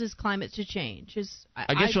causes climate to change?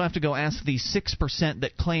 I guess you'll have to go ask the 6%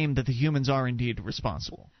 that claim that the humans are indeed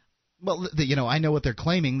responsible. Well, I know what they're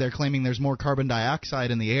claiming. They're claiming there's more carbon dioxide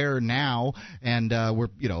in the air now, and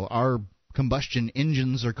our combustion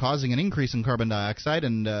engines are causing an increase in carbon dioxide,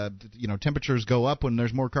 and temperatures go up when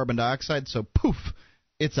there's more carbon dioxide. So poof,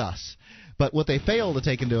 it's us. But what they fail to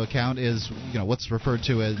take into account is, what's referred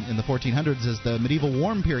to in the 1400s as the medieval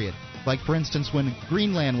warm period. Like, for instance, when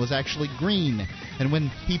Greenland was actually green, and when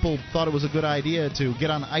people thought it was a good idea to get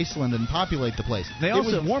on Iceland and populate the place. It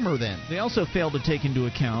was warmer then. They also failed to take into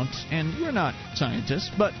account, and we're not scientists,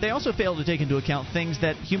 but they also failed to take into account things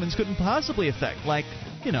that humans couldn't possibly affect, like,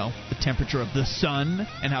 the temperature of the sun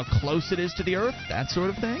and how close it is to the Earth, that sort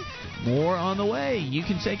of thing. More on the way. You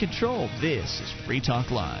can take control. This is Free Talk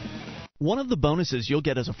Live. One of the bonuses you'll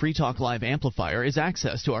get as a Free Talk Live amplifier is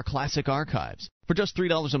access to our classic archives. For just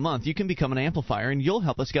 $3 a month, you can become an amplifier, and you'll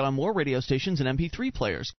help us get on more radio stations and MP3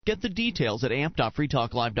 players. Get the details at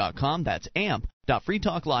amp.freetalklive.com. That's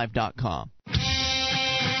amp.freetalklive.com.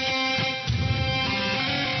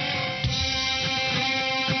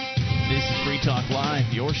 This is Free Talk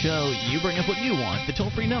Live, your show. You bring up what you want. The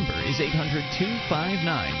toll-free number is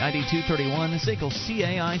 800-259-9231. The SACL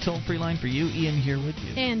CAI toll-free line for you. Ian here with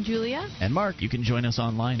you. And Julia. And Mark. You can join us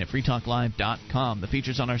online at freetalklive.com. The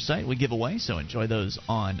features on our site we give away, so enjoy those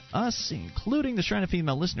on us, including the Shrine of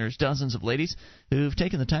Female listeners, dozens of ladies who've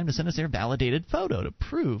taken the time to send us their validated photo to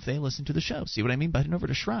prove they listen to the show. See what I mean? Button over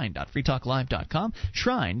to shrine.freetalklive.com,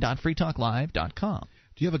 shrine.freetalklive.com.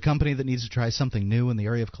 Do you have a company that needs to try something new in the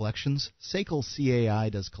area of collections? SACL CAI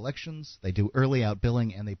does collections, they do early out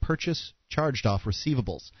billing, and they purchase charged-off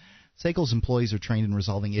receivables. SACL's employees are trained in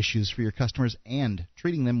resolving issues for your customers and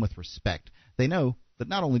treating them with respect. They know that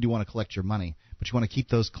not only do you want to collect your money, but you want to keep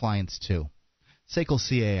those clients too. SACL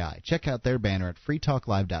CAI. Check out their banner at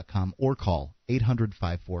freetalklive.com or call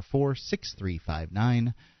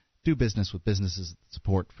 800-544-6359. Do business with businesses that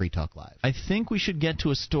support Free Talk Live. I think we should get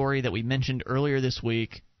to a story that we mentioned earlier this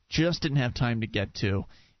week, just didn't have time to get to.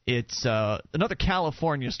 It's another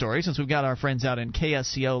California story, since we've got our friends out in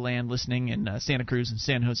KSCO land listening in Santa Cruz and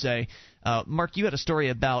San Jose. Mark, you had a story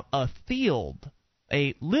about a field,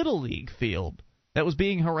 a Little League field, that was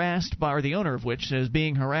being harassed by, or the owner of which is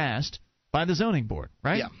being harassed by the zoning board,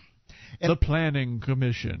 right? Yeah. The Planning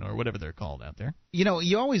Commission, or whatever they're called out there. You know,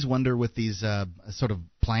 you always wonder with these sort of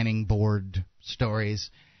planning board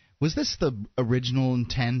stories, was this the original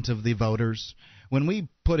intent of the voters? When we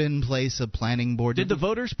put in place a planning board... Did the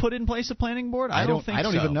voters put in place a planning board? I don't think so. I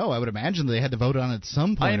don't even know. I would imagine they had to vote on it at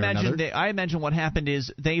some point or another. I imagine what happened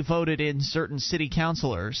is they voted in certain city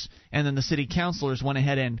councilors, and then the city councilors went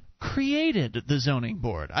ahead and created the zoning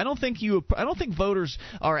board. I don't think voters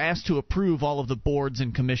are asked to approve all of the boards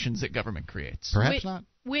and commissions that government creates. Perhaps not.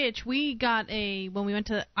 Which we got when we went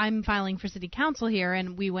to, I'm filing for city council here,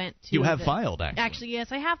 and we went to... You have filed, actually. Actually,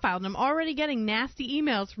 yes, I have filed, and I'm already getting nasty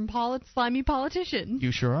emails from slimy politicians.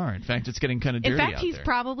 You sure are. In fact, it's getting kind of dirty out there. In fact, he's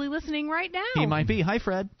probably listening right now. He might be. Hi,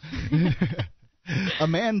 Fred. A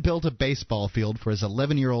man built a baseball field for his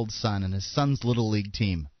 11-year-old son and his son's Little League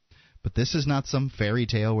team. But this is not some fairy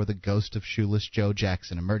tale where the ghost of shoeless Joe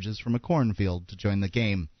Jackson emerges from a cornfield to join the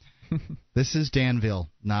game. This is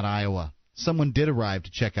Danville, not Iowa. Someone did arrive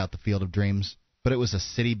to check out the Field of Dreams, but it was a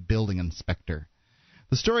city building inspector.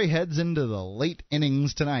 The story heads into the late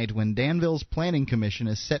innings tonight when Danville's Planning Commission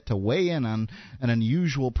is set to weigh in on an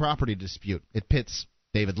unusual property dispute. It pits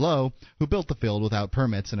David Lowe, who built the field without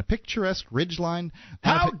permits, in a picturesque ridgeline.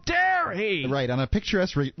 How dare he! Right, on a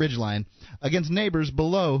picturesque ridgeline, against neighbors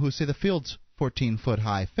below who say the field's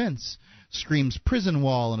 14-foot-high fence screams prison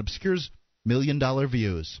wall and obscures million-dollar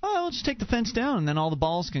views. Oh, let's take the fence down, and then all the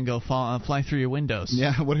balls can go fly through your windows.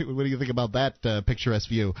 Yeah, what do you think about that picturesque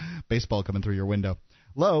view? Baseball coming through your window.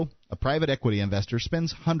 Lowe, a private equity investor,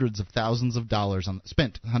 spent hundreds of thousands of dollars on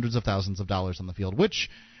the field, which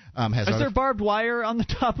has... Is there barbed wire on the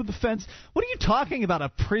top of the fence? What are you talking about, a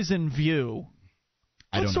prison view?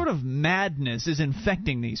 What sort of madness is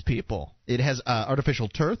infecting these people? It has artificial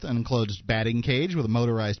turf, an enclosed batting cage with a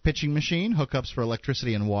motorized pitching machine, hookups for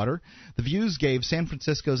electricity and water. The views gave San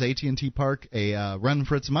Francisco's AT&T Park a run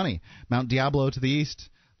for its money. Mount Diablo to the east,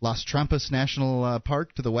 Las Trampas National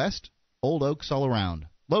Park to the west, old oaks all around.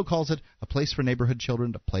 Lowe calls it a place for neighborhood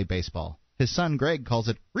children to play baseball. His son, Greg, calls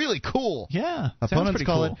it really cool. Yeah, opponents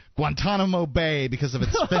call cool. it Guantanamo Bay because of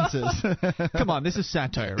its fences. Come on, this is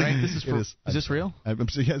satire, right? Is this real?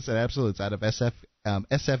 Yes, absolutely. It's out of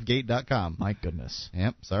sfgate.com. My goodness.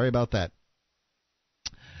 Yep, sorry about that.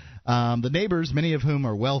 The neighbors, many of whom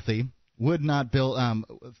are wealthy, would not build.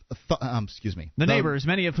 The neighbors,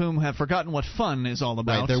 many of whom have forgotten what fun is all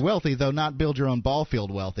about. Right, they're wealthy, though not build your own ball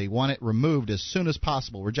field wealthy. Want it removed as soon as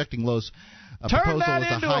possible, rejecting Lowe's proposal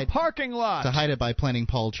into a parking lot to hide it by planting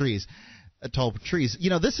tall trees.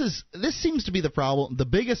 You know, this seems to be the problem, the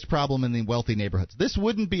biggest problem in the wealthy neighborhoods. This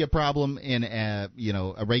wouldn't be a problem in a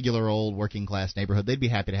regular old working class neighborhood. They'd be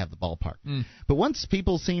happy to have the ballpark. But once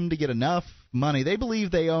people seem to get enough money, they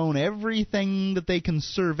believe they own everything that they can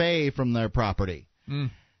survey from their property.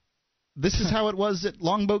 This is how it was at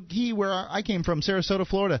Longboat Key, where I came from, Sarasota,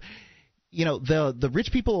 Florida. You know, the rich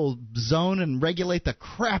people zone and regulate the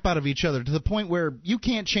crap out of each other to the point where you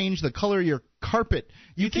can't change the color of your carpet.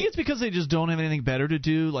 You think it's because they just don't have anything better to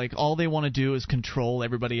do? Like, all they want to do is control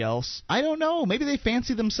everybody else? I don't know. Maybe they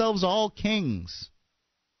fancy themselves all kings.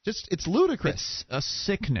 It's ludicrous. It's a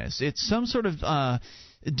sickness. It's some sort of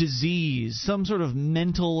disease, some sort of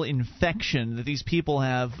mental infection that these people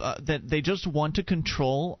have, that they just want to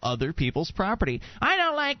control other people's property. I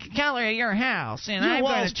don't like the color of your house, and your I'm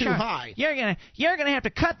wall's too high. You're gonna have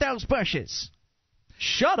to cut those bushes.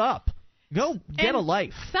 Shut up. Go get a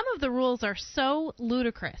life. Some of the rules are so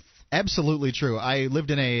ludicrous. Absolutely true. I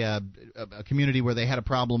lived in a community where they had a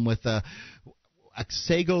problem with a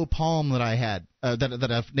sago palm that I had, that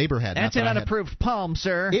a neighbor had. That's an unapproved palm,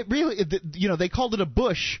 sir. It really, they called it a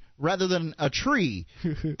bush rather than a tree.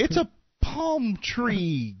 It's a palm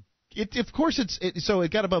tree. Of course, so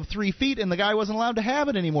it got above 3 feet, and the guy wasn't allowed to have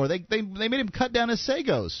it anymore. They made him cut down his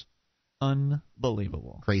sagos.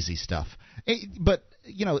 Unbelievable. Crazy stuff. But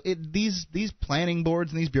these planning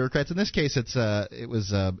boards and these bureaucrats. In this case, it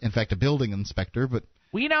was in fact a building inspector, but.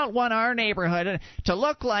 We don't want our neighborhood to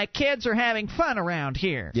look like kids are having fun around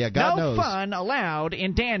here. Yeah, God knows. No fun allowed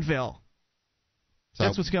in Danville. So,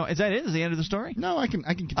 that's what's going. Is that it? Is the end of the story? No, I can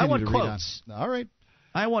continue. I want to quotes. Read on. All right.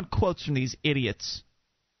 I want quotes from these idiots.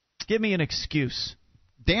 Give me an excuse.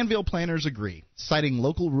 Danville planners agree, citing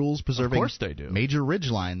local rules preserving of course they do. Major ridge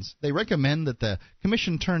lines. They recommend that the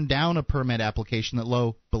commission turn down a permit application that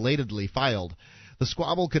Lowe belatedly filed. The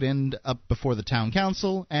squabble could end up before the town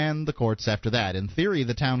council and the courts after that. In theory,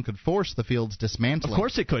 the town could force the field's dismantling. Of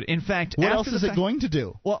course it could. In fact, what else is it going to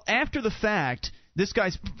do? Well, after the fact, this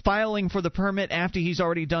guy's filing for the permit after he's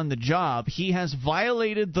already done the job. He has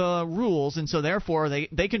violated the rules, and so therefore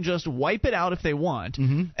they can just wipe it out if they want,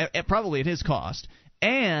 probably at his cost.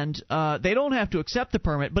 And they don't have to accept the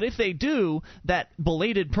permit, but if they do, that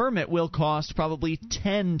belated permit will cost probably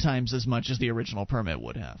 10 times as much as the original permit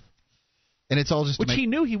would have. And it's all just which he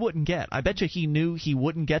knew he wouldn't get. I bet you he knew he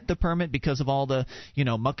wouldn't get the permit because of all the,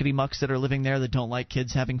 muckety mucks that are living there that don't like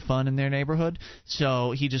kids having fun in their neighborhood.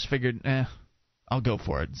 So he just figured, I'll go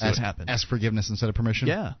for it. See what happens. Ask forgiveness instead of permission.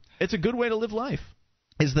 Yeah, it's a good way to live life.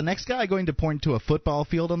 Is the next guy going to point to a football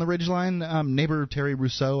field on the ridgeline? Neighbor Terry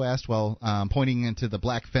Rousseau asked while pointing into the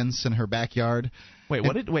black fence in her backyard. Wait,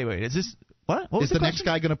 is this? What is the next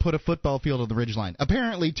guy going to put a football field on the ridgeline?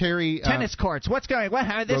 Apparently, Terry. Tennis courts. What's going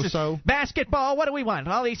on? This Rousseau. Is basketball. What do we want?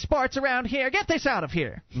 All these sports around here. Get this out of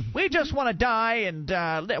here. We just want to die and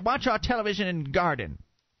watch our television and garden.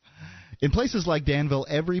 In places like Danville,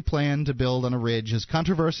 every plan to build on a ridge is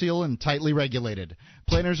controversial and tightly regulated.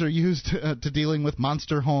 Planners are used to dealing with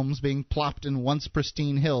monster homes being plopped in once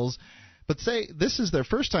pristine hills. But say this is their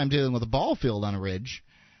first time dealing with a ball field on a ridge.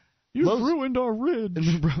 You've ruined our ridge.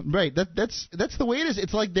 Right. That's the way it is.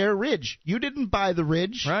 It's like their ridge. You didn't buy the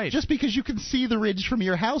ridge. Right. Just because you can see the ridge from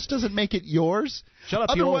your house doesn't make it yours. Shut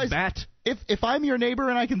up, you old bat. If I'm your neighbor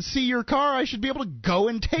and I can see your car, I should be able to go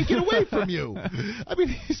and take it away from you. I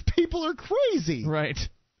mean, these people are crazy. Right.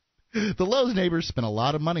 The Lowe's neighbors spent a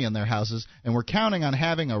lot of money on their houses, and we're counting on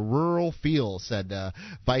having a rural feel, said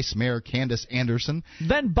Vice Mayor Candace Anderson.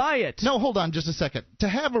 Then buy it. No, hold on just a second. To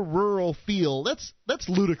have a rural feel, that's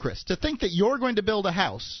ludicrous. To think that you're going to build a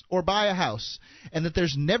house or buy a house and that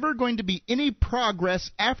there's never going to be any progress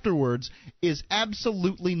afterwards is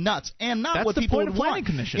absolutely nuts, and not that's what the people point would of planning want.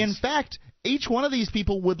 Commissions. In fact, each one of these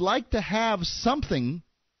people would like to have something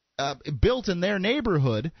built in their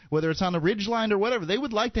neighborhood, whether it's on a ridgeline or whatever. They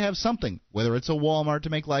would like to have something, whether it's a Walmart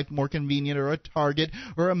to make life more convenient, or a Target,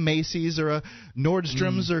 or a Macy's, or a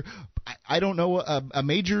Nordstrom's, or I don't know, a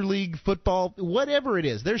Major League Football, whatever it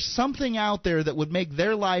is. There's something out there that would make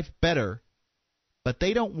their life better, but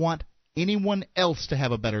they don't want anyone else to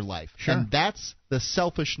have a better life. Sure. And that's the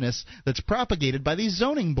selfishness that's propagated by these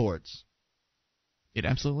zoning boards. It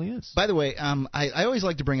absolutely is. By the way, I always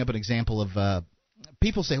like to bring up an example of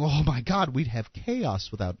people say, oh, my God, we'd have chaos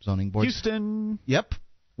without zoning boards. Houston. Yep.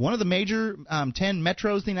 One of the major 10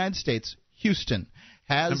 metros in the United States, Houston,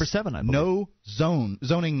 has number 7, I believe. No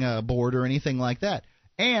zoning board or anything like that.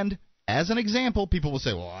 And as an example, people will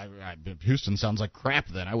say, well, Houston sounds like crap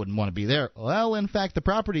then. I wouldn't want to be there. Well, in fact, the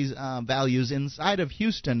property values inside of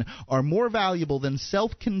Houston are more valuable than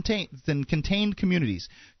contained communities.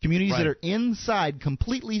 Communities that are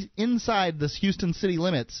completely inside the Houston city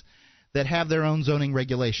limits, that have their own zoning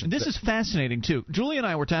regulations. This is fascinating, too. Julie and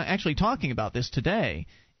I were actually talking about this today,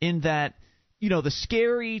 in that, the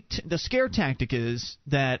scare tactic is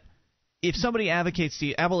that if somebody advocates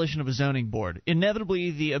the abolition of a zoning board,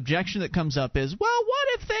 inevitably the objection that comes up is, well,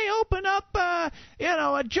 what if they open up,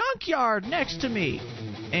 a junkyard next to me?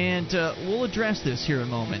 And we'll address this here in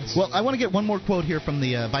moments. Well, I want to get one more quote here from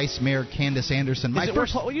the Vice Mayor Candace Anderson.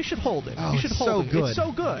 You should hold it. Oh, you should hold it. Good. It's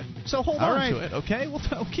so good. So hold on to it, okay?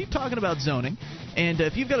 We'll keep talking about zoning. And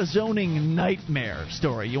if you've got a zoning nightmare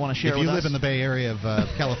story you want to share with us. If you live in the Bay Area of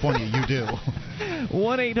California, you do.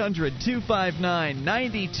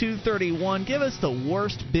 1-800-259-9231. Give us the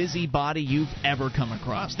worst busybody you've ever come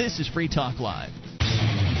across. This is Free Talk Live.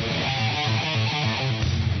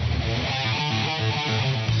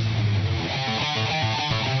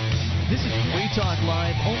 This is Free Talk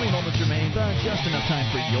Live. Only moments remain, but just enough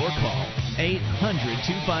time for your call.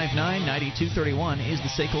 800-259-9231 is the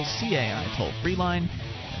SACL CAI toll-free line.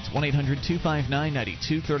 That's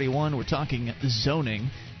 1-800-259-9231. We're talking zoning,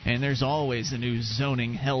 and there's always a new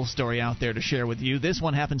zoning hell story out there to share with you. This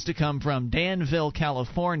one happens to come from Danville,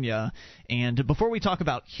 California. And before we talk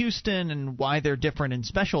about Houston and why they're different and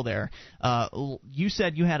special there, you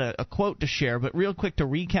said you had a quote to share, but real quick to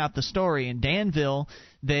recap the story. In Danville,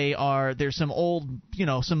 there's some old,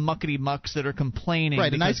 some muckety mucks that are complaining.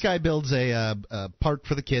 Right, a nice guy builds a park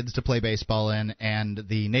for the kids to play baseball in, and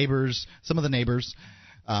some of the neighbors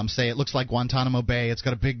say it looks like Guantanamo Bay. It's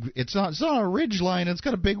got it's not a ridge line. It's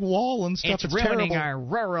got a big wall and stuff. It's ruining our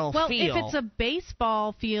rural feel. Well, if it's a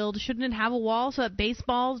baseball field, shouldn't it have a wall so that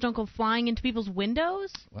baseballs don't go flying into people's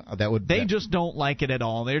windows? Well, they just don't like it at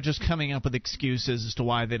all. They're just coming up with excuses as to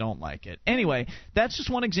why they don't like it. Anyway, that's just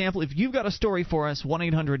one example. If you've got a story for us,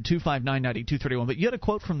 1-800-259-9231. But you had a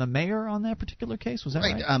quote from the mayor on that particular case. Was that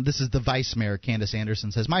right? This is the vice mayor, Candace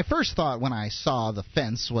Anderson, says, "My first thought when I saw the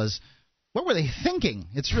fence was, what were they thinking?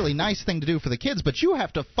 It's a really nice thing to do for the kids, but you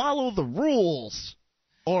have to follow the rules.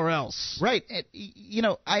 Or else." Right.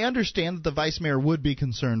 I understand that the vice mayor would be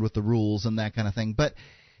concerned with the rules and that kind of thing, but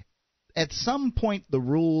at some point the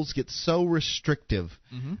rules get so restrictive.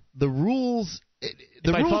 Mm-hmm. The rules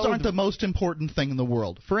aren't the most important thing in the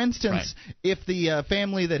world. For instance, if the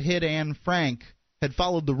family that hit Anne Frank had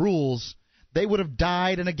followed the rules, they would have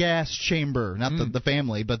died in a gas chamber. Not the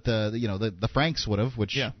family, but the Franks would have,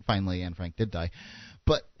 which finally Anne Frank did die.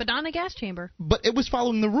 But not in a gas chamber. But it was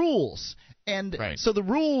following the rules. And so the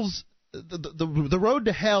rules, the road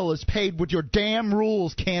to hell is paved with your damn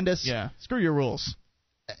rules, Candace. Yeah, screw your rules.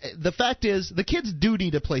 The fact is, the kids do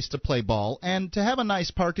need a place to play ball, and to have a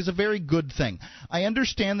nice park is a very good thing. I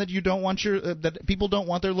understand that you don't want that people don't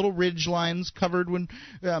want their little ridge lines covered when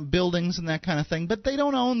buildings and that kind of thing, but they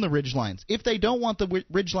don't own the ridge lines. If they don't want the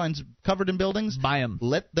ridge lines covered in buildings, buy them.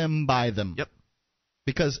 Let them buy them. Yep.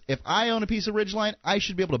 Because if I own a piece of ridge line, I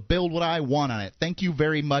should be able to build what I want on it. Thank you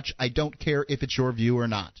very much. I don't care if it's your view or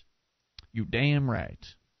not. You damn right.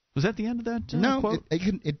 Was that the end of that No, quote?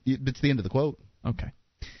 it's the end of the quote. Okay.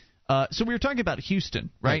 So we were talking about Houston,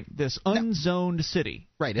 right? This unzoned city.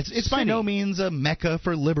 Right. It's by no means a mecca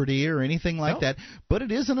for liberty or anything like that, but it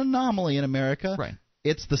is an anomaly in America. Right.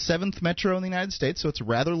 It's the 7th metro in the United States, so it's a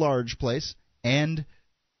rather large place, and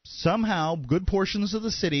somehow good portions of the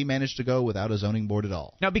city managed to go without a zoning board at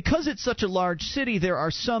all. Now, because it's such a large city, there are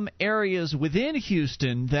some areas within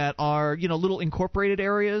Houston that are, little incorporated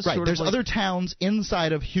areas. Right. Sort There's of like other towns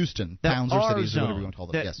inside of Houston, towns or cities or whatever you want to call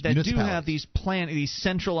them. That do have these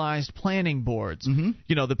centralized planning boards. Mm-hmm.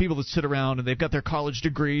 The people that sit around and they've got their college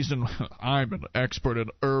degrees and I'm an expert in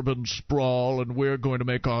urban sprawl and we're going to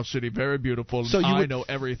make our city very beautiful. So I know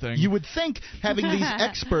everything. You would think having these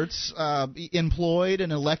experts employed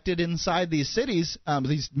and elected inside these cities,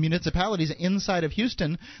 these municipalities inside of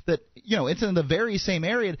Houston, that it's in the very same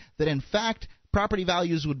area, that in fact property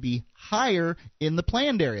values would be higher in the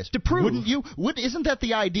planned areas. To prove. Wouldn't you? Isn't that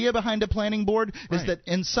the idea behind a planning board? Is that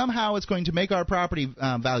and somehow it's going to make our property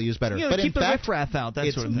values better? But keep in the fact, riffraff out. That's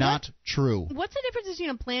it's sort of not true. What's the difference between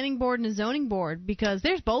a planning board and a zoning board? Because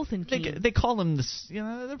there's both in Keene. They call them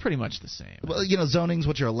they're pretty much the same. Well, zoning's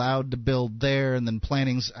what you're allowed to build there, and then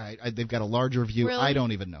planning's they've got a larger view. Really? I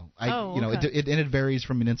don't even know. Okay. It varies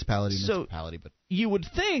from municipality to municipality, but you would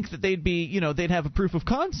think that they'd be, they'd have a proof of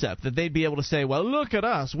concept, that they'd be able to say, well, look at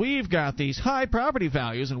us, we've got these high property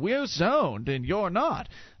values and we're zoned and you're not.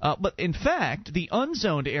 But in fact, the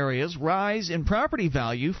unzoned areas rise in property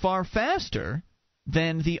value far faster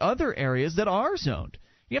than the other areas that are zoned.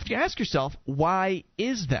 You have to ask yourself, why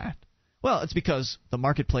is that? Well, it's because the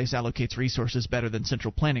marketplace allocates resources better than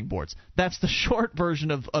central planning boards. That's the short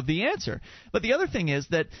version of the answer. But the other thing is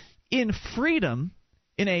that in freedom,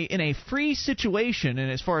 in a free situation,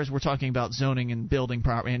 and as far as we're talking about zoning and building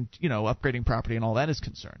property and upgrading property and all that is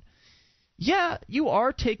concerned, you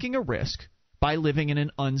are taking a risk by living in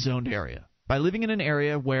an unzoned area, by living in an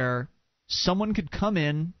area where someone could come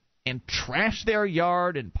in and trash their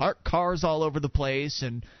yard and park cars all over the place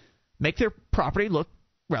and make their property look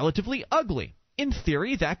relatively ugly. In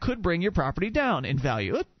theory, that could bring your property down in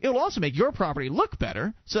value. It will also make your property look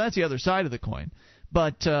better, so that's the other side of the coin.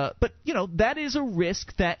 But that is a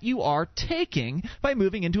risk that you are taking by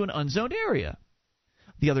moving into an unzoned area.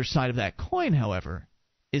 The other side of that coin, however,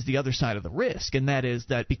 is the other side of the risk, and that is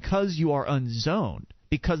that because you are unzoned,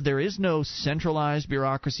 because there is no centralized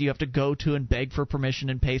bureaucracy you have to go to and beg for permission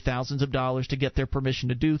and pay thousands of dollars to get their permission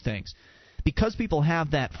to do things, because people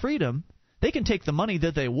have that freedom, they can take the money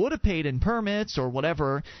that they would have paid in permits or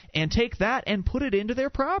whatever and take that and put it into their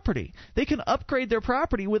property. They can upgrade their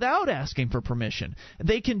property without asking for permission.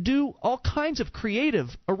 They can do all kinds of creative,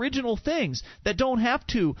 original things that don't have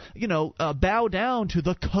to, bow down to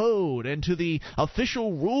the code and to the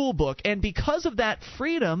official rule book. And because of that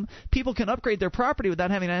freedom, people can upgrade their property without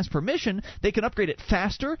having to ask permission. They can upgrade it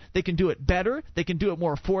faster. They can do it better. They can do it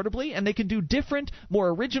more affordably. And they can do different, more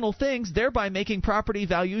original things, thereby making property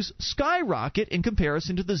values skyrocket in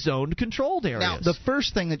comparison to the zoned controlled areas. Now, the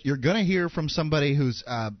first thing that you're going to hear from somebody who's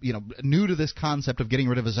new to this concept of getting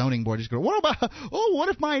rid of a zoning board is going, what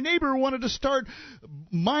if my neighbor wanted to start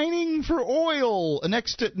mining for oil?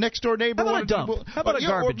 Next door neighbor wanted to dump. How about a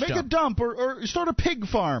garbage dump? Or make a dump or start a pig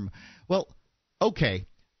farm. Well, okay.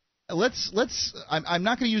 I'm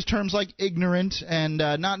not going to use terms like ignorant and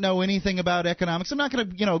not know anything about economics. I'm not going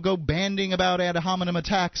to go banding about ad hominem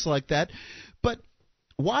attacks like that. But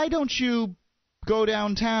why don't you go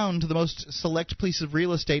downtown to the most select piece of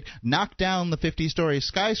real estate, knock down the 50-story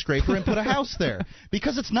skyscraper, and put a house there?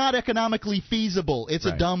 Because it's not economically feasible. It's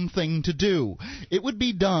a dumb thing to do. It would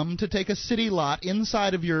be dumb to take a city lot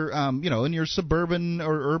inside of your, in your suburban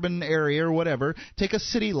or urban area or whatever, take a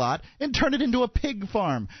city lot and turn it into a pig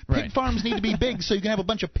farm. Pig farms need to be big so you can have a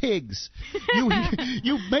bunch of pigs.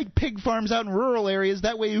 You make pig farms out in rural areas.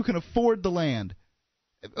 That way you can afford the land.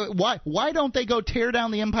 Why don't they go tear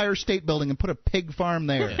down the Empire State Building and put a pig farm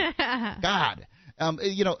there? God.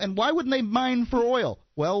 And why wouldn't they mine for oil?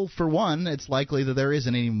 Well, for one, it's likely that there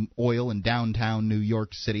isn't any oil in downtown New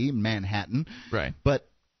York City, Manhattan. Right. But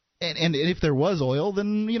and if there was oil,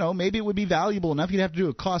 then, maybe it would be valuable enough. You'd have to do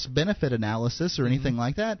a cost-benefit analysis or anything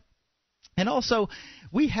like that. And also,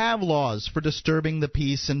 we have laws for disturbing the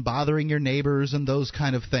peace and bothering your neighbors and those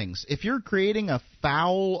kind of things. If you're creating a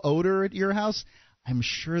foul odor at your house, I'm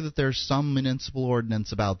sure that there's some municipal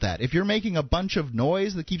ordinance about that. If you're making a bunch of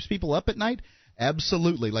noise that keeps people up at night,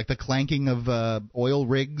 absolutely, like the clanking of oil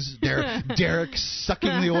rigs, Derek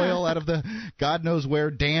sucking the oil out of the God knows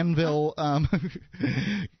where Danville,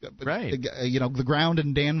 right? The ground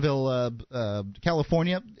in Danville,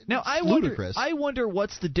 California. Now I wonder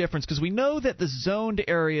what's the difference, because we know that the zoned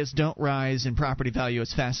areas don't rise in property value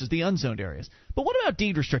as fast as the unzoned areas. But what about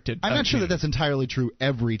deed restricted? I'm not sure that that's entirely true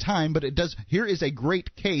every time, but it does. Here is a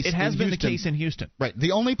great case. It has been the case in Houston. Right.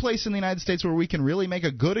 The only place in the United States where we can really make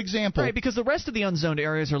a good example. Right, because the rest of the unzoned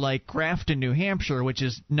areas are like Grafton, New Hampshire, which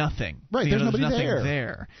is nothing. Right, there's nothing nobody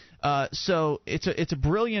there. So it's a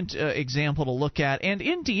brilliant example to look at, and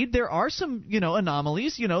indeed there are some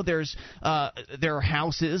anomalies. There are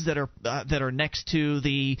houses that are next to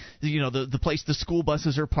the place the school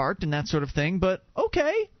buses are parked and that sort of thing. But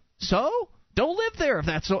okay, so don't live there if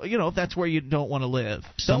that's where you don't want to live.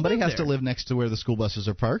 Somebody has to live next to where the school buses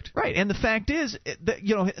are parked. Right, and the fact is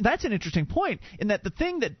that that's an interesting point, in that the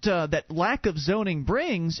thing that lack of zoning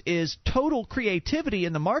brings is total creativity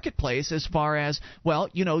in the marketplace, as far as,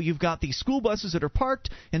 you've got these school buses that are parked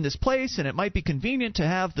in this place, and it might be convenient to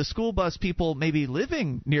have the school bus people maybe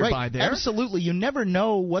living nearby there. Absolutely. You never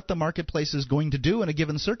know what the marketplace is going to do in a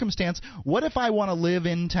given circumstance. What if I want to live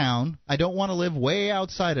in town? I don't want to live way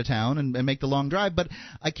outside of town and make the long drive, but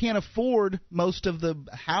I can't afford most of the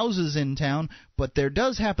houses in town, but there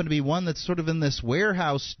does happen to be one that's sort of in this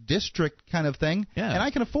warehouse district kind of thing, and I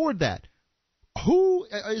can afford that. Who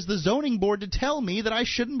is the zoning board to tell me that I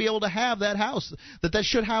shouldn't be able to have that house, that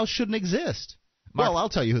house shouldn't exist? Mark, well, I'll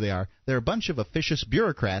tell you who they are. They're a bunch of officious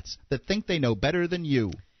bureaucrats that think they know better than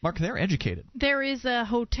you. Mark, they're educated. There is a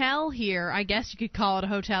hotel here. I guess you could call it a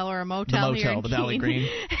hotel or a motel. The motel, here in the Valley Green.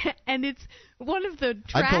 And it's one of the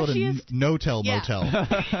trashiest. I'd call it a no-tel motel.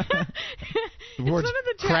 The words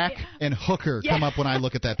crack and hooker come up when I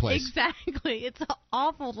look at that place. Exactly. It's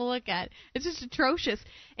awful to look at. It's just atrocious.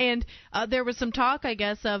 And there was some talk, I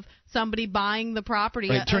guess, of somebody buying the property.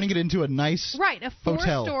 Right, turning it into a nice a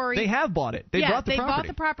hotel. 4-story. They have bought it. They bought the property. They bought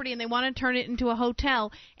the property, and they want to turn it into a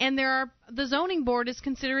hotel. And the zoning board is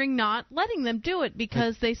considering not letting them do it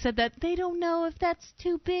because they said that they don't know if that's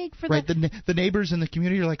too big for them. Right, the neighbors in the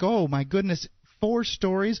community are like, oh, my goodness, 4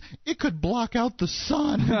 stories, it could block out the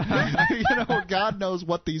sun. God knows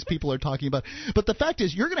what these people are talking about. But the fact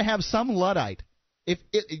is, you're going to have some Luddite. If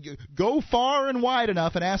go far and wide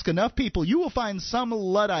enough and ask enough people, you will find some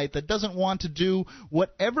Luddite that doesn't want to do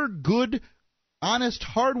whatever good, honest,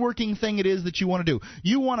 hardworking thing it is that you want to do.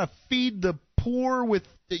 You want to feed the poor with,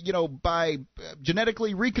 by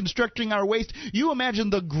genetically reconstructing our waste. You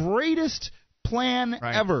imagine the greatest plan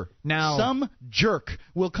ever. Now, some jerk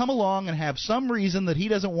will come along and have some reason that he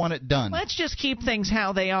doesn't want it done. Let's just keep things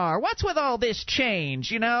how they are. What's with all this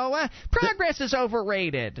change, progress is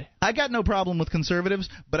overrated. I got no problem with conservatives,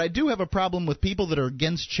 but I do have a problem with people that are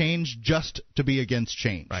against change just to be against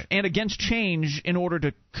change. Right. And against change in order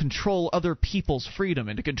to control other people's freedom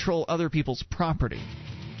and to control other people's property.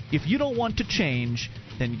 If you don't want to change,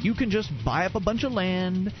 then you can just buy up a bunch of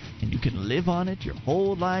land, and you can live on it your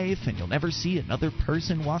whole life, and you'll never see another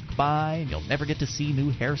person walk by, and you'll never get to see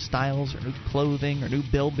new hairstyles or new clothing or new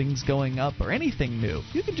buildings going up or anything new.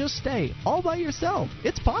 You can just stay all by yourself.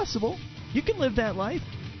 It's possible. You can live that life.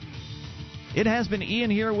 It has been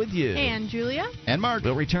Ian here with you. And Julia. And Mark.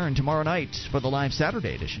 We'll return tomorrow night for the live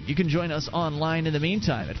Saturday edition. You can join us online in the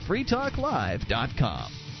meantime at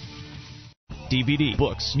freetalklive.com. DVD,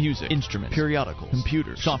 books, music, instruments, periodicals,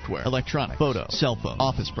 computers, software, electronic, photo, cell phone,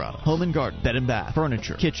 office product, home and garden, bed and bath,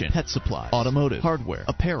 furniture, kitchen, pet supply, automotive, hardware,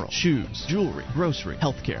 apparel, shoes, jewelry, grocery,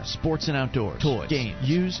 healthcare, sports and outdoors, toys, games,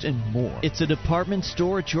 used, and more. It's a department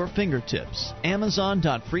store at your fingertips.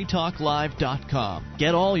 Amazon.freetalklive.com.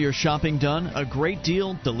 Get all your shopping done, a great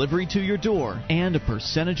deal, delivery to your door, and a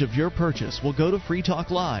percentage of your purchase will go to Free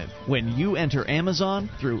Talk Live when you enter Amazon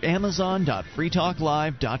through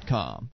Amazon.freetalklive.com.